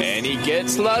 and he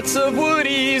gets lots of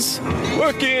woodies.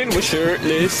 Working with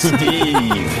shirtless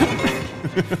Steve.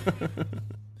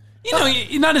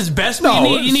 You're not his best, but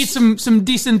you need some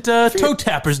decent toe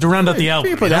tappers to round out the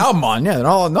album. You put the album on, yeah. They're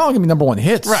all gonna be number one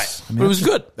hits. Right. I mean, But it was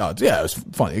good. Oh, yeah, it was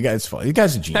funny. The guy's funny. The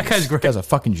guy's a genius. That guy's great. The guy's a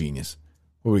fucking genius.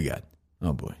 What we got?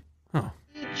 Oh, boy.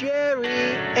 Jerry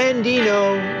and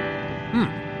Dino.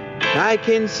 I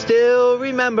can still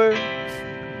remember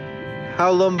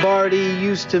how Lombardi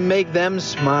used to make them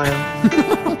smile.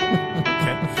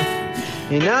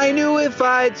 And I knew if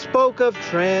I'd spoke of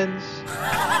trends,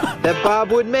 that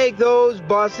Bob would make those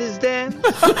bosses dance.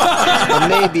 Or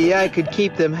maybe I could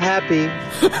keep them happy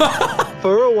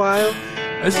for a while.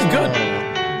 This is good.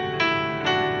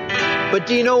 But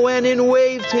Dino went and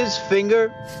waved his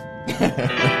finger.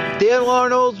 Dale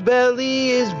Arnold's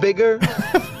belly is bigger.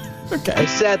 Okay. I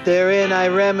sat there and I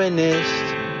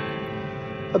reminisced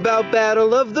about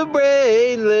Battle of the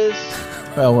Brainless.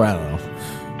 Well, I don't know.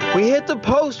 We hit the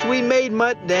post, we made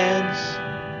Mutt dance,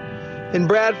 and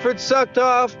Bradford sucked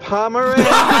off Pomerantz.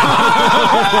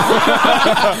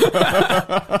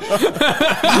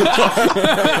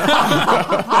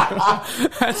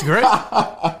 That's great.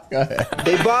 Go ahead.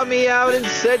 They bought me out and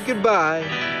said goodbye.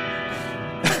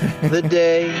 The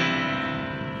day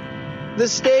the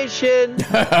station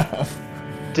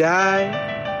died.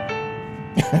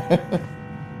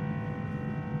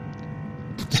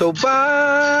 So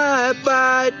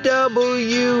bye-bye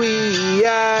W.E.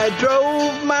 I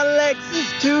drove my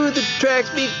Lexus to the tracks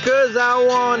because I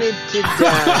wanted to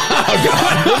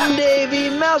die. Then Davey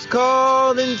Mouse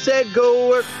called and said, go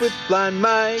work with Blind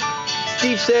Mike.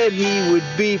 Steve said he would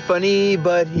be funny,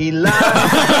 but he lied.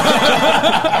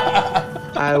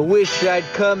 I wish I'd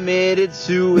committed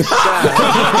suicide.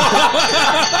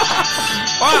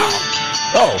 Wow.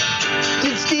 Oh.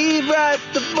 Did Steve write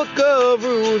the book of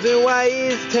rules, and why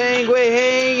is Tangway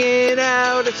hanging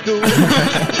out at school?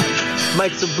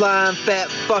 Mike's a blind fat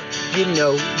fuck, you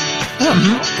know.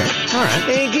 Okay. All right.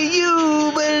 And can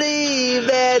you believe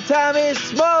that Thomas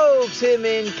smokes him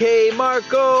and K.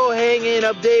 Marco hanging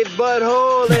up Dave's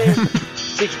butthole? And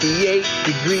 68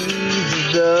 degrees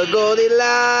is the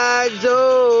Goldilocks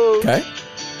zone. Okay.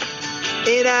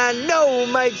 And I know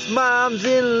Mike's mom's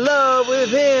in love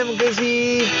with him because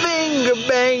he finger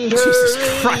banged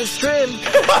her in his trim. He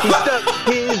stuck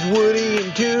his Woody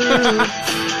in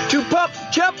two pump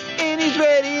chump and he's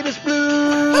ready to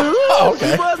splooge. Oh,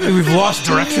 okay. We've lost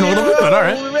direction a little bit, but all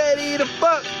right. Ready to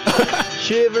fuck.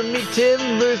 Shiver me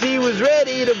timbers, he was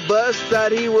ready to bust.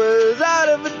 Thought he was out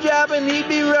of a job and he'd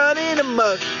be running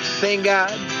amok. Thank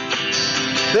God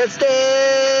that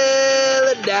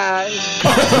Stella died.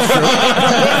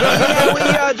 Yeah, we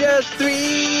are just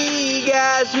three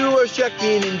guys who are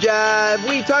shucking and jive.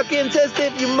 We talk and test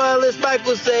if you molest, Mike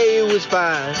will say it was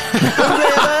fine. When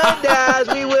Grandma dies,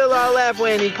 we will all laugh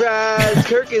when he cries.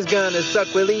 Kirk is gonna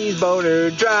suck Willie's boner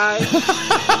dry.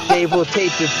 Dave will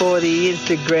tape it for the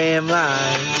Instagram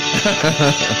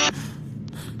live.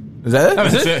 Is that it? That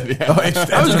was it? Yeah. Oh,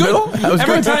 that was good.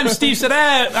 Every time Steve said,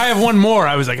 I have one more,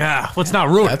 I was like, let's not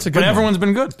ruin it. That's a good But one. everyone's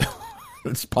been good.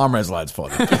 It's Pomerantz lad's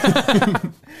funny.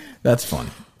 That's fun.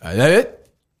 Is that it?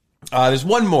 There's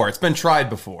one more. It's been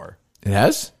tried before. It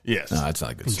has? Yes. No, that's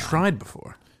not a good Been sign. tried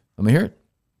before. Let me hear it.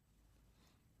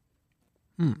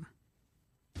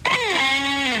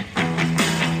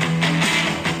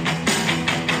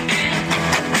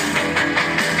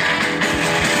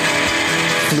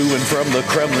 Flew in from the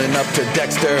Kremlin up to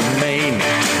Dexter, Maine.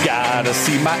 Gotta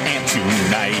see my aunt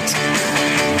tonight.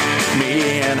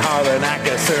 Me and Harlan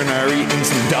Atkinson are eating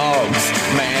some dogs.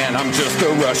 Man, I'm just a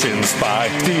Russian spy.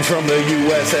 Steve's from the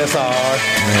USSR.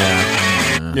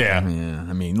 Yeah.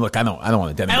 I mean, look, I don't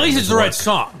want to. At least it's the right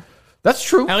song. That's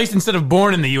true. At least instead of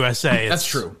Born in the USA, That's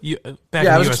it's true. Back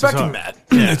Yeah, I in was the expecting USSR. that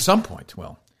Yeah. at some point.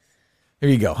 Well, here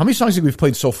you go. How many songs have we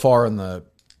played so far in the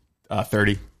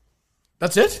 30.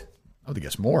 That's it? I would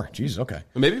guess more. Jesus, okay.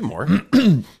 Maybe more.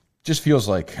 Just feels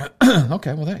like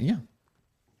okay. Well, that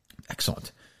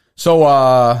excellent. So,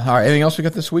 all right. Anything else we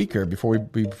got this week, or before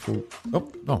we?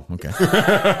 Oh, okay.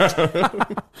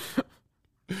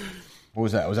 What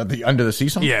was that? Was that the Under the Sea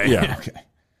song? Yeah. Okay.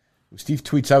 Steve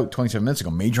tweets out 27 minutes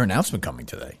ago. Major announcement coming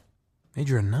today.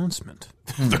 Major announcement.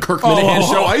 The Kirk Minihane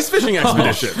Show ice fishing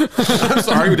expedition. I'm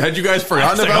sorry, had you guys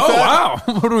forgotten about that?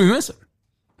 Wow. What are we missing?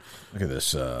 Look at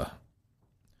this.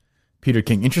 Peter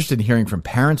King, interested in hearing from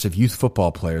parents of youth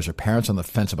football players or parents on the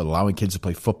fence about allowing kids to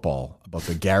play football about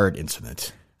the Garrett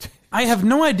incident. I have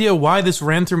no idea why this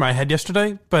ran through my head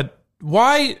yesterday, but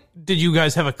why did you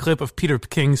guys have a clip of Peter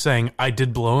King saying, I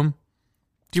did blow him?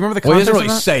 Do you remember the Well, he context doesn't really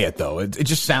of that? say it, though. It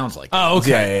just sounds like it. Oh,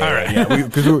 okay. Yeah, All right. Yeah.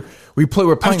 Because we're playing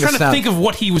I was trying the sound. to think of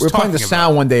what he was We're talking playing the about.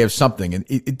 sound one day of something, and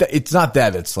it's not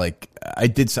that. It's like, I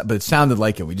did, but it sounded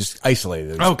like it. We just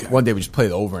isolated it. Okay. One day we just played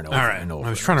it over and over All right. and over.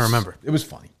 I was trying to remember. It was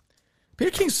funny.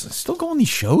 Peter King's still going on these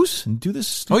shows and do this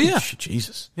stupid shit.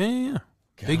 Jesus. Yeah.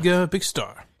 Big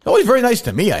star. Always very nice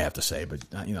to me, I have to say, but,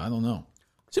 I don't know.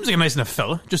 Seems like a nice enough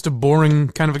fella. Just a boring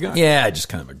kind of a guy. Yeah, just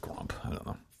kind of a grump. I don't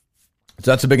know.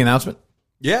 So that's a big announcement?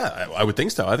 Yeah, I would think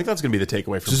so. I think that's going to be the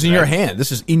takeaway from This is in your hand.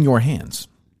 This is in your hands.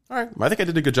 All right. I think I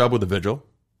did a good job with the vigil.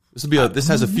 This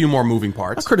has a few more moving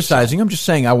parts. I'm not criticizing. I'm just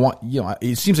saying I want,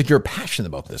 it seems like you're passionate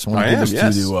about this. I want to give this to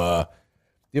you. Do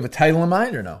you have a title in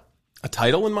mind or no? A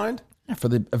title in mind? Yeah, for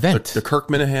the event. The Kirk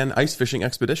Minihane Ice Fishing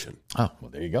Expedition. Oh, well,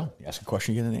 there you go. You ask a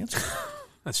question, you get an answer.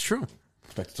 That's true.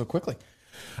 Expect it so quickly.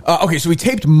 Okay, so we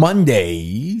taped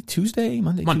Monday.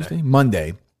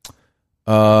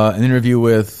 An interview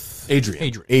with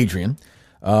Adrian,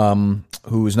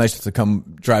 who was nice to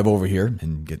come drive over here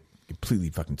and get completely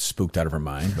fucking spooked out of her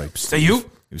mind. By Say you?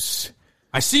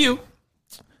 I see you.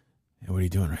 What are you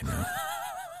doing right now?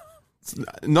 It's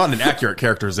not an accurate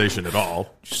characterization at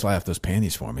all. Just slide off those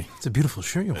panties for me. It's a beautiful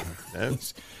shirt you're wearing.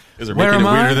 Because they're making it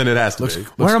weirder than it has to be.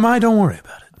 Where am I? Don't worry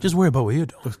about it. Just worry about what you're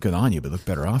doing. Looks good on you, but look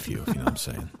better off you, if you know what I'm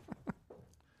saying.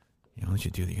 Why don't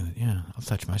you do that? Yeah, I'll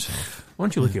touch myself. Why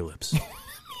don't you lick your lips?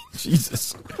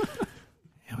 Jesus.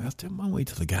 I'll wait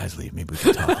till the guys leave. Maybe we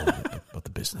can talk a little bit about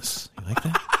the business. You like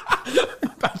that?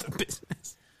 About the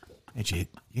business. Hey, Jade,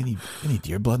 you any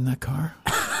deer blood in that car?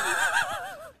 You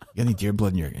got any deer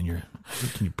blood in your?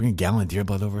 Can you bring a gallon of deer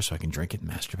blood over so I can drink it and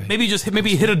masturbate? Maybe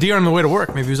he hit a deer on the way to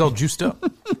work. Maybe he was all juiced up.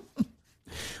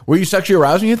 Were you sexually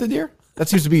aroused when you hit the deer? That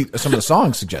seems to be some of the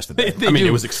songs suggested.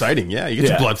 It was exciting. Yeah, you get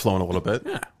your blood flowing a little bit.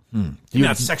 Yeah. You're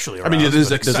not sexually aroused. I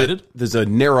mean, there's a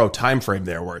narrow time frame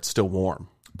there where it's still warm.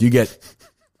 Do you get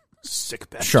sick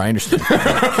bet? Sure, I understand.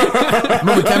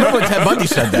 remember when Ted Bundy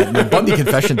said that in the Bundy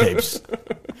confession tapes.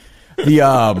 Did you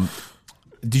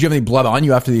have any blood on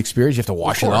you after the experience? You have to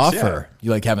wash it off, or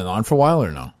you like having it on for a while,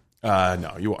 or no?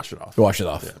 No, you wash it off. You wash it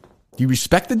off. Yeah. Do you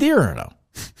respect the deer or no?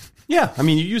 Yeah, I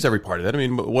mean, you use every part of it. I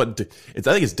mean, I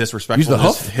think it's disrespectful use the to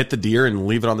hoof? just hit the deer and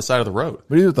leave it on the side of the road. What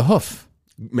do you do with the hoof?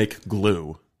 Make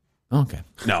glue. Okay.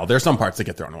 No, there are some parts that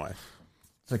get thrown away.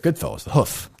 It's like Goodfellas,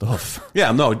 the hoof.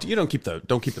 Yeah, no, you don't keep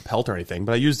the pelt or anything,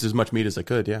 but I used as much meat as I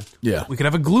could, yeah. Yeah. We could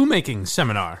have a glue making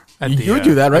seminar at You would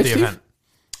do that, right, Steve? Event.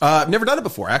 I've never done it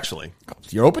before, actually.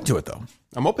 You're open to it, though.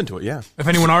 I'm open to it, yeah. If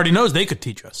anyone already knows, they could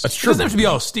teach us. That's true. It doesn't have to be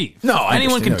all Steve. No,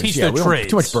 anyone can teach their trades.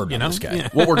 Too much burden on this guy. Yeah.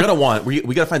 What we're gonna want, we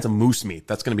got to find some moose meat.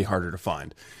 That's gonna be harder to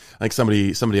find. I think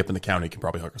somebody up in the county can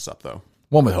probably hook us up, though.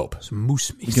 One would hope. Some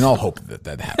moose meat. We can all hope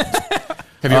that happens.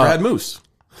 Have you ever had moose?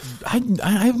 I'm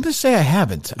going to say I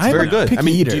haven't. It's very good. I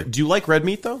mean, do you like red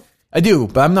meat, though? I do,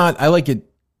 but I'm not. I like it.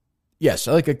 Yes,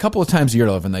 I like a couple of times a year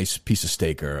to have a nice piece of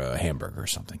steak or a hamburger or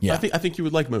something. Yeah, I think you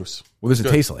would like moose. What does it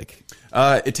taste like?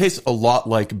 It tastes a lot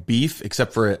like beef,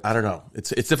 except for I don't know. It's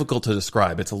difficult to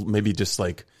describe. It's maybe just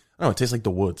like I don't know. It tastes like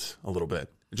the woods a little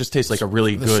bit. It just tastes like a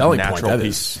really good natural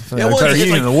piece. Yeah, well, it's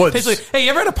like, in the woods. Hey, you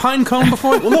ever had a pine cone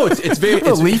before? Well, no, it's very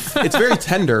it's very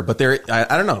tender, but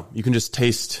I don't know. You can just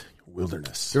taste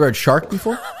wilderness. You ever had shark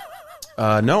before?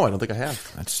 No, I don't think I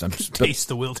have. Taste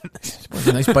the wilderness. It's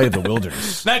a nice bite of the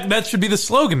wilderness. That should be the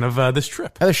slogan of this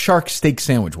trip. I had a shark steak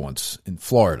sandwich once in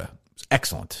Florida. It was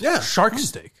excellent. Yeah, shark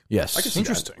steak. Yes, I can see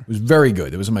interesting. It was very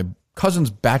good. It was at my cousin's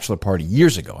bachelor party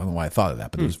years ago. I don't know why I thought of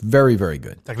that, but it was very, very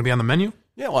good. Is that going to be on the menu?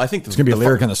 Yeah, well, I think it's going to be a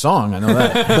lyric in the song. I know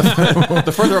that.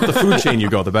 The further up the food chain you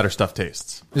go, the better stuff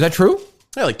tastes. Is that true?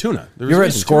 Yeah, like tuna. You ever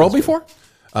had squirrel before?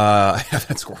 I have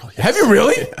had squirrel. Yes. Have you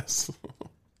really? Yes.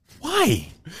 Why?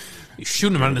 He's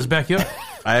shooting him out in his backyard.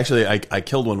 I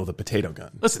killed one with a potato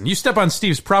gun. Listen, you step on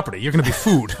Steve's property, you're going to be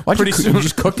food pretty soon. You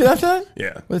just cooked it after that?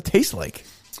 Yeah. What did it taste like?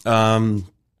 I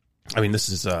mean, this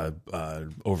is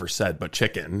oversaid, but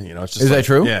chicken. You know, it's just is that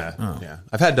true? Yeah, yeah.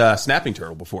 I've had snapping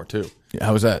turtle before too. Yeah,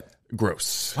 how was that?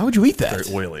 Gross. Why would you eat that?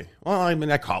 Very oily. Well, I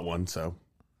mean, I caught one, so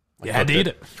you had to eat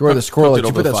it. Did you wear the squirrel? Did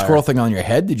you put that squirrel thing on your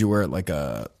head? Did you wear it like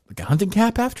a hunting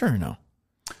cap after, or no?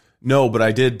 No, but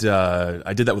I did.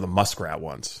 I did that with a muskrat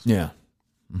once. Yeah.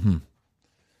 Mm-hmm.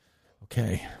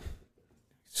 Okay.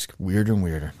 It's weirder and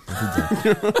weirder.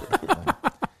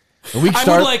 The week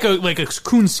I would like a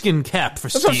coonskin cap for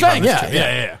Steve. That's what I'm saying.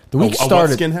 Yeah. The week started.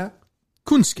 What skin hat?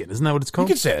 Coonskin, isn't that what it's called?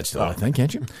 You can say it still, I think,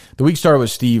 can't you? The week started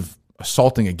with Steve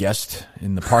assaulting a guest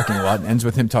in the parking lot and ends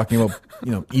with him talking about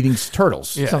eating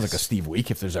turtles. Yes. Sounds like a Steve week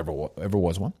if there's ever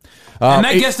was one. And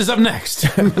that guest is up next.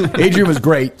 Adrian was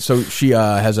great. So she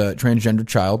has a transgender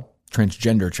child.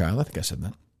 I think I said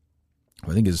that.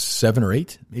 I think is 7 or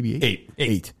 8, maybe 8.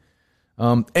 8.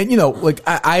 And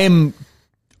I am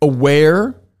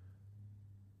aware,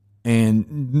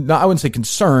 and I wouldn't say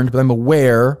concerned, but I'm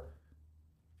aware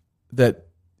that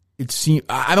it seems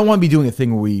I don't want to be doing a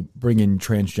thing where we bring in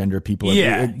transgender people.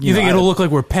 Yeah, you think it'll look like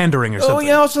we're pandering or something?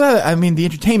 Oh, yeah. Also, the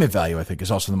entertainment value I think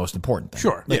is also the most important thing.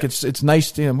 Sure, it's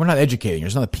nice. We're not educating her.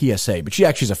 It's not a PSA, but she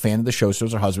actually is a fan of the show. So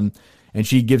is her husband, and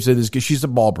she gives it as she's a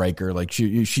ball breaker. Like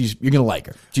you're gonna like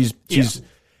her. She's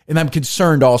and I'm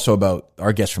concerned also about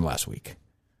our guest from last week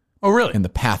Oh, really? And the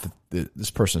path that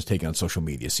this person is taking on social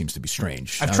media seems to be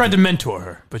strange. I've tried to mentor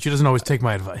her, but she doesn't always take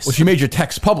my advice. Well, she made your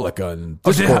text public on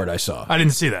Discord, I saw. I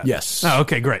didn't see that. Yes. Oh,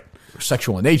 okay, great.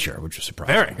 Sexual in nature, which is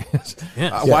surprising. Very.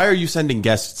 Yeah. Why are you sending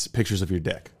guests pictures of your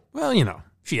dick? Well,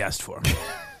 she asked for it.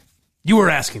 You were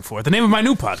asking for it. The name of my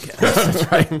new podcast.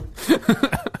 That's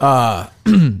right.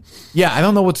 Yeah, I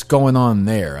don't know what's going on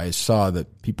there. I saw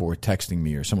that people were texting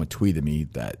me or someone tweeted me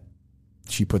that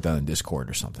she put that on Discord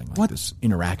or something. Like this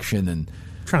interaction and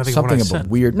trying to think something of what I about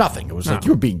said. Weird. Nothing. It was like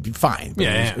you were being fine.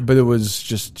 But but it was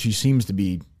just, she seems to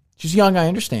be, she's young, I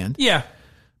understand. Yeah.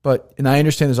 And I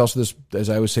understand there's also this, as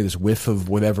I always say, this whiff of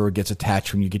whatever gets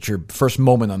attached when you get your first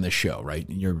moment on this show, right?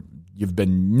 And you've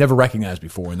been never recognized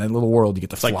before. In that little world, you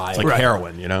get to fly. It's like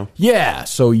heroin, Yeah.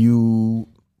 So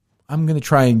I'm going to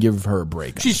try and give her a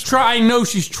break. I know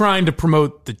she's trying to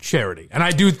promote the charity. And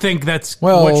I do think that's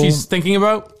what she's thinking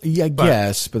about. Yeah, I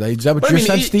guess. But is that what you're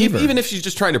saying, Steve? Even if she's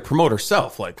just trying to promote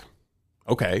herself,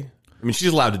 okay. I mean,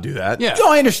 she's allowed to do that. Yeah.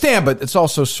 No, I understand, but it's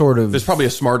also sort of... There's probably a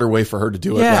smarter way for her to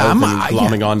do it rather than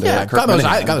glomming onto Kirk God knows,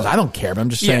 I don't care, but I'm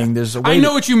just saying there's a way... I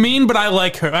know what you mean, but I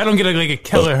like her. I don't get a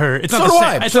kill at her. It's not the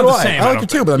same. It's not the same. I like her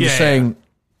too, but I'm just saying,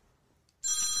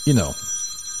 what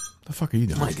the fuck are you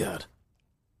doing? Oh my God.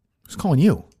 Who's calling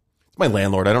you? It's my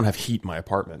landlord. I don't have heat in my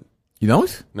apartment. You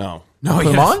don't? No. No, Put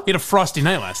him on? He had a frosty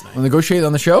night last night. Want to negotiate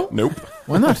on the show? Nope.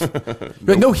 Why not? You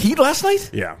had no heat last night?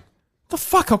 Yeah. The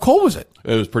fuck? How cold was it?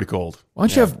 It was pretty cold. Why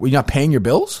don't were you not paying your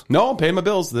bills? No, I'm paying my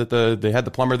bills. They had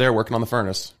the plumber there working on the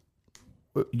furnace.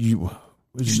 You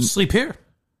should sleep here.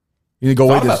 You gonna go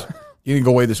away this? You gonna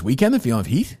go away this weekend if you don't have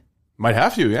heat? Might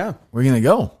have to, yeah. Where are you gonna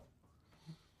go?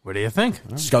 Where do you think?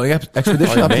 Scully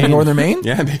expedition up to northern Maine?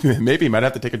 Yeah, maybe. Might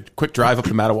have to take a quick drive up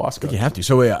to Madawaska. You have to.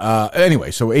 So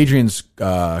anyway, so Adrian's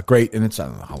great, and I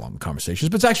don't know how long the conversation is,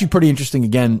 but it's actually pretty interesting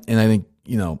again. And I think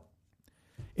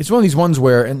it's one of these ones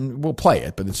where, and we'll play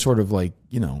it, but it's sort of like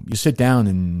you sit down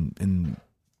and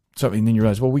something, and then you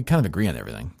realize, well, we kind of agree on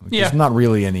everything. There's not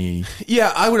really any.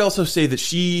 Yeah, I would also say that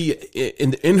she,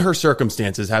 in her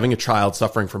circumstances, having a child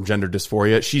suffering from gender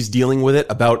dysphoria, she's dealing with it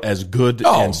about as good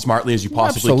and smartly as you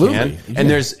possibly can.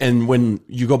 And when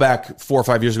you go back 4 or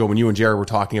 5 years ago, when you and Jared were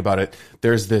talking about it,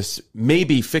 there's this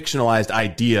maybe fictionalized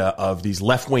idea of these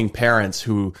left-wing parents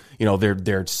who,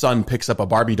 their son picks up a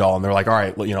Barbie doll and they're like, all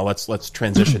right, let's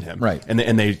transition him, right?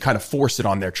 And they kind of force it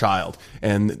on their child.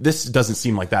 And this doesn't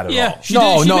seem like that at all. She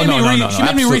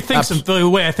made me rethink the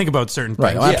way I think about certain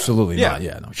things. Right, absolutely not.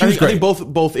 Yeah, no, I think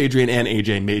both Adrian and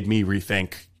AJ made me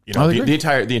rethink.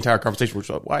 The entire conversation, which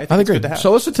is why I think it's good to have.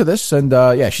 So listen to this, and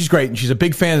she's great, and she's a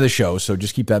big fan of the show. So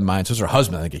just keep that in mind. So is her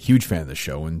husband, I think, a huge fan of the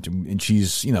show, and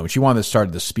she's she wanted to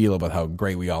start the spiel about how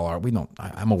great we all are. We don't.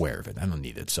 I'm aware of it. I don't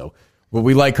need it. So, well,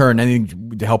 we like her, and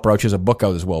anything to help her out. She has a book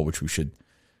out as well, which we should.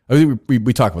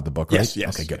 We talk about the book, right?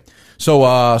 Yes. Okay, good.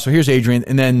 So here's Adrian,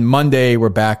 and then Monday we're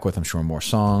back with, I'm sure, more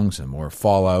songs and more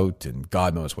Fallout, and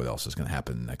God knows what else is going to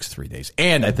happen in the next 3 days.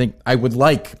 And I think I would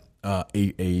like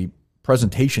a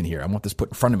presentation here. I want this put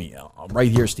in front of me right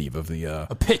here, Steve, of the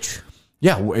a pitch.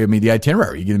 Yeah, I mean the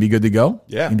itinerary. You going to be good to go?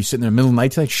 Yeah. You going to be sitting in the middle of the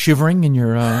night tonight, shivering in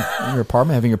your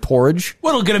apartment, having your porridge.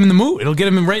 Well, it'll get him in the mood. It'll get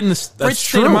him right in the right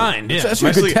state of mind. Yeah, that's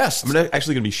a good test. I'm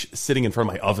actually going to be sitting in front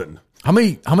of my oven. How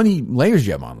many layers do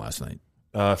you have on last night?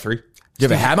 3. Do you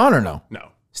have a hat on or no? No.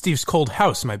 Steve's Cold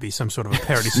House might be some sort of a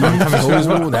parody song.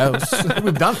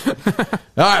 We've done it. All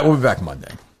right, we'll be back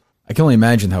Monday. I can only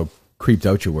imagine how creeped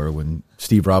out you were when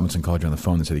Steve Robinson called you on the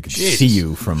phone and said he could see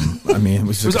you from. I mean, it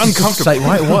was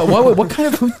uncomfortable. What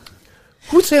kind of who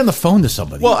would say on the phone to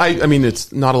somebody? Well, I mean,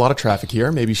 it's not a lot of traffic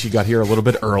here. Maybe she got here a little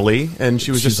bit early, and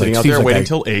she was just sitting out there waiting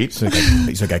till 8.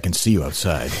 He's like, I can see you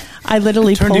outside. I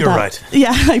literally Turn pulled to your up. right.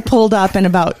 Yeah, I pulled up, and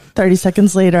about 30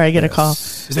 seconds later, I get a call.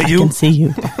 Is that you? I can see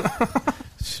you.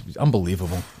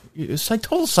 Unbelievable. It's like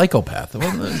total psychopath.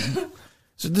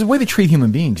 The way they treat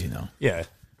human beings, Yeah.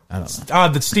 I don't know. It's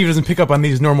odd that Steve doesn't pick up on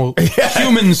these normal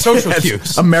human social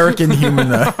cues. American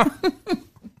human.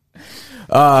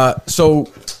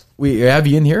 So we have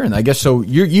you in here, and I guess so.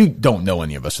 You don't know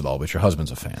any of us at all, but your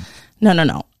husband's a fan.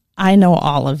 No. I know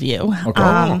all of you.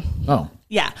 Okay.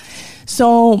 Yeah.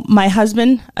 So my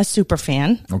husband, a super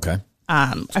fan. Okay.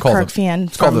 A Kirk fan.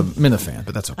 It's called a Minihane,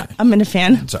 but that's okay. A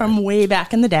Minihane from way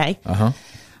back in the day.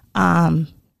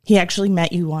 He actually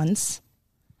met you once.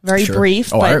 Very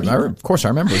brief. Oh, of course I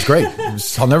remember. It was great.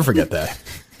 I'll never forget that.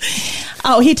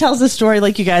 He tells the story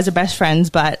like you guys are best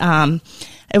friends, but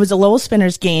it was a Lowell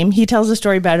Spinners game. He tells the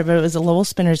story about it, but it was a Lowell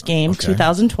Spinners game,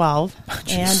 2012.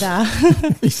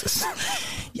 And Jesus.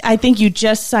 I think you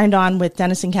just signed on with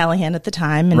Dennis and Callahan at the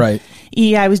time. And right.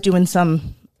 I was doing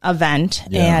some event,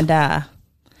 and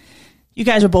you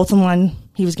guys were both in one.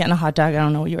 He was getting a hot dog. I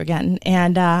don't know what you were getting.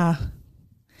 And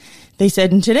they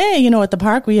said, and today, at the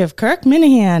park, we have Kirk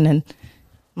Minihane. And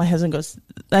my husband goes,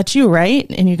 that's you, right?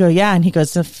 And you go, yeah. And he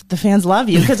goes, the fans love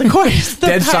you. Because, of course, the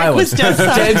dead park silence. was dead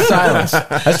silence. Dead silence.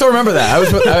 I still remember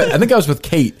that. I think I was with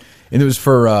Kate. And it was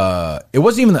for, it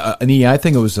wasn't even an EI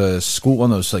thing. It was a school,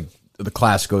 one of those, like, the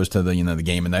class goes to the, the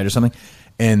game at night or something.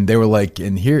 And they were like,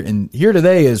 and here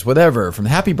today is whatever, from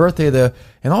happy birthday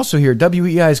and also here,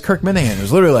 WEI's Kirk Minihane. It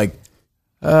was literally like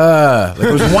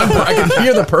it was one, I could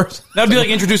hear the person. That would be like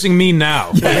introducing me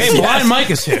now. Hey, Blind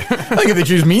Mike is here. Like if they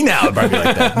choose me now, it'd probably be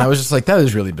like that. And I was just like, that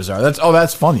is really bizarre. That's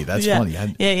funny. That's funny.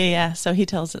 Yeah. So he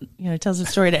tells it, tells the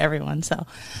story to everyone. So.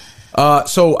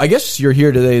 So I guess you're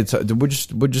here today. We're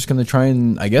just going to try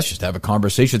and I guess just have a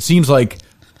conversation. It seems like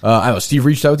I don't know. Steve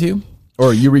reached out to you,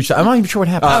 or you reached out. I'm not even sure what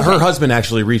happened. Her husband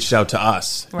actually reached out to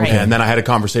us, right. And then I had a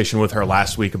conversation with her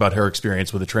last week about her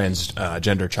experience with a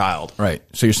transgender child. Right.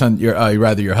 So your son,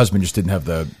 rather your husband, just didn't have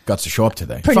the guts to show up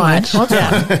today. Pretty much. Well,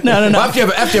 yeah. No. Well, after you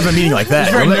have a meeting like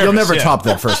that, you'll never top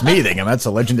that first meeting, and that's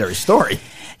a legendary story.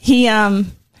 He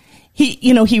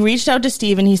reached out to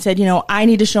Steve and he said, I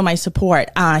need to show my support.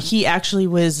 He actually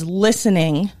was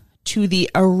listening to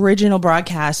the original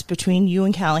broadcast between you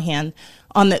and Callahan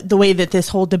on the way that this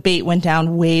whole debate went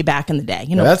down way back in the day.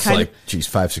 That's like,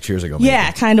 5-6 years ago. Maybe. Yeah,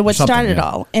 kind of what started it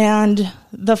all. And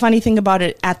the funny thing about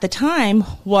it at the time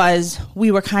was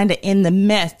we were kind of in the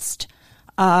midst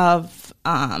of,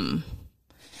 I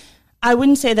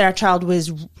wouldn't say that our child was,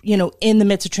 in the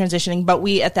midst of transitioning, but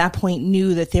we at that point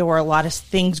knew that there were a lot of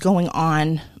things going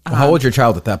on. How old was your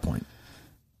child at that point?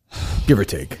 Give or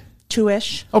take.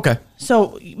 2-ish. Okay.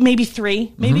 So maybe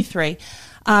 3.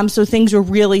 So things were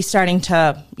really starting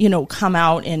to, come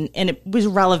out and it was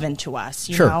relevant to us,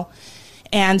 you know?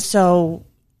 And so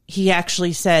he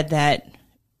actually said that,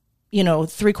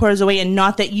 3/4 away, and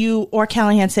not that you or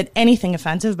Callahan said anything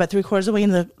offensive, but 3/4 away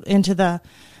into the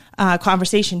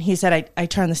conversation, he said, I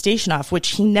turned the station off, which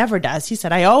he never does. He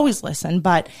said, I always listen,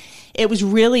 but it was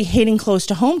really hitting close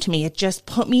to home to me. It just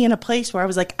put me in a place where I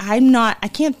was like, I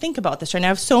can't think about this right now. I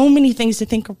have so many things to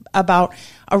think about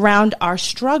around our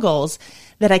struggles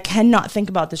that I cannot think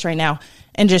about this right now,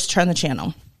 and just turn the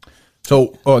channel.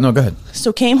 So, go ahead.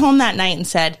 So came home that night and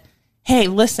said, hey,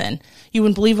 listen, you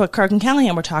wouldn't believe what Kirk and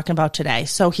Callahan were talking about today.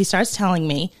 So he starts telling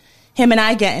me, him and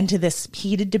I get into this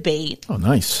heated debate. Oh,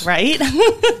 nice. Right?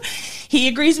 He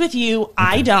agrees with you. Okay.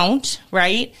 I don't,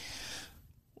 right?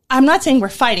 I'm not saying we're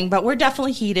fighting, but we're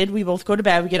definitely heated. We both go to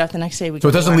bed. We get up the next day. So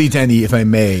it doesn't lead to any, if I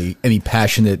may, any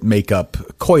passionate makeup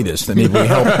coitus that maybe we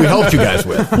helped you guys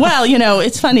with. Well,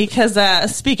 it's funny because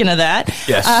speaking of that,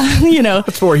 yes,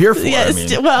 that's what we're here for.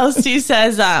 Yes, well, Steve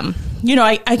says, I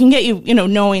can get you,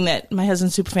 knowing that my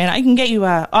husband's a super fan, I can get you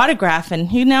an autograph. And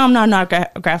I'm not an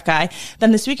autograph guy.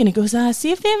 Then this weekend he goes,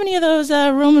 see if they have any of those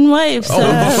Roman wives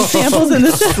samples in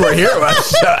this. We're here.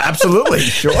 Absolutely.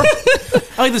 Sure.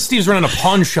 I like that Steve's running a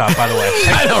pawn shop, by the way.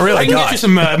 I know, really. I can get you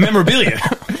some memorabilia.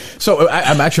 So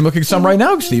I'm actually looking some right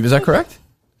now, Steve. Is that correct?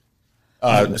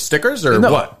 Stickers or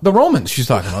no, what? The Romans she's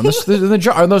talking about. In the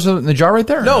jar. Are those in the jar right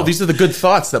there? No, these are the good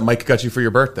thoughts that Mike got you for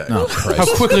your birthday. Oh, Christ.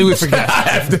 How quickly we forget.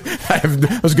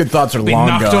 Those good thoughts are long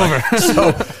knocked gone.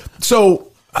 Over.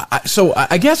 So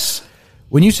I guess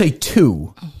when you say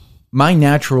 2, my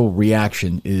natural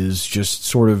reaction is just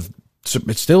sort of,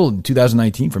 it's still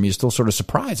 2019 for me. It's still sort of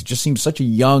surprised. It just seems such a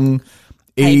young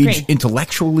age,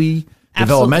 intellectually,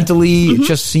 developmentally. Mm-hmm. It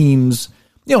just seems,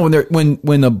 when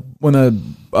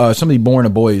somebody born a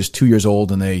boy is 2 years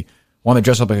old and they want to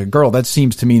dress up like a girl, that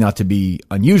seems to me not to be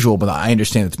unusual, but I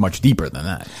understand it's much deeper than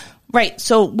that. Right.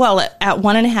 So, at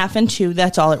 1.5 and 2,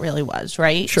 that's all it really was,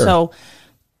 right? Sure. So,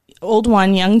 old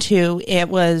 1, young 2, it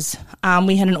was,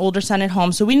 we had an older son at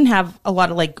home, so we didn't have a lot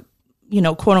of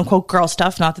quote unquote girl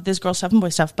stuff. Not that there's girl stuff and boy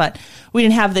stuff, but we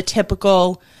didn't have the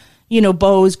typical,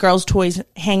 bows, girls' toys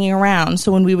hanging around.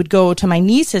 So when we would go to my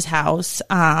niece's house,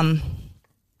 I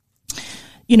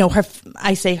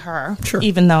say her, sure,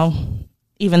 even though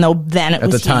then it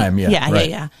was at the time,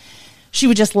 yeah. She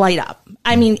would just light up.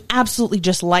 I mean, absolutely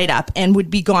just light up, and would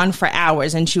be gone for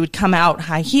hours. And she would come out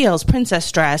high heels,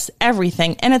 princess dress,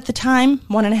 everything. And at the time,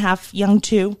 1.5, young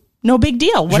 2, no big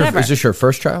deal. Whatever. Is this your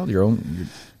first child? Your own?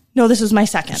 No, this was my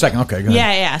second. Second, okay, go ahead.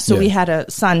 Yeah. So we had a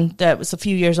son that was a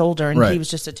few years older, and he was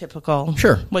just a typical,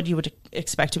 what you would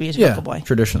expect to be a typical boy.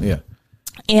 Traditionally, yeah.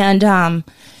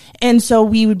 And so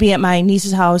we would be at my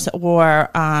niece's house, or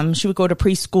she would go to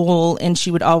preschool, and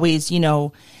she would always,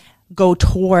 go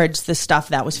towards the stuff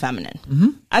that was feminine. Mm-hmm.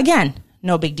 Again,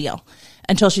 no big deal,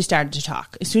 until she started to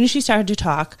talk. As soon as she started to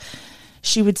talk,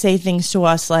 she would say things to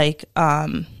us like,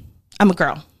 I'm a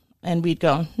girl. And we'd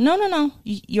go, no,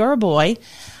 you're a boy.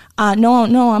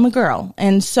 No, I'm a girl.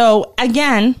 And so,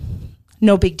 again,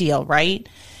 no big deal, right?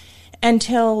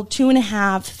 Until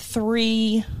 2.5,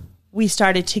 3, we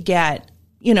started to get,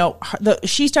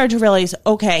 she started to realize,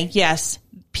 okay, yes,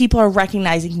 people are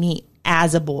recognizing me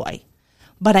as a boy,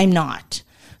 but I'm not.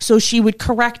 So she would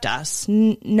correct us.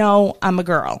 No, I'm a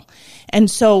girl. And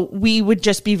so we would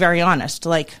just be very honest.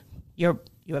 Like, you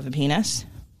have a penis.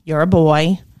 You're a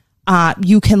boy.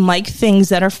 You can like things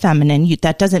that are feminine.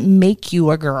 That doesn't make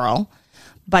you a girl,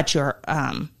 but you're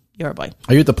a boy.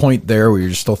 Are you at the point there where you're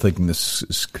just still thinking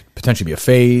this could potentially be a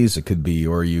phase? It could be,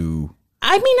 or you...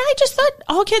 I mean, I just thought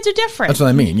all kids are different. That's what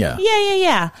I mean, yeah.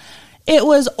 Yeah. It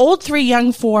was old 3,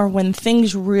 young 4 when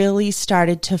things really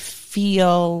started to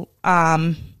feel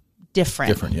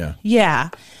different. Different, yeah. Yeah.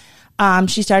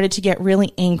 She started to get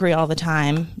really angry all the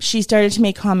time. She started to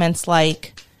make comments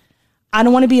like, I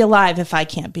don't want to be alive if I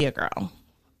can't be a girl.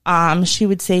 She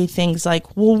would say things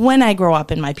like, well, when I grow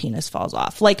up and my penis falls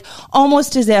off. Like,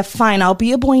 almost as if, fine, I'll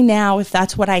be a boy now if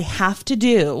that's what I have to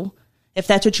do, if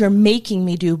that's what you're making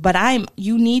me do. But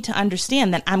you need to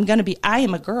understand that I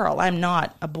am a girl. I'm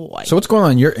not a boy. So what's going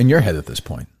on in your head at this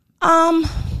point?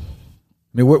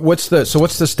 I mean, what's the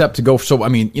step to go? So, I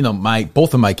mean,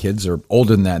 both of my kids are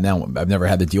older than that now. I've never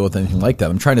had to deal with anything like that.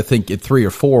 I'm trying to think at 3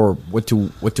 or 4, what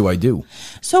do I do?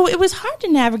 So it was hard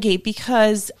to navigate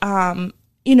because,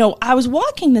 I was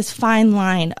walking this fine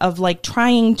line of like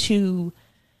trying to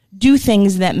do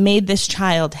things that made this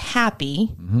child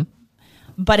happy,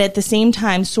 but at the same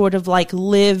time sort of like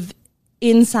live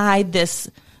inside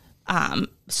this,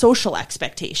 social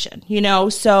expectation,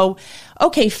 So,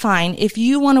 okay, fine. If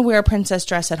you want to wear a princess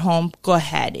dress at home, go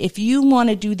ahead. If you want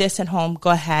to do this at home,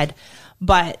 go ahead.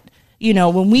 But,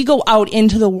 when we go out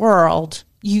into the world,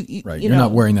 you're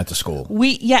not wearing that to school.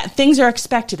 Things are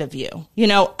expected of you.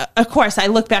 Of course, I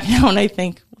look back now and I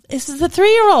think, this is a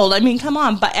 3-year-old. I mean, come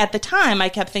on. But at the time, I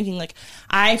kept thinking, like,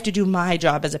 I have to do my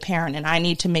job as a parent, and I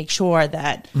need to make sure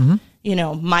that,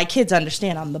 my kids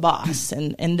understand I'm the boss,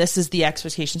 and this is the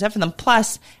expectations I have for them.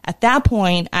 Plus, at that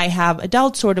point, I have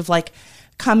adults sort of like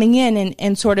coming in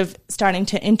and sort of starting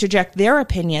to interject their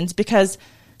opinions because,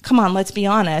 come on, let's be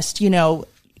honest,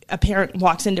 a parent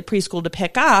walks into preschool to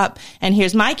pick up, and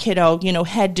here's my kiddo,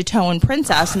 head to toe in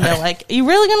princess, and they're like, "Are you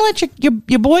really going to let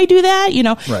your boy do that?"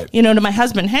 Right. To my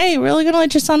husband, "Hey, you really going to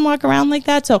let your son walk around like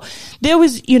that?" So there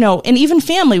was, and even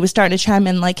family was starting to chime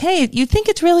in, like, "Hey, you think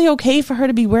it's really okay for her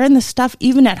to be wearing this stuff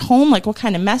even at home? Like, what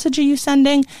kind of message are you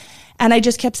sending?" And I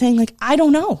just kept saying, like, I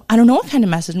don't know what kind of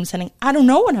message I'm sending. I don't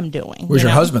know what I'm doing. Where's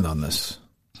your husband on this?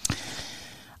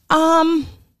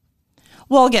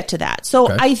 Well, I'll get to that. So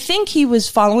okay. I think he was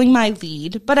following my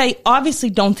lead, but I obviously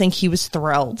don't think he was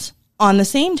thrilled. On the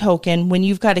same token, when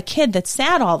you've got a kid that's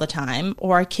sad all the time,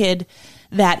 or a kid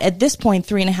that at this point,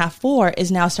 3.5, 4,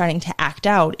 is now starting to act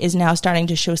out, is now starting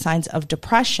to show signs of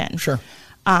depression. Sure.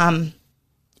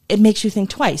 It makes you think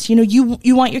twice.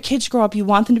 You want your kids to grow up. You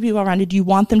want them to be well-rounded. You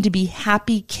want them to be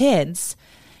happy kids.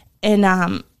 And,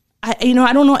 I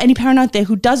don't know any parent out there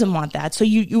who doesn't want that. So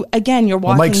you're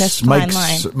walking this fine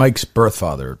line. Mike's birth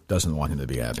father doesn't want him to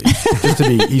be happy.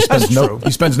 He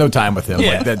spends no time with him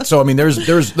like that. So I mean, there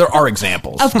are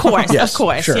examples. Of course, yes,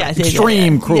 sure. Yeah,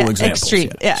 extreme cruel examples.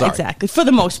 Extreme, exactly. For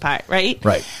the most part, right?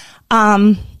 Right.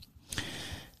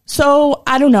 So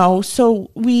I don't know. So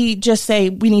we just say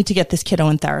we need to get this kiddo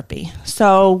in therapy.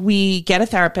 So we get a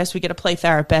therapist. We get a play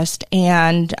therapist,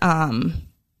 and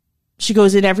she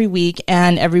goes in every week,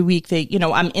 and every week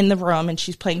I'm in the room and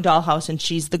she's playing dollhouse and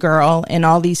she's the girl, and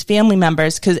all these family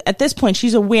members, because at this point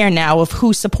she's aware now of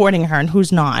who's supporting her and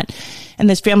who's not. And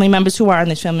there's family members who are and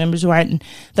there's family members who aren't. And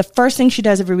the first thing she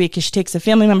does every week is she takes the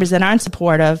family members that aren't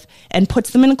supportive and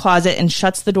puts them in a closet and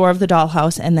shuts the door of the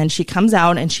dollhouse. And then she comes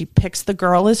out and she picks the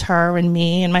girl as her and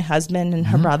me and my husband and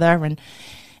her brother.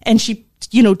 And she,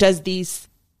 does these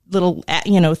little,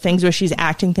 things where she's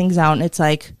acting things out. And it's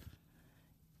like,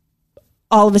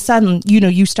 all of a sudden,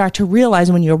 you start to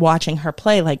realize when you're watching her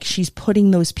play, like, she's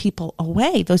putting those people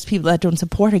away. Those people that don't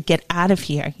support her, get out of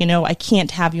here. I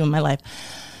can't have you in my life.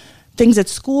 Things at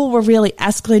school were really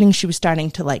escalating. She was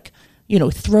starting to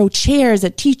throw chairs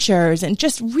at teachers and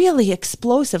just really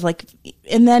explosive.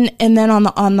 And then on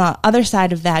the other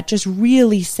side of that, just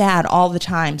really sad all the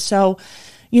time. So,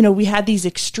 we had these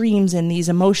extremes and these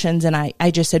emotions, and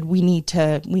I just said, we need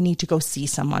to go see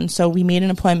someone. So we made an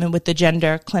appointment with the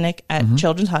gender clinic at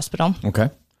Children's Hospital. Okay.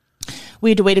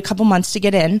 We had to wait a couple months to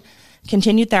get in,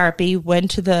 continued therapy,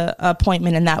 went to the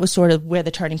appointment, and that was sort of where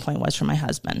the turning point was for my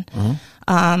husband.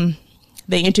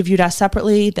 They interviewed us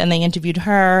separately, then they interviewed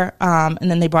her, and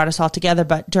then they brought us all together.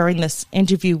 But during this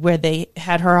interview where they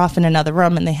had her off in another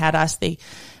room and they had us, they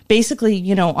basically,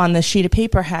 you know, on the sheet of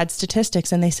paper had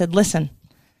statistics, and they said, listen,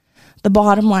 the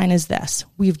bottom line is this.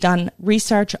 We've done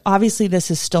research. Obviously,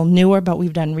 this is still newer, but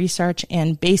we've done research,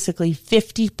 and basically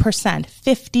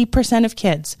 50% of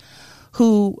kids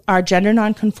who are gender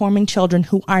nonconforming children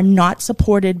who are not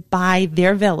supported by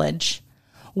their village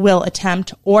will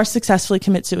attempt or successfully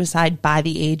commit suicide by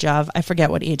the age of, I forget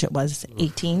what age it was,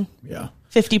 18? Yeah.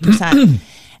 50%.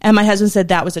 And my husband said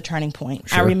that was a turning point.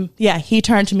 Sure. He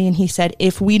turned to me and he said,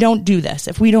 if we don't do this,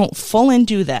 if we don't full in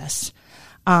do this,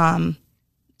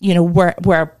 you know,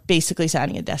 we're basically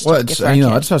signing a death certificate for our kid.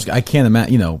 That's I can't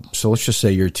imagine, you know, so let's just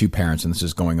say you're two parents and this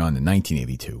is going on in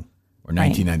 1982 or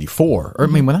 1994. Right. Or I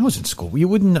mean, when I was in school,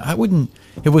 I wouldn't,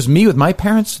 if it was me with my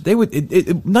parents, they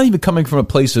would, not even coming from a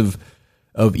place of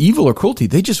evil or cruelty,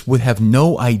 they just would have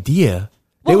no idea.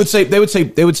 Well, they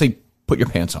would say, put your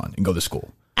pants on and go to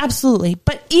school. Absolutely.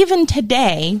 But even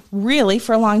today, really,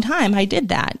 for a long time, I did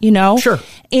that, you know? Sure.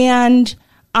 And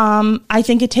I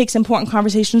think it takes important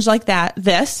conversations like that,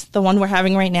 the one we're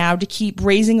having right now, to keep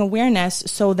raising awareness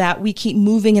so that we keep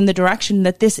moving in the direction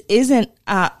that this isn't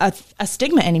a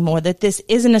stigma anymore, that this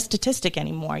isn't a statistic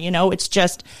anymore. You know, it's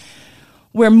just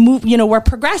we're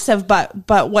progressive, but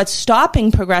what's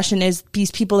stopping progression is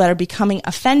these people that are becoming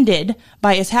offended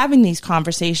by us having these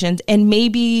conversations and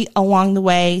maybe along the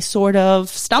way sort of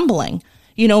stumbling,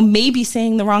 you know, maybe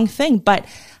saying the wrong thing. But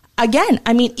again,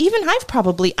 I mean, even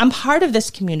I'm part of this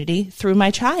community through my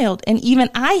child, and even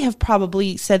I have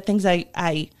probably said things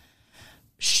that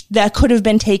could have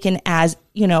been taken as,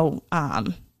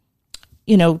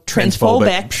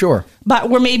 transphobic. Sure. But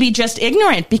we're maybe just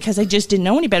ignorant because I just didn't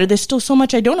know any better. There's still so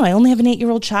much I don't know. I only have an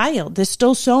 8-year-old child. There's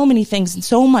still so many things and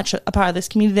so much a part of this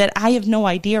community that I have no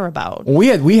idea about.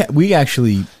 Well, we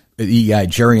actually,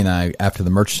 Jerry and I, after the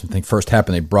Murchison thing first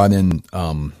happened, they brought in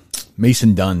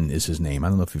Mason Dunn is his name. I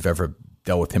don't know if you've ever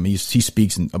dealt with him. He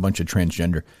speaks in a bunch of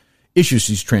transgender issues.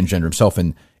 He's transgender himself,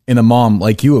 and a mom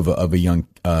like you of a young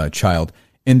child.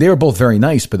 And they were both very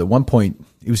nice, but at one point,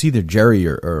 it was either Jerry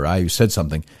or I who said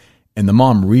something, and the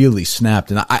mom really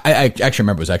snapped. And I actually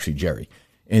remember it was actually Jerry.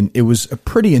 And it was a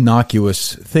pretty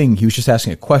innocuous thing. He was just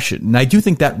asking a question. And I do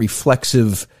think that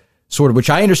reflexive sort of,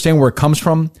 which I understand where it comes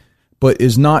from, but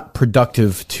is not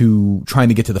productive to trying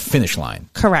to get to the finish line.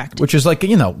 Correct. Which is like,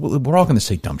 you know, we're all going to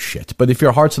say dumb shit. But if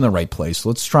your heart's in the right place,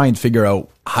 let's try and figure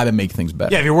out how to make things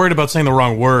better. Yeah, if you're worried about saying the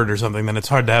wrong word or something, then it's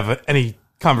hard to have any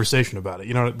conversation about it.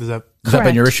 You know, has that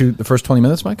been your issue the first 20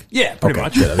 minutes, Mike? Yeah, pretty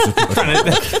much. Yeah,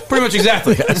 pretty much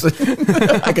exactly.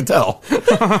 I can tell.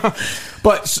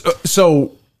 But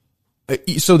so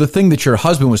the thing that your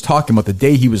husband was talking about the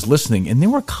day he was listening, and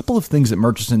there were a couple of things that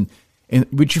Murchison, and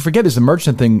what you forget is the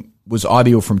Murchison thing was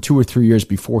audio from 2 or 3 years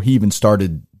before he even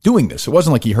started doing this. It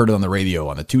wasn't like he heard it on the radio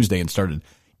on a Tuesday and started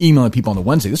emailing people on the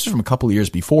Wednesday. This was from a couple of years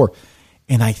before.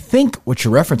 And I think what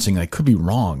you're referencing, I could be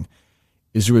wrong,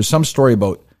 is there was some story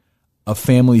about a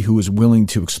family who was willing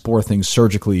to explore things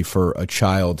surgically for a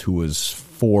child who was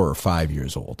 4 or 5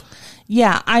 years old.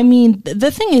 Yeah, I mean, the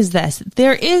thing is this.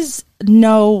 There is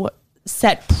no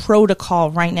set protocol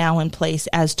right now in place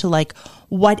as to like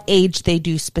what age they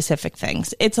do specific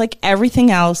things. It's like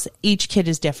everything else, each kid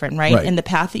is different, right? In the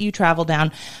path that you travel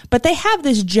down. But they have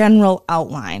this general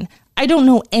outline. I don't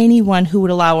know anyone who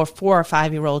would allow a 4 or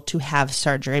 5-year-old to have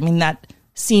surgery. I mean, that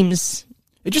seems...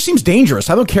 It just seems dangerous.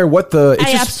 I don't care what the...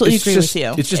 I absolutely agree with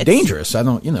you. It's just dangerous. I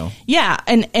don't, you know. Yeah,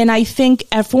 and I think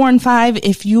at 4 and 5,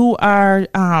 if you are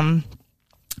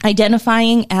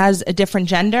identifying as a different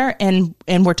gender and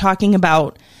we're talking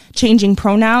about changing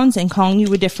pronouns and calling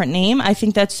you a different name, I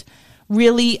think that's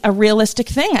really a realistic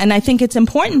thing. And I think it's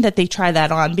important that they try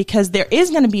that on because there is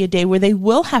going to be a day where they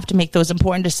will have to make those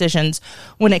important decisions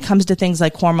when it comes to things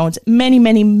like hormones many,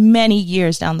 many, many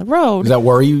years down the road. Does that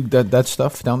worry you, that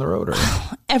stuff down the road? Or?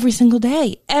 Every single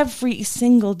day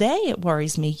it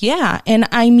worries me. Yeah. And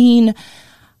I mean,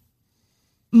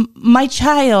 my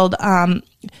child,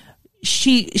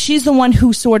 she's the one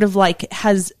who sort of like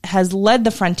has led the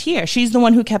frontier. She's the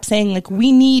one who kept saying like,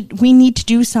 we need to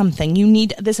do something. You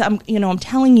need this. I'm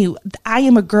telling you, I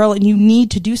am a girl and you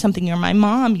need to do something. You're my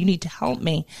mom. You need to help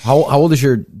me. How old is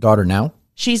your daughter now?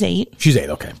 She's 8. She's 8.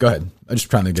 Okay, go ahead. I'm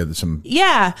just trying to get some.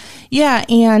 Yeah.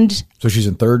 And so she's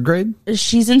in 3rd grade?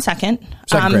 She's in 2nd.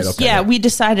 2nd grade, okay. Yeah, we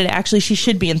decided actually she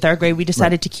should be in 3rd grade. We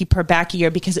decided to keep her back a year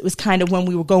because it was kind of when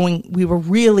we were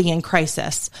really in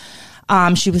crisis.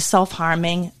 She was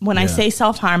self-harming. When I say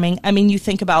self-harming, I mean, you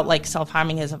think about like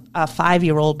self-harming as a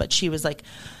 5-year-old, but she was like,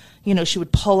 she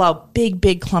would pull out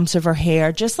big clumps of her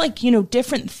hair, just like,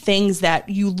 different things that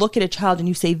you look at a child and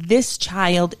you say, this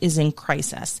child is in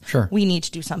crisis. Sure. We need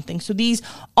to do something. So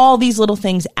all these little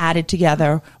things added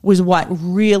together was what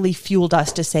really fueled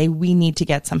us to say we need to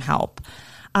get some help.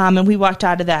 And we walked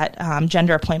out of that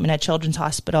gender appointment at Children's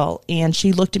Hospital, and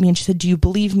she looked at me and she said, do you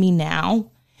believe me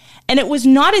now? And it was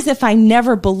not as if I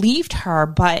never believed her,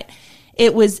 but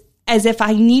it was as if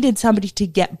I needed somebody to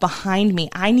get behind me.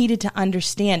 I needed to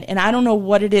understand. And I don't know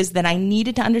what it is that I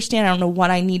needed to understand. I don't know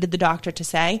what I needed the doctor to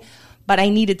say, but I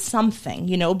needed something,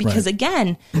 because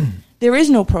again, there is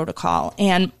no protocol.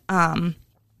 And,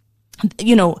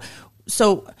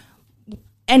 so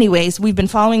anyways, we've been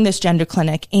following this gender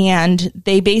clinic, and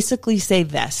they basically say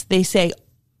this. They say,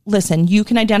 listen, you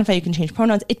can identify, you can change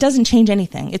pronouns. It doesn't change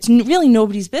anything. It's really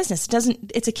nobody's business.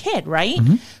 It's a kid, right?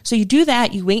 Mm-hmm. So you do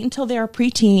that. You wait until they're a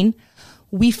preteen.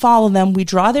 We follow them. We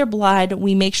draw their blood.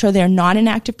 We make sure they're not in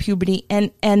active puberty.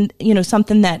 And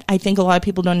something that I think a lot of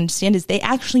people don't understand is they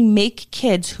actually make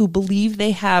kids who believe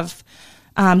they have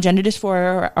gender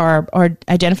dysphoria or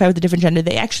identify with a different gender.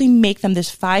 They actually make them,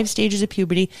 there's 5 stages of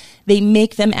puberty. They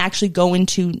make them actually go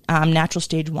into natural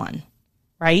stage 1.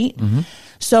 Right? Mm-hmm.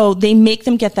 So they make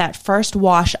them get that first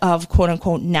wash of quote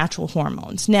unquote natural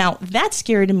hormones. Now that's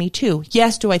scary to me too.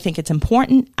 Yes. Do I think it's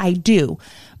important? I do.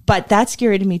 But that's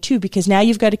scary to me too, because now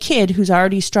you've got a kid who's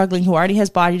already struggling, who already has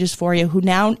body dysphoria, who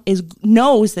now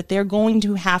knows that they're going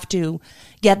to have to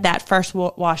get that first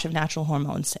wash of natural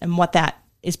hormones and what that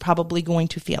is probably going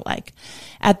to feel like.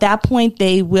 At that point,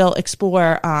 they will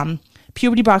explore,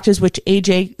 puberty boxers, which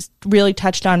AJ really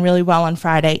touched on really well on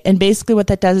Friday. And basically what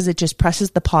that does is it just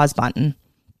presses the pause button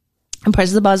and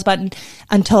presses the pause button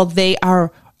until they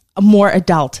are more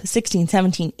adult, 16,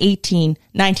 17, 18,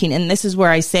 19. And this is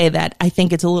where I say that I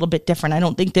think it's a little bit different. I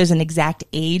don't think there's an exact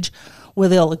age where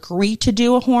they'll agree to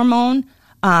do a hormone.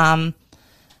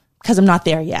 Because I'm not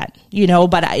there yet,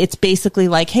 but it's basically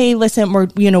like, hey, listen,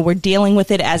 we're dealing with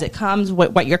it as it comes,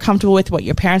 what you're comfortable with, what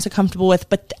your parents are comfortable with.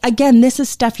 But again, this is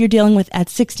stuff you're dealing with at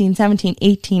 16, 17,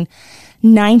 18,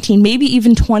 19, maybe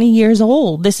even 20 years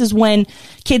old. This is when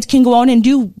kids can go out and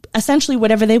do essentially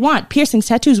whatever they want, piercings,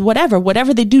 tattoos,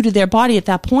 whatever they do to their body at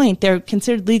that point, they're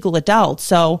considered legal adults.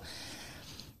 So,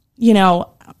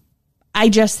 I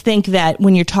just think that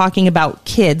when you're talking about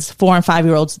kids, 4 and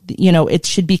 5-year-olds, it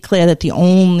should be clear that the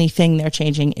only thing they're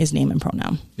changing is name and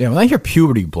pronoun. Yeah, when I hear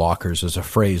puberty blockers as a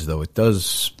phrase, though, it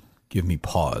does give me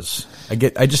pause. I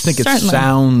just think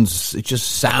it just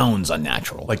sounds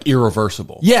unnatural. Like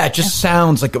irreversible. Yeah, it just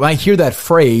sounds like when I hear that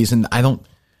phrase, and I don't,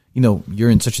 you're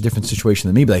in such a different situation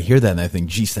than me, but I hear that and I think,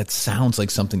 geez, that sounds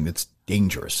like something that's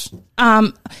dangerous.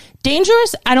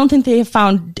 Dangerous? I don't think they have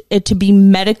found it to be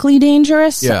medically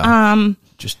dangerous. Yeah.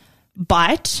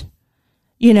 But,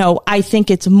 I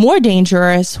think it's more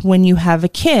dangerous when you have a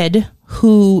kid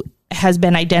who has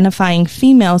been identifying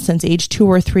female since age 2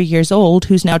 or 3 years old,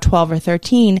 who's now 12 or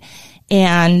 13,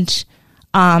 and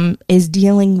is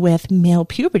dealing with male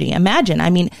puberty. Imagine. I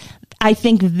mean, I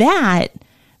think that,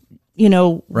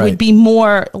 would be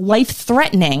more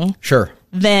life-threatening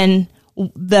than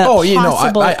the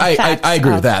possible effects. I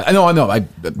agree with that. I know, I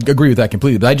agree with that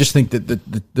completely. But I just think that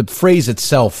the phrase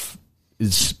itself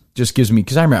just gives me,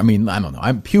 because I don't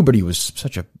know. Puberty was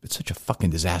such a fucking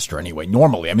disaster anyway.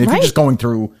 Normally, if you're just going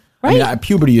through,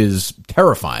 puberty is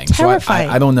terrifying. Terrifying.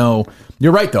 So I don't know.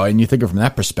 You're right though, and you think of it from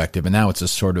that perspective. And now it's a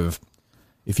sort of,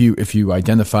 if you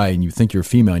identify and you think you're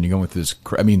female and you're going with this,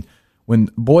 when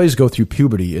boys go through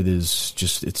puberty,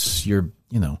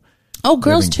 Oh,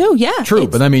 girls too, yeah. True,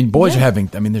 but boys are having,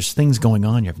 there's things going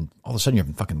on. All of a sudden you're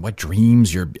having fucking wet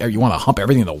dreams. You want to hump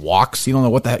everything in the walks. You don't know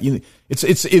what the hell. It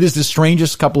is the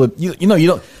strangest couple of, you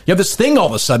have this thing all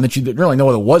of a sudden that you didn't really know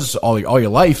what it was all your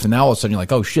life. And now all of a sudden you're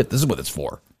like, oh shit, this is what it's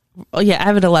for. Oh yeah, I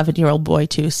have an 11-year-old boy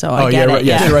too, so I get it.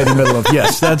 Yeah, right in the middle of,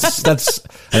 yes, that's,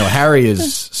 Harry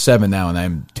is 7 now and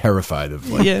I'm terrified of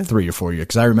 3 or 4 years.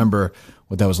 Cause I remember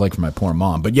what that was like for my poor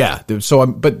mom. But yeah,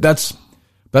 but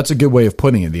that's a good way of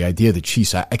putting it. The idea that,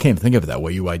 geez, I can't even think of it that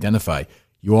way. You identify,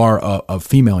 you are a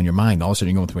female in your mind. All of a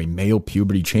sudden you're going through a male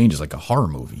puberty change. It's like a horror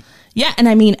movie. Yeah. And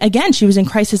again, she was in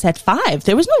crisis at 5.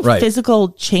 There was no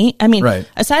physical change.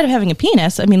 Aside of having a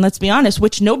penis, let's be honest,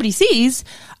 which nobody sees,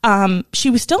 she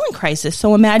was still in crisis.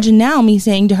 So imagine now me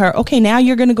saying to her, okay, now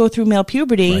you're going to go through male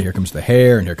puberty. Right, here comes the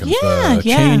hair and here comes the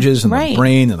changes and the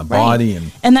brain and the body.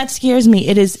 And that scares me.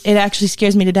 It actually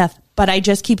scares me to death. But I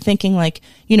just keep thinking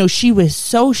she was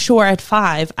so sure at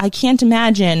 5. I can't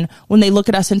imagine when they look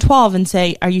at us in 12 and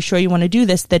say, are you sure you want to do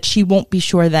this, that she won't be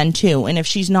sure then too. And if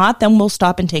she's not, then we'll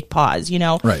stop and take pause,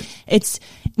 Right. It's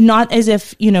not as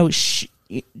if,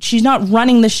 she's not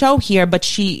running the show here, but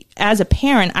she, as a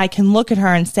parent, I can look at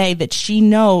her and say that she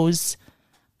knows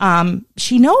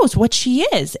what she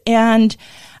is. And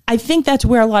I think that's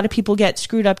where a lot of people get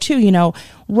screwed up too. You know,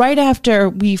 right after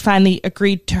we finally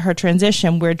agreed to her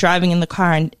transition, we're driving in the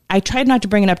car, and I tried not to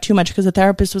bring it up too much because the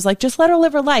therapist was like, just let her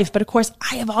live her life. But of course,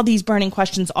 I have all these burning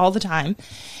questions all the time.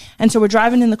 And so we're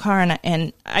driving in the car,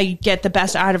 and I get the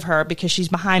best out of her because she's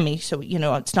behind me. So, you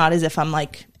know, it's not as if I'm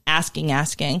like asking.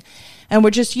 And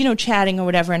we're just, you know, chatting or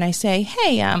whatever. And I say,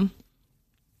 hey,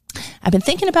 I've been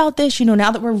thinking about this, you know,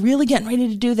 now that we're really getting ready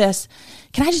to do this,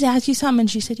 can I just ask you something?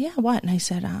 And she said, yeah, what? And I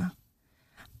said,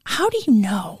 how do you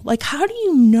know? Like, how do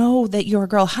you know that you're a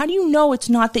girl? How do you know it's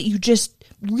not that you just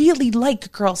really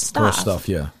like girl stuff? Girl stuff,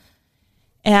 yeah.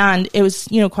 And it was,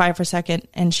 you know, quiet for a second.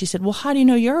 And she said, well, how do you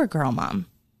know you're a girl, Mom?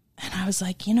 And I was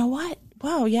like, you know what?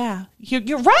 Wow, yeah,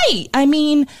 you're right. I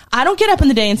mean, I don't get up in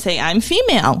the day and say, I'm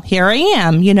female. Here I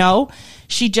am, you know.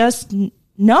 She just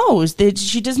knows that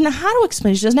she doesn't know how to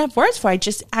explain. She doesn't have words for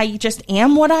it. I just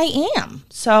am what I am.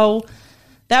 So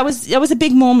that was a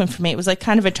big moment for me. It was like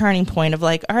kind of a turning point of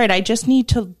like, all right, I just need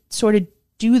to sort of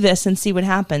do this and see what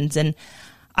happens. And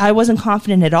I wasn't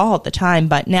confident at all at the time,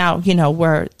 but now, you know,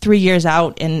 we're 3 years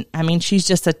out, and I mean, she's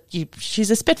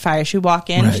a spitfire. She walk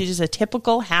in, right. She's just a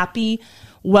typical, happy,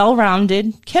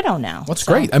 well-rounded kiddo now. That's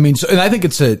great. I mean, and I think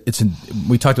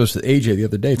we talked about this with AJ the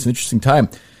other day. It's an interesting time.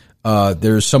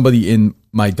 There's somebody in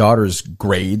my daughter's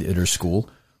grade at her school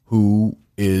who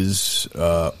was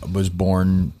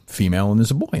born female and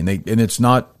is a boy, and it's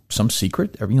not some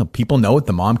secret. You know, people know it.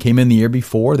 The mom came in the year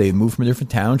before. They moved from a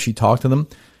different town. She talked to them,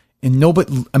 and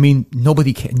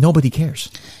nobody cares.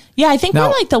 Yeah, I think we're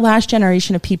like the last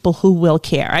generation of people who will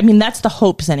care. I mean, that's the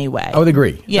hopes anyway. I would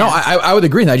agree. Yeah. No, I would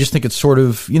agree. And I just think it's sort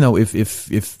of, you know,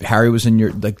 if Harry was in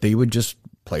your, like, they would just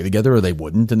play together, or they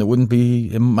wouldn't, and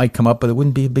it might come up, but it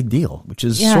wouldn't be a big deal, which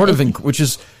is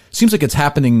seems like it's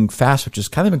happening fast, which is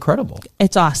kind of incredible.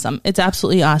 It's awesome. It's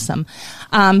absolutely awesome.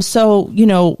 So, you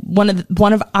know, one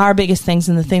of our biggest things,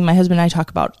 and the thing my husband and I talk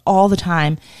about all the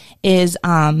time, is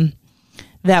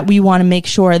that we want to make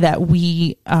sure that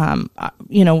we,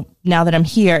 you know, now that I'm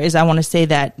here, is I want to say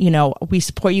that, you know, we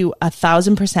support you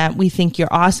 1,000%. We think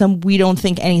you're awesome. We don't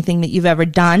think anything that you've ever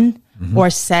done or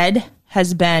said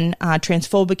has been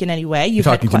transphobic in any way. You're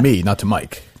talking to me, not to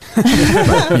Mike.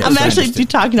 Yes, I'm actually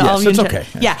talking to all of you. That's okay.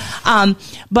 Yeah.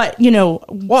 But, you know.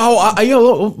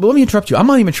 Well, let me interrupt you. I'm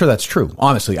not even sure that's true,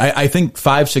 honestly. I think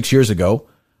 5-6 years ago,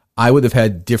 I would have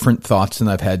had different thoughts than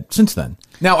I've had since then.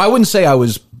 Now, I wouldn't say I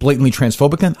was blatantly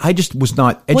transphobic then. I just was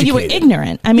not educated. Well, you were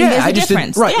ignorant. I mean, there's a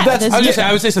difference. Right. Yeah,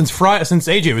 I would say since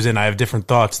AJ was in, I have different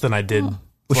thoughts than I did.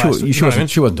 Well, she wasn't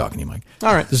talking to you, Mike.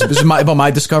 All right. This is about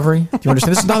my discovery. Do you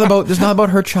understand? This is not about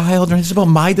her child. This is about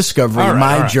my discovery,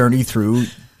 my journey through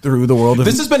the world of...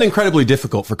 This has been incredibly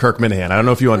difficult for Kirk Minihane. I don't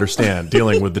know if you understand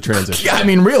dealing with the transition. Yeah, I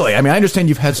mean, really. I mean, I understand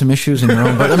you've had some issues in your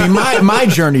own, but I mean, my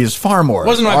journey is far more.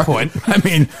 Wasn't my point. I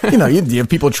mean, you know, you have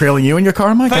people trailing you in your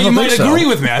car, Mike. I thought you might agree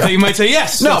with me. I thought you might say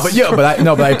yes. You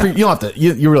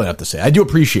really have to say. I do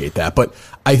appreciate that, but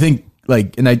I think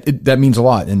that means a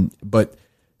lot. But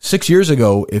 6 years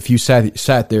ago, if you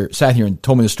sat here and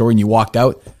told me the story and you walked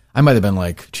out, I might have been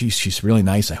like, geez, she's really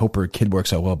nice. I hope her kid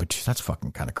works out well, but geez, that's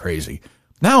fucking kind of crazy.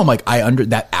 Now I'm like,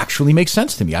 that actually makes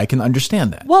sense to me. I can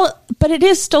understand that. Well, but it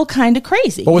is still kind of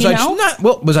crazy. But was I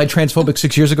transphobic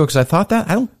 6 years ago because I thought that?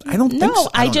 I don't think so.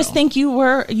 I just think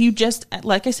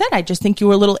like I said, I just think you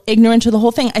were a little ignorant to the whole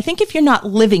thing. I think if you're not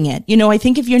living it, you know, I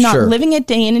think if you're not living it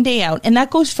day in and day out, and that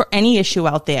goes for any issue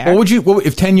out there.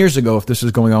 If 10 years ago, if this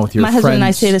was going on with your friends? My husband and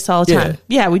I say this all the time.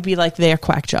 Yeah, we'd be like, they're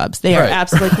quack jobs. They are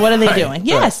absolutely, what are they doing?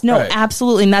 Yes,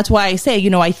 absolutely. And that's why I say, you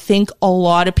know, I think a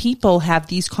lot of people have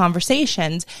these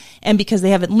conversations, and because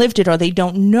they haven't lived it or they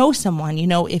don't know someone, you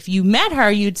know, if you met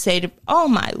her, you'd say, oh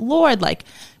my Lord, like,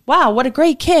 wow, what a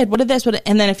great kid. What a this,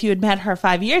 and then if you had met her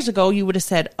 5 years ago, you would have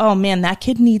said, oh man, that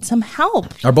kid needs some help.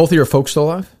 Are both of your folks still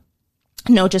alive?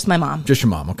 No, just my mom. Just your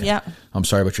mom. Okay. Yeah. I'm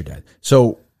sorry about your dad.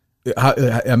 So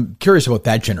I'm curious about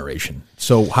that generation.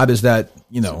 So how does that,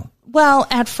 you know? Well,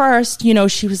 at first, you know,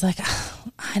 she was like,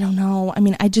 I don't know. I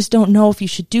mean, I just don't know if you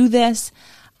should do this.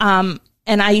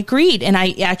 And I agreed. And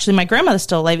my grandmother's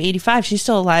still alive, 85. She's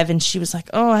still alive. And she was like,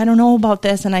 oh, I don't know about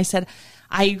this. And I said,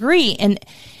 I agree.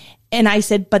 And I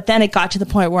said, but then it got to the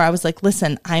point where I was like,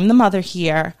 listen, I'm the mother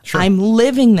here. Sure. I'm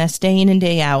living this day in and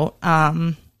day out.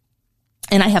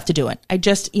 And I have to do it. I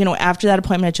just, you know, after that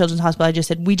appointment at Children's Hospital, I just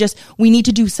said, we need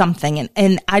to do something.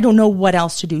 And I don't know what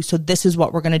else to do. So this is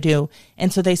what we're going to do.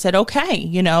 And so they said, okay,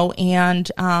 you know,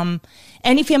 and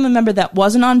any family member that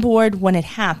wasn't on board when it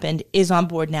happened is on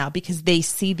board now because they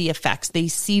see the effects. They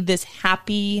see this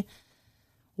happy,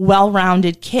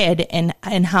 well-rounded kid, and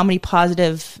how many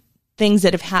positive things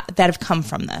that have come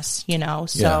from this,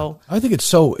 So I think it's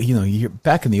so, you're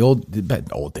back in the old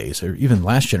days, or even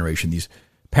last generation, these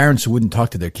parents who wouldn't talk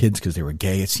to their kids because they were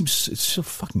gay. It's so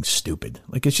fucking stupid.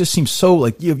 Like, it just seems so,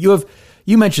 like,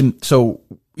 you mentioned, so,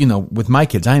 with my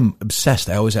kids, I'm obsessed.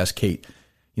 I always ask Kate,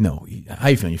 how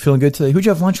you feeling? You feeling good today? Who'd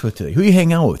you have lunch with today? Who you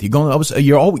hang out with?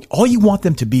 All you want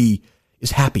them to be is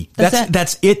happy.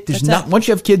 That's it. There's not, once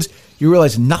you have kids, you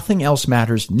realize nothing else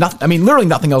matters. Literally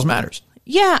nothing else matters.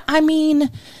 Yeah,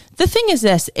 the thing is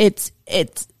this, it's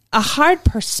a hard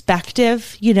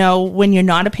perspective, when you're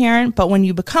not a parent, but when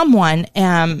you become one,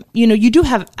 you do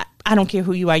have, I don't care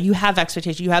who you are, you have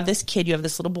expectations. You have this kid, you have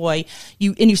this little boy,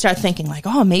 and you start thinking like,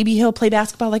 oh, maybe he'll play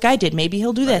basketball like I did. Maybe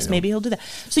he'll do this. Maybe he'll do that.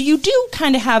 So you do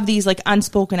kind of have these like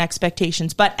unspoken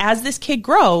expectations. But as this kid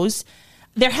grows,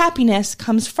 their happiness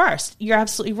comes first. You're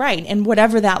absolutely right. And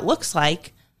whatever that looks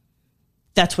like,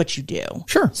 that's what you do.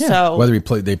 Sure. Yeah. So whether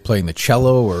they playing the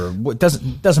cello or what,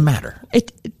 doesn't matter.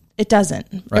 It doesn't.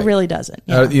 Right. It really doesn't.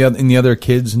 Yeah. And the other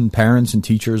kids and parents and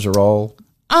teachers are all.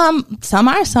 Some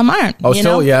are, some aren't. Oh,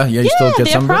 still, yeah. You still get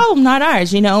their some. problem, not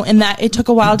ours. And that it took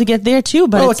a while to get there too.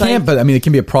 But it can. But it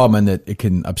can be a problem, and that it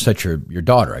can upset your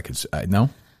daughter. No.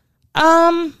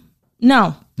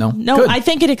 No. Good. I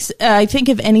think I think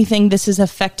if anything, this has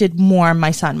affected more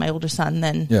my son, my older son,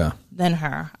 than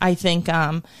her. I think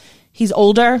he's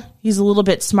older. He's a little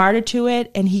bit smarter to it,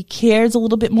 and he cares a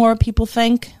little bit more what people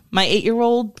think. My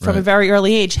 8-year-old, from a very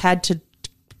early age, had to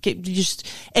just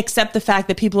accept the fact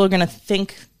that people are going to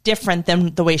think different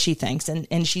than the way she thinks,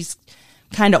 and she's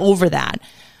kind of over that.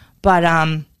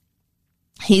 But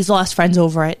he's lost friends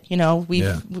over it.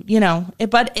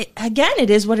 But again, it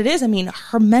is what it is.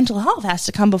 Her mental health has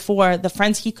to come before the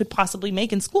friends he could possibly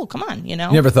make in school. Come on, You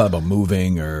never thought about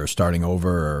moving or starting over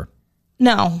or.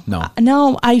 No.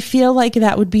 I feel like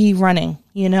that would be running,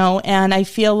 and I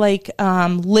feel like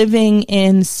living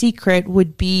in secret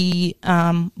would be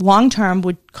long term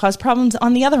would cause problems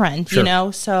on the other end,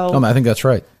 Sure. So I think that's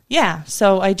right. Yeah,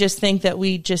 so I just think that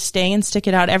we just stay and stick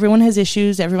it out. Everyone has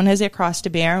issues, everyone has their cross to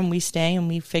bear, and we stay and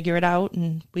we figure it out,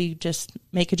 and we just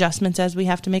make adjustments as we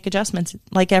have to make adjustments,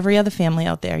 like every other family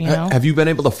out there. Have you been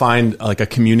able to find like a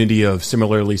community of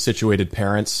similarly situated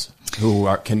parents who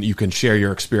you can share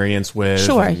your experience with?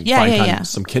 Sure. Find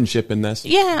some kinship in this.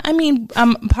 Yeah, I'm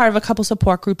part of a couple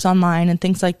support groups online and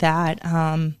things like that.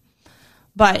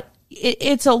 But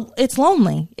it's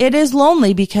lonely. It is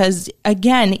lonely because,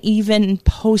 again, even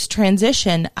post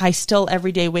transition, I still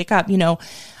every day wake up.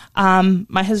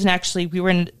 My husband actually, we were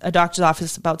in a doctor's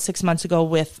office about 6 months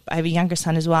ago I have a younger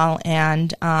son as well,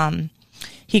 and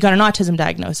he got an autism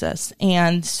diagnosis,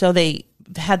 and so they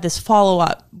had this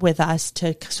follow-up with us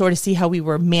to sort of see how we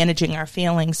were managing our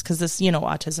feelings, because this,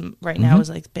 autism right now is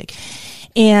like big.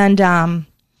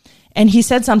 And he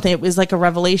said something, it was like a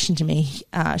revelation to me.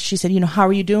 She said, how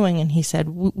are you doing? And he said,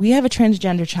 we have a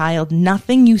transgender child.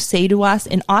 Nothing you say to us,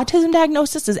 an autism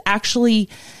diagnosis is actually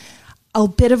a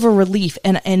bit of a relief.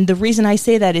 And the reason I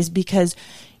say that is because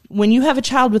when you have a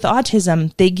child with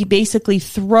autism, they basically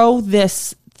throw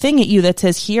this thing at you that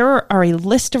says, here are a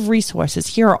list of resources.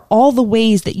 Here are all the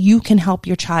ways that you can help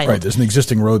your child. Right. There's an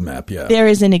existing roadmap. Yeah. There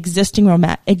is an existing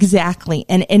roadmap. Exactly.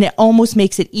 And it almost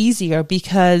makes it easier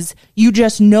because you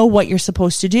just know what you're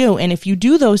supposed to do. And if you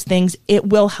do those things, it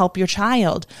will help your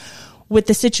child. With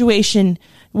the situation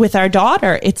with our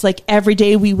daughter, it's like every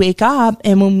day we wake up,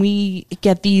 and when we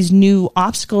get these new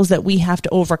obstacles that we have to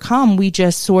overcome, we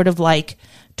just sort of like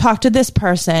talk to this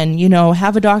person,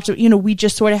 have a doctor, we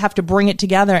just sort of have to bring it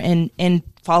together and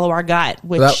follow our gut,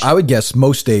 which I would guess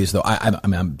most days though,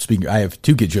 I'm speaking, I have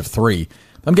 2 kids, you have 3.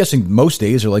 I'm guessing most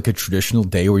days are like a traditional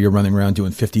day where you're running around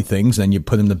doing 50 things, then you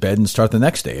put them to bed and start the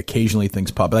next day. Occasionally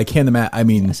things pop, but I can't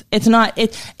imagine, it's not,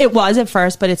 it was at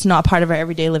first, but it's not part of our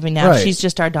everyday living now. Right. She's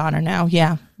just our daughter now.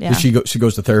 Yeah. Does she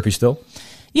goes to therapy still?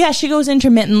 Yeah, she goes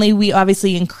intermittently. We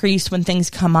obviously increase when things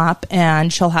come up,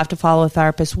 and she'll have to follow a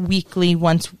therapist weekly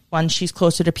once she's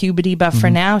closer to puberty. But for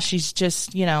now, she's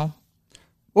just, What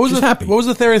was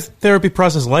the therapy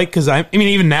process like? Because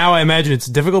even now I imagine it's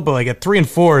difficult, but like at 3 and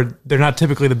 4, they're not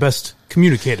typically the best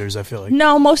communicators, I feel like.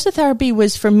 No, most of the therapy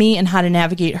was for me and how to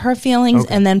navigate her feelings,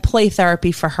 and then play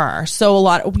therapy for her. So a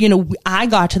lot, I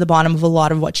got to the bottom of a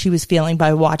lot of what she was feeling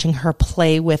by watching her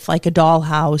play with like a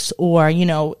dollhouse or,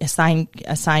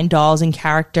 assign dolls and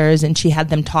characters, and she had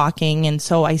them talking. And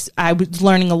so I was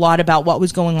learning a lot about what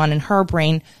was going on in her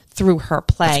brain through her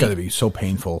play. That's got to be so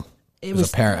painful.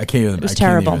 As a parent, I can't even. It was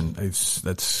terrible.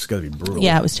 That's got to be brutal.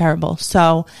 Yeah, it was terrible.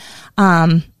 So,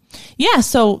 Yeah,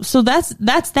 so that's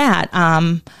that.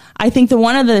 I think the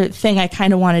one other thing I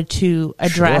kind of wanted to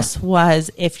address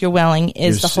was, if you're willing,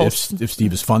 is the whole. If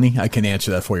Steve is funny, I can answer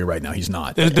that for you right now. He's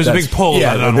not. There's a big poll.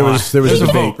 Yeah, there was a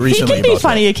debate recently. He can be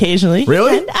funny occasionally.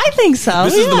 Really? I think so.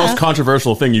 This is the most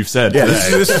controversial thing you've said. Yeah,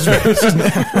 this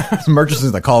is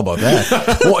Murchison's the call about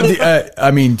that. Well, I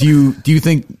mean, do you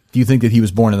think that he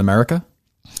was born in America?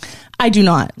 I do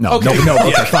not. No. Okay,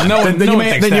 fine. Then you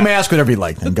may ask whatever you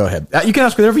like. Then go ahead. You can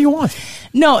ask whatever you want.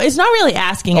 No, it's not really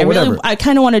asking. I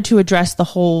kind of wanted to address the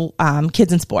whole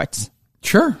kids in sports.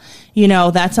 Sure.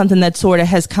 That's something that sort of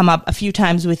has come up a few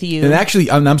times with you. And actually,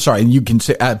 I'm sorry, and you can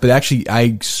say, but actually,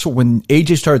 when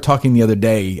AJ started talking the other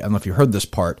day, I don't know if you heard this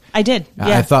part. I did.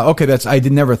 Yeah. I thought, okay, I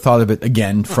never thought of it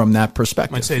again from that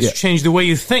perspective. I'd say it's changed the way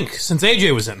you think since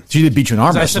AJ was in. She did beat you in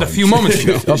arm wrestling. I said a few moments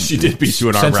ago. She did beat you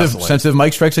in arm wrestling. Sensitive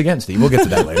Mike strikes again, Steve. We'll get to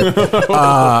that later.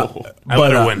 I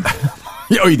let her win.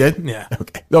 Oh, you did? Yeah.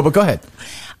 Okay. No, but go ahead.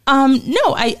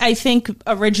 No, I think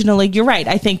originally you're right.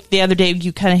 I think the other day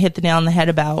you kind of hit the nail on the head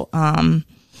about,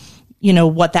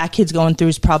 what that kid's going through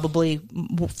is probably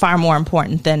far more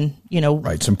important than,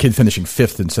 Right. Some kid finishing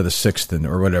 5th instead of 6th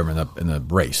or whatever in the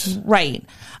race. Right.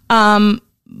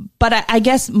 But I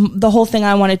guess the whole thing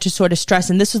I wanted to sort of stress,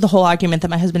 and this is the whole argument that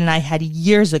my husband and I had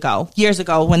years ago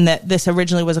when this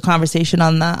originally was a conversation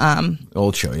on the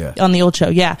old show, yeah. On the old show,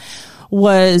 yeah.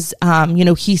 Was,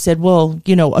 he said, well,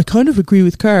 I kind of agree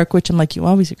with Kirk, which I'm like, you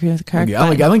always agree with Kirk. I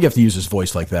don't think you have to use his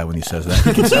voice like that when he says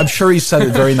that. I'm sure he said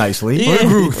it very nicely. Yeah. I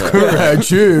agree with Kirk.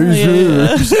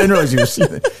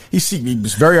 He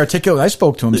was very articulate. I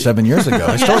spoke to him 7 years ago.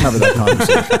 I still remember that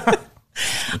conversation.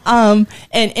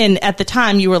 And at the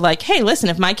time you were like, hey, listen,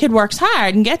 if my kid works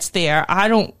hard and gets there, I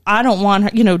don't want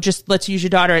her, just let's use your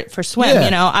daughter for swim.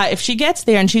 Yeah. If she gets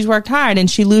there and she's worked hard and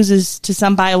she loses to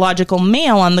some biological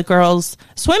male on the girls'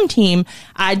 swim team,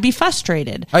 I'd be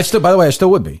frustrated. I still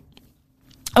would be.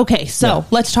 Okay. So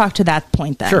let's talk to that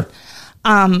point then. Sure.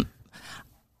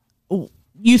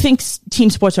 You think team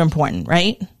sports are important,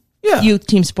 right? Yeah. Youth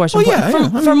team sports are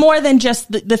important. For more than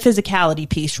just the physicality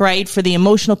piece, right? For the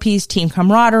emotional piece, team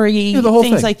camaraderie, the whole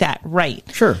things thing. like that. Right.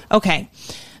 Sure. Okay.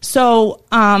 So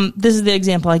this is the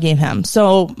example I gave him.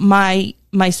 So my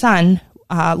son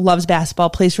loves basketball,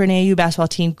 plays for an AAU basketball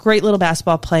team, great little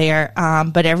basketball player.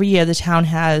 But every year the town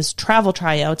has travel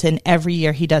tryouts, and every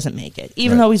year he doesn't make it.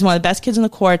 Even though he's one of the best kids in the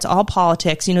court, it's all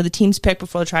politics. The team's picked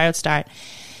before the tryouts start.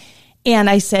 And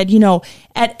I said,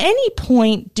 at any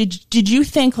point, did you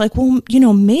think like, well,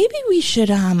 maybe we should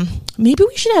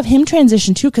have him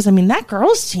transition too? Cause that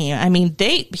girls team,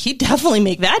 he'd definitely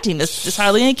make that team. There's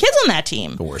hardly any kids on that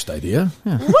team. The worst idea.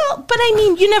 Yeah. Well, but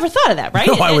you never thought of that, right?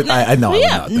 No, I would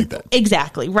not think that.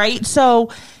 Exactly. Right.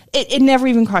 So it never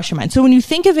even crossed your mind. So when you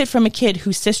think of it from a kid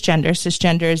who's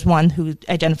cisgender is one who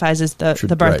identifies as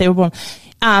the birth they were born.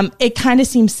 It kind of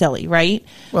seems silly, right?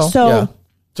 Well,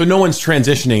 So no one's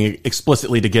transitioning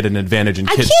explicitly to get an advantage in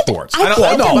kids' sports. I don't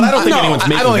think anyone's making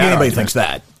that. I don't think anybody thinks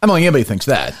that. I don't think anybody thinks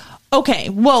that. Okay,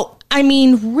 well,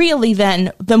 really,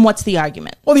 then what's the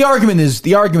argument? Well, the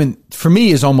argument for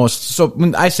me is almost, so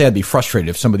when I say I'd be frustrated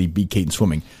if somebody beat Kate in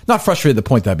swimming, not frustrated to the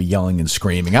point that I'd be yelling and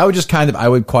screaming. I would just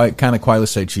quietly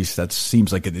say, geez, that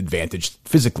seems like an advantage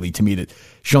physically to me that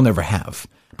she'll never have.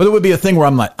 But it would be a thing where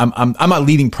I'm not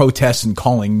leading protests and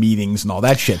calling meetings and all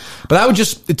that shit. But I would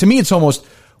to me, it's almost,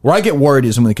 where I get worried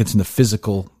is when it gets into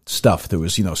physical stuff. There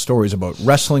was, stories about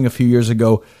wrestling a few years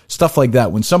ago, stuff like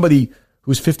that. When somebody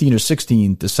who's 15 or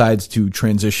 16 decides to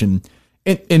transition,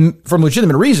 and from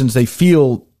legitimate reasons, they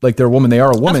feel like they're a woman, they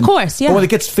are a woman. Of course, yeah. But when it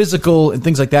gets physical and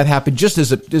things like that happen, just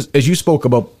as you spoke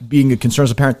about being a concern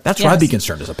as a parent, that's where I'd be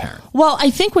concerned as a parent. Well, I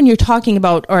think when you're talking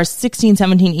about a 16,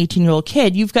 17, 18-year-old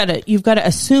kid, you've got to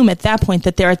assume at that point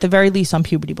that they're at the very least on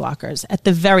puberty blockers. At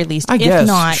the very least, I guess, if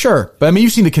not, sure. But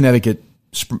you've seen the Connecticut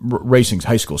racing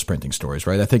high school sprinting stories,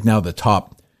 right? I think now the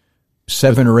top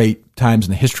 7 or 8 times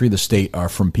in the history of the state are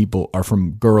from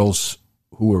girls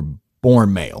who were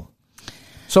born male.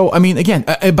 So again,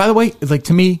 by the way,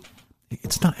 to me,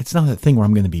 it's not a thing where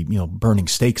I'm going to be burning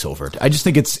steaks over it. I just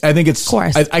think it's of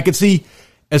course. I could see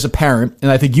as a parent, and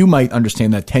I think you might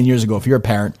understand that 10 years ago, if you're a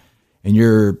parent and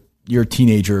your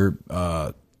teenager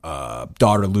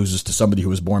daughter loses to somebody who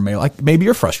was born male, maybe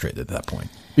you're frustrated at that point.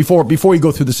 Before you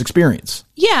go through this experience.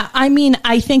 Yeah,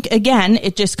 I think, again,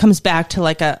 it just comes back to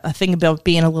a thing about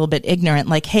being a little bit ignorant.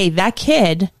 Like, hey, that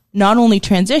kid not only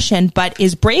transitioned, but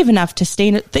is brave enough to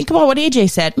stay. Think about what AJ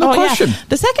said. No question. Yeah.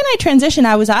 The second I transitioned,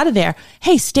 I was out of there.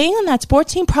 Hey, staying on that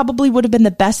sports team probably would have been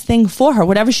the best thing for her.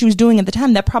 Whatever she was doing at the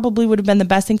time, that probably would have been the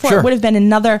best thing for her. It would have been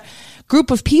another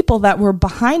group of people that were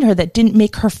behind her that didn't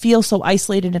make her feel so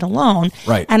isolated and alone.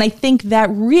 Right. And I think that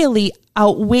really,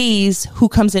 outweighs who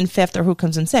comes in fifth or who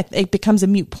comes in sixth. It becomes a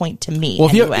moot point to me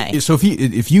anyway.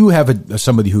 If you have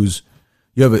somebody who's,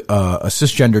 you have a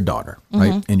cisgender daughter,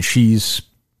 right? And she's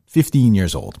 15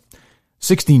 years old,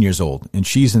 16 years old, and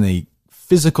she's in a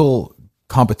physical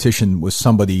competition with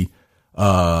somebody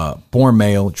born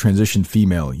male, transitioned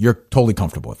female, you're totally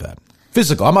comfortable with that.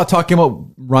 Physical. I'm not talking about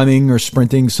running or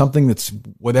sprinting, something that's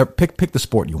whatever. Pick the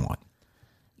sport you want.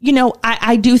 You know,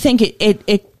 I do think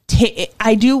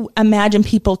I do imagine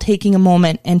people taking a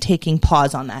moment and taking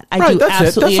pause on that. I do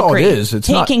absolutely agree. All it is. It's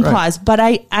taking pause, but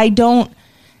I don't.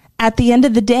 At the end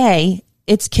of the day,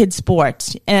 it's kids'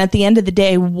 sports, and at the end of the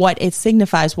day, what it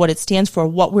signifies, what it stands for,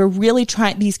 what we're really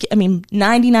trying.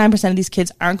 99% of these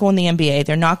kids aren't going to the NBA.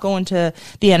 They're not going to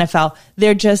the NFL.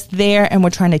 They're just there, and we're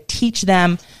trying to teach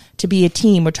them to be a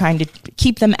team. We're trying to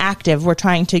keep them active. We're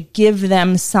trying to give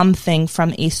them something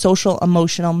from a social,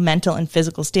 emotional, mental, and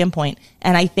physical standpoint.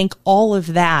 And I think all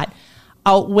of that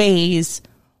outweighs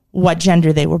what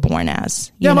gender they were born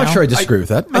as. I'm not sure I disagree with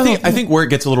that. I think where it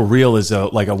gets a little real is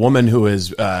like a woman who is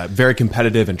very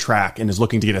competitive in track and is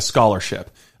looking to get a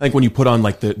scholarship. I think when you put on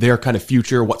like their kind of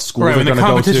future, what school they're going to go to.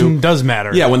 When the competition does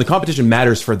matter. Yeah, when the competition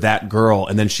matters for that girl,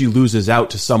 and then she loses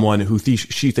out to someone who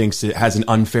she thinks has an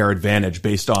unfair advantage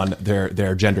based on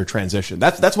their gender transition.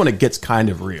 That's when it gets kind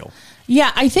of real.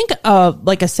 Yeah, I think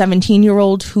like a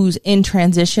 17-year-old who's in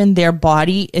transition, their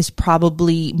body is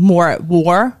probably more at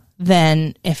war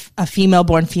than if a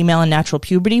female-born female in natural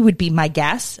puberty would be my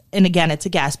guess. And again, it's a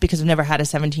guess because I've never had a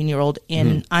 17-year-old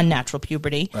in unnatural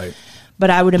puberty. Right. But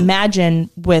I would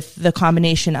imagine with the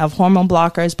combination of hormone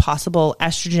blockers, possible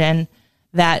estrogen,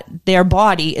 that their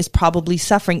body is probably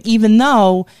suffering, even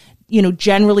though, you know,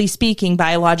 generally speaking,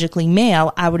 biologically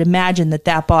male, I would imagine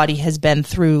that body has been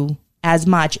through as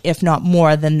much, if not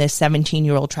more, than this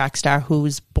 17-year-old track star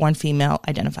who's born female,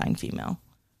 identifying female.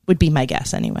 Would be my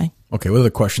guess anyway. Okay, what other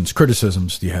questions,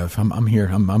 criticisms do you have? I'm here.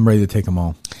 I'm ready to take them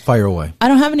all. Fire away. I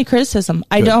don't have any criticism.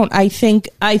 I don't. I think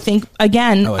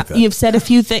again, you've said a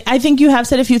few things. I think you have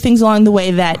said a few things along the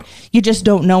way that you just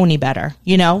don't know any better.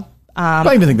 You know. I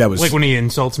don't even think that was like when he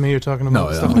insults me. You're talking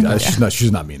about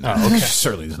she's not meaning that. Oh, okay. She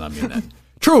certainly does not mean that.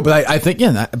 True, but I think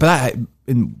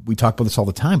and we talk about this all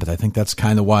the time. But I think that's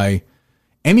kind of why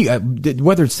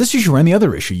whether it's this issue or any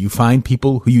other issue, you find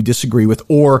people who you disagree with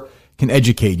or can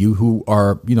educate you, who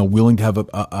are, you know, willing to have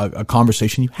a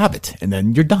conversation. You have it, and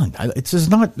then you're done. It's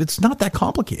not that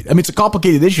complicated. I mean, it's a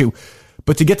complicated issue,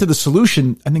 but to get to the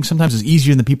solution, I think sometimes is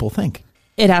easier than people think.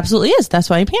 It absolutely is.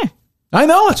 That's why I'm here. I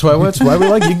know. That's why we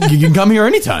like you. You can come here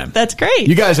anytime. That's great.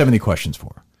 You guys have any questions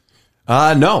for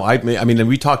her? No. I mean,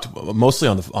 we talked mostly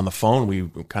on the phone. We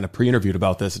kind of pre-interviewed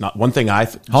about this. Not one thing how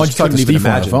long did you talk to Steve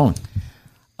on the phone?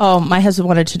 Oh, my husband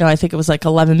wanted to know. I think it was like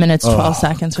 11 minutes, 12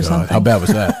 seconds or something. How bad was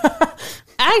that?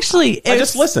 Actually, I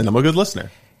just listen. I'm a good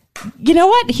listener. You know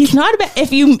what? He's not a bad.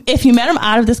 If you met him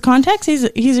out of this context,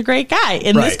 he's a great guy.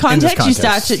 In this context,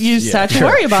 you start to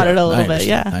worry about it a little bit.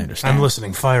 Yeah, I understand. I'm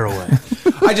listening. Fire away.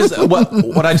 I just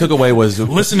what I took away was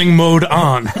listening mode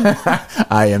on.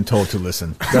 I am told to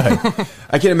listen. Go ahead.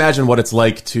 I can imagine what it's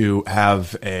like to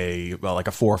have like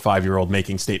a 4 or 5 year old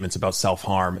making statements about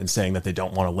self-harm and saying that they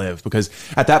don't want to live, because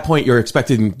at that point you're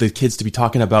expecting the kids to be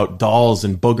talking about dolls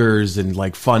and boogers and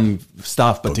like fun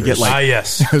stuff, but to get like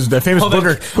yes, the famous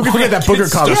booger. Who can forget that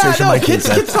booger conversation? Yeah, no,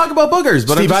 kids talk about boogers,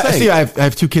 but Steve, I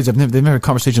have 2 kids. They've never had a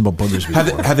conversation about boogers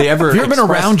before. Have they ever? Have you ever been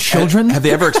around children? Have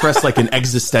they ever expressed like an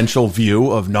existential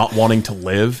view of not wanting to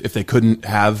live if they couldn't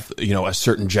have, you know, a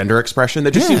certain gender expression?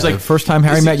 That just seems like the first time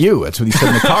Harry met you. That's what he said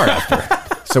in the car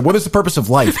after. So, what is the purpose of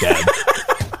life, Dad?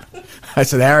 I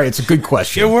said, Harry, it's a good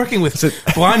question. You're working with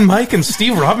Blind Mike and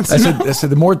Steve Robinson. I said,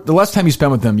 the less time you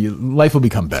spend with them, life will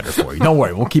become better for you. Don't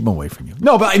worry, we'll keep them away from you.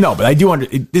 No, but I do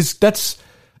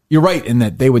you're right in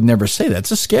that they would never say that.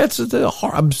 It's a scare.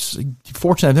 I'm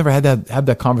fortunate I've never had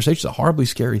that conversation. It's a horribly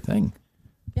scary thing.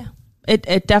 Yeah,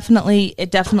 it definitely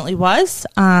was.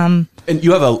 And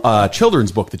you have a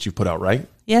children's book that you put out, right?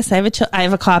 Yes, I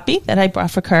have a copy that I brought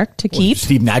for Kirk to keep.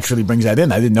 Steve naturally brings that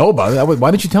in. I didn't know about it.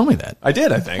 Why didn't you tell me that? I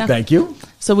did, I think. Yeah. Thank you.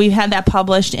 So we've had that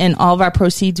published, and all of our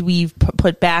proceeds we've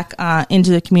put back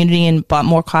into the community and bought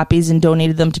more copies and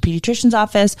donated them to pediatrician's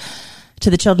office, to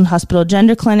the Children's Hospital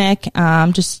Gender Clinic,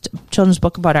 just children's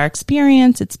book about our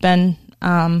experience. It's been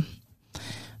fun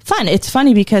fun. It's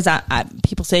funny because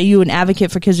people say, are you an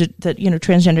advocate for kids that,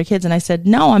 transgender kids? And I said,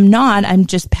 no, I'm not. I'm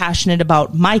just passionate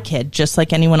about my kid, just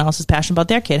like anyone else is passionate about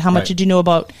their kid. How much did you know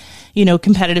about,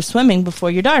 competitive swimming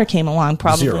before your daughter came along?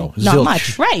 Probably Zero. not Zilch.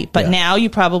 much. Right. But now you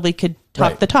probably could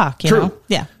talk the talk, True. know?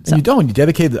 Yeah. And you don't. You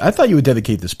dedicate. I thought you would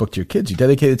dedicate this book to your kids. You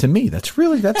dedicate it to me. That's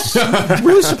really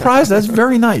really surprised. That's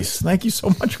very nice. Thank you so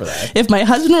much for that. If my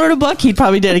husband wrote a book, he'd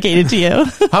probably dedicate it to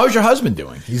you. How is your husband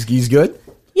doing? He's good?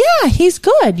 Yeah, he's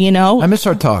good, I miss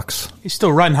our talks. He's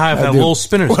still riding high off that little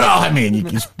spinner. Well, I mean,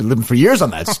 he's been living for years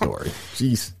on that story.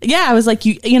 Jeez. Yeah, I was like,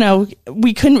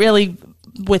 we couldn't really,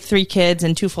 with 3 kids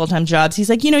and 2 full-time jobs. He's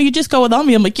like, you just go without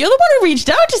me. I'm like, you're the one who reached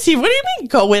out to see. What do you mean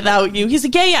go without you? He's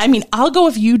like, yeah. I mean, I'll go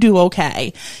if you do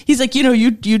okay. He's like,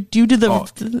 you do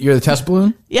the. You're the test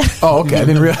balloon? Yeah. Oh, okay. I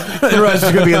didn't realize it was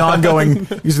going to be an ongoing.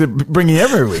 He's bringing you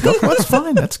every week. Oh, that's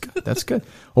fine. That's good. That's good.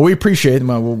 Well, we appreciate it.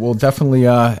 We'll definitely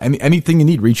anything you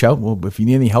need, reach out. If you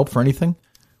need any help for anything,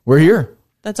 we're here.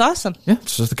 That's awesome. Yeah,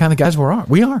 it's just the kind of guys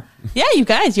we are. Yeah, you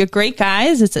guys, you're great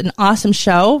guys. It's an awesome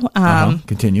show.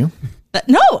 Continue.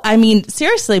 No, I mean,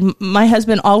 seriously, my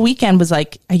husband all weekend was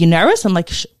like, are you nervous? I'm like,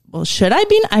 well, should I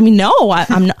be? I mean, no,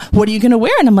 I'm not. What are you going to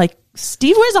wear? And I'm like,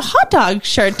 Steve wears a hot dog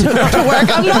shirt to work.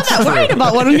 I'm not that worried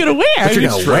about what I'm going to wear. What you're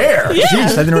going to wear? Yeah.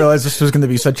 Jeez, I didn't realize this was going to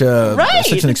be such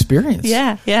an experience.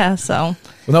 Yeah, so.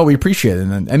 Well, no, we appreciate it.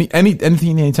 And then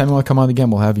anything, anytime you want to come on again,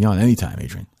 we'll have you on anytime,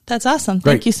 Adrian. That's awesome.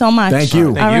 Great. Thank you so much. Thank you.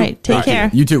 All right, take care.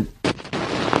 You too.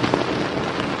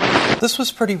 This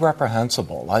was pretty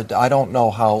reprehensible. I don't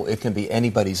know how it can be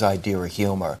anybody's idea of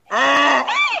humor.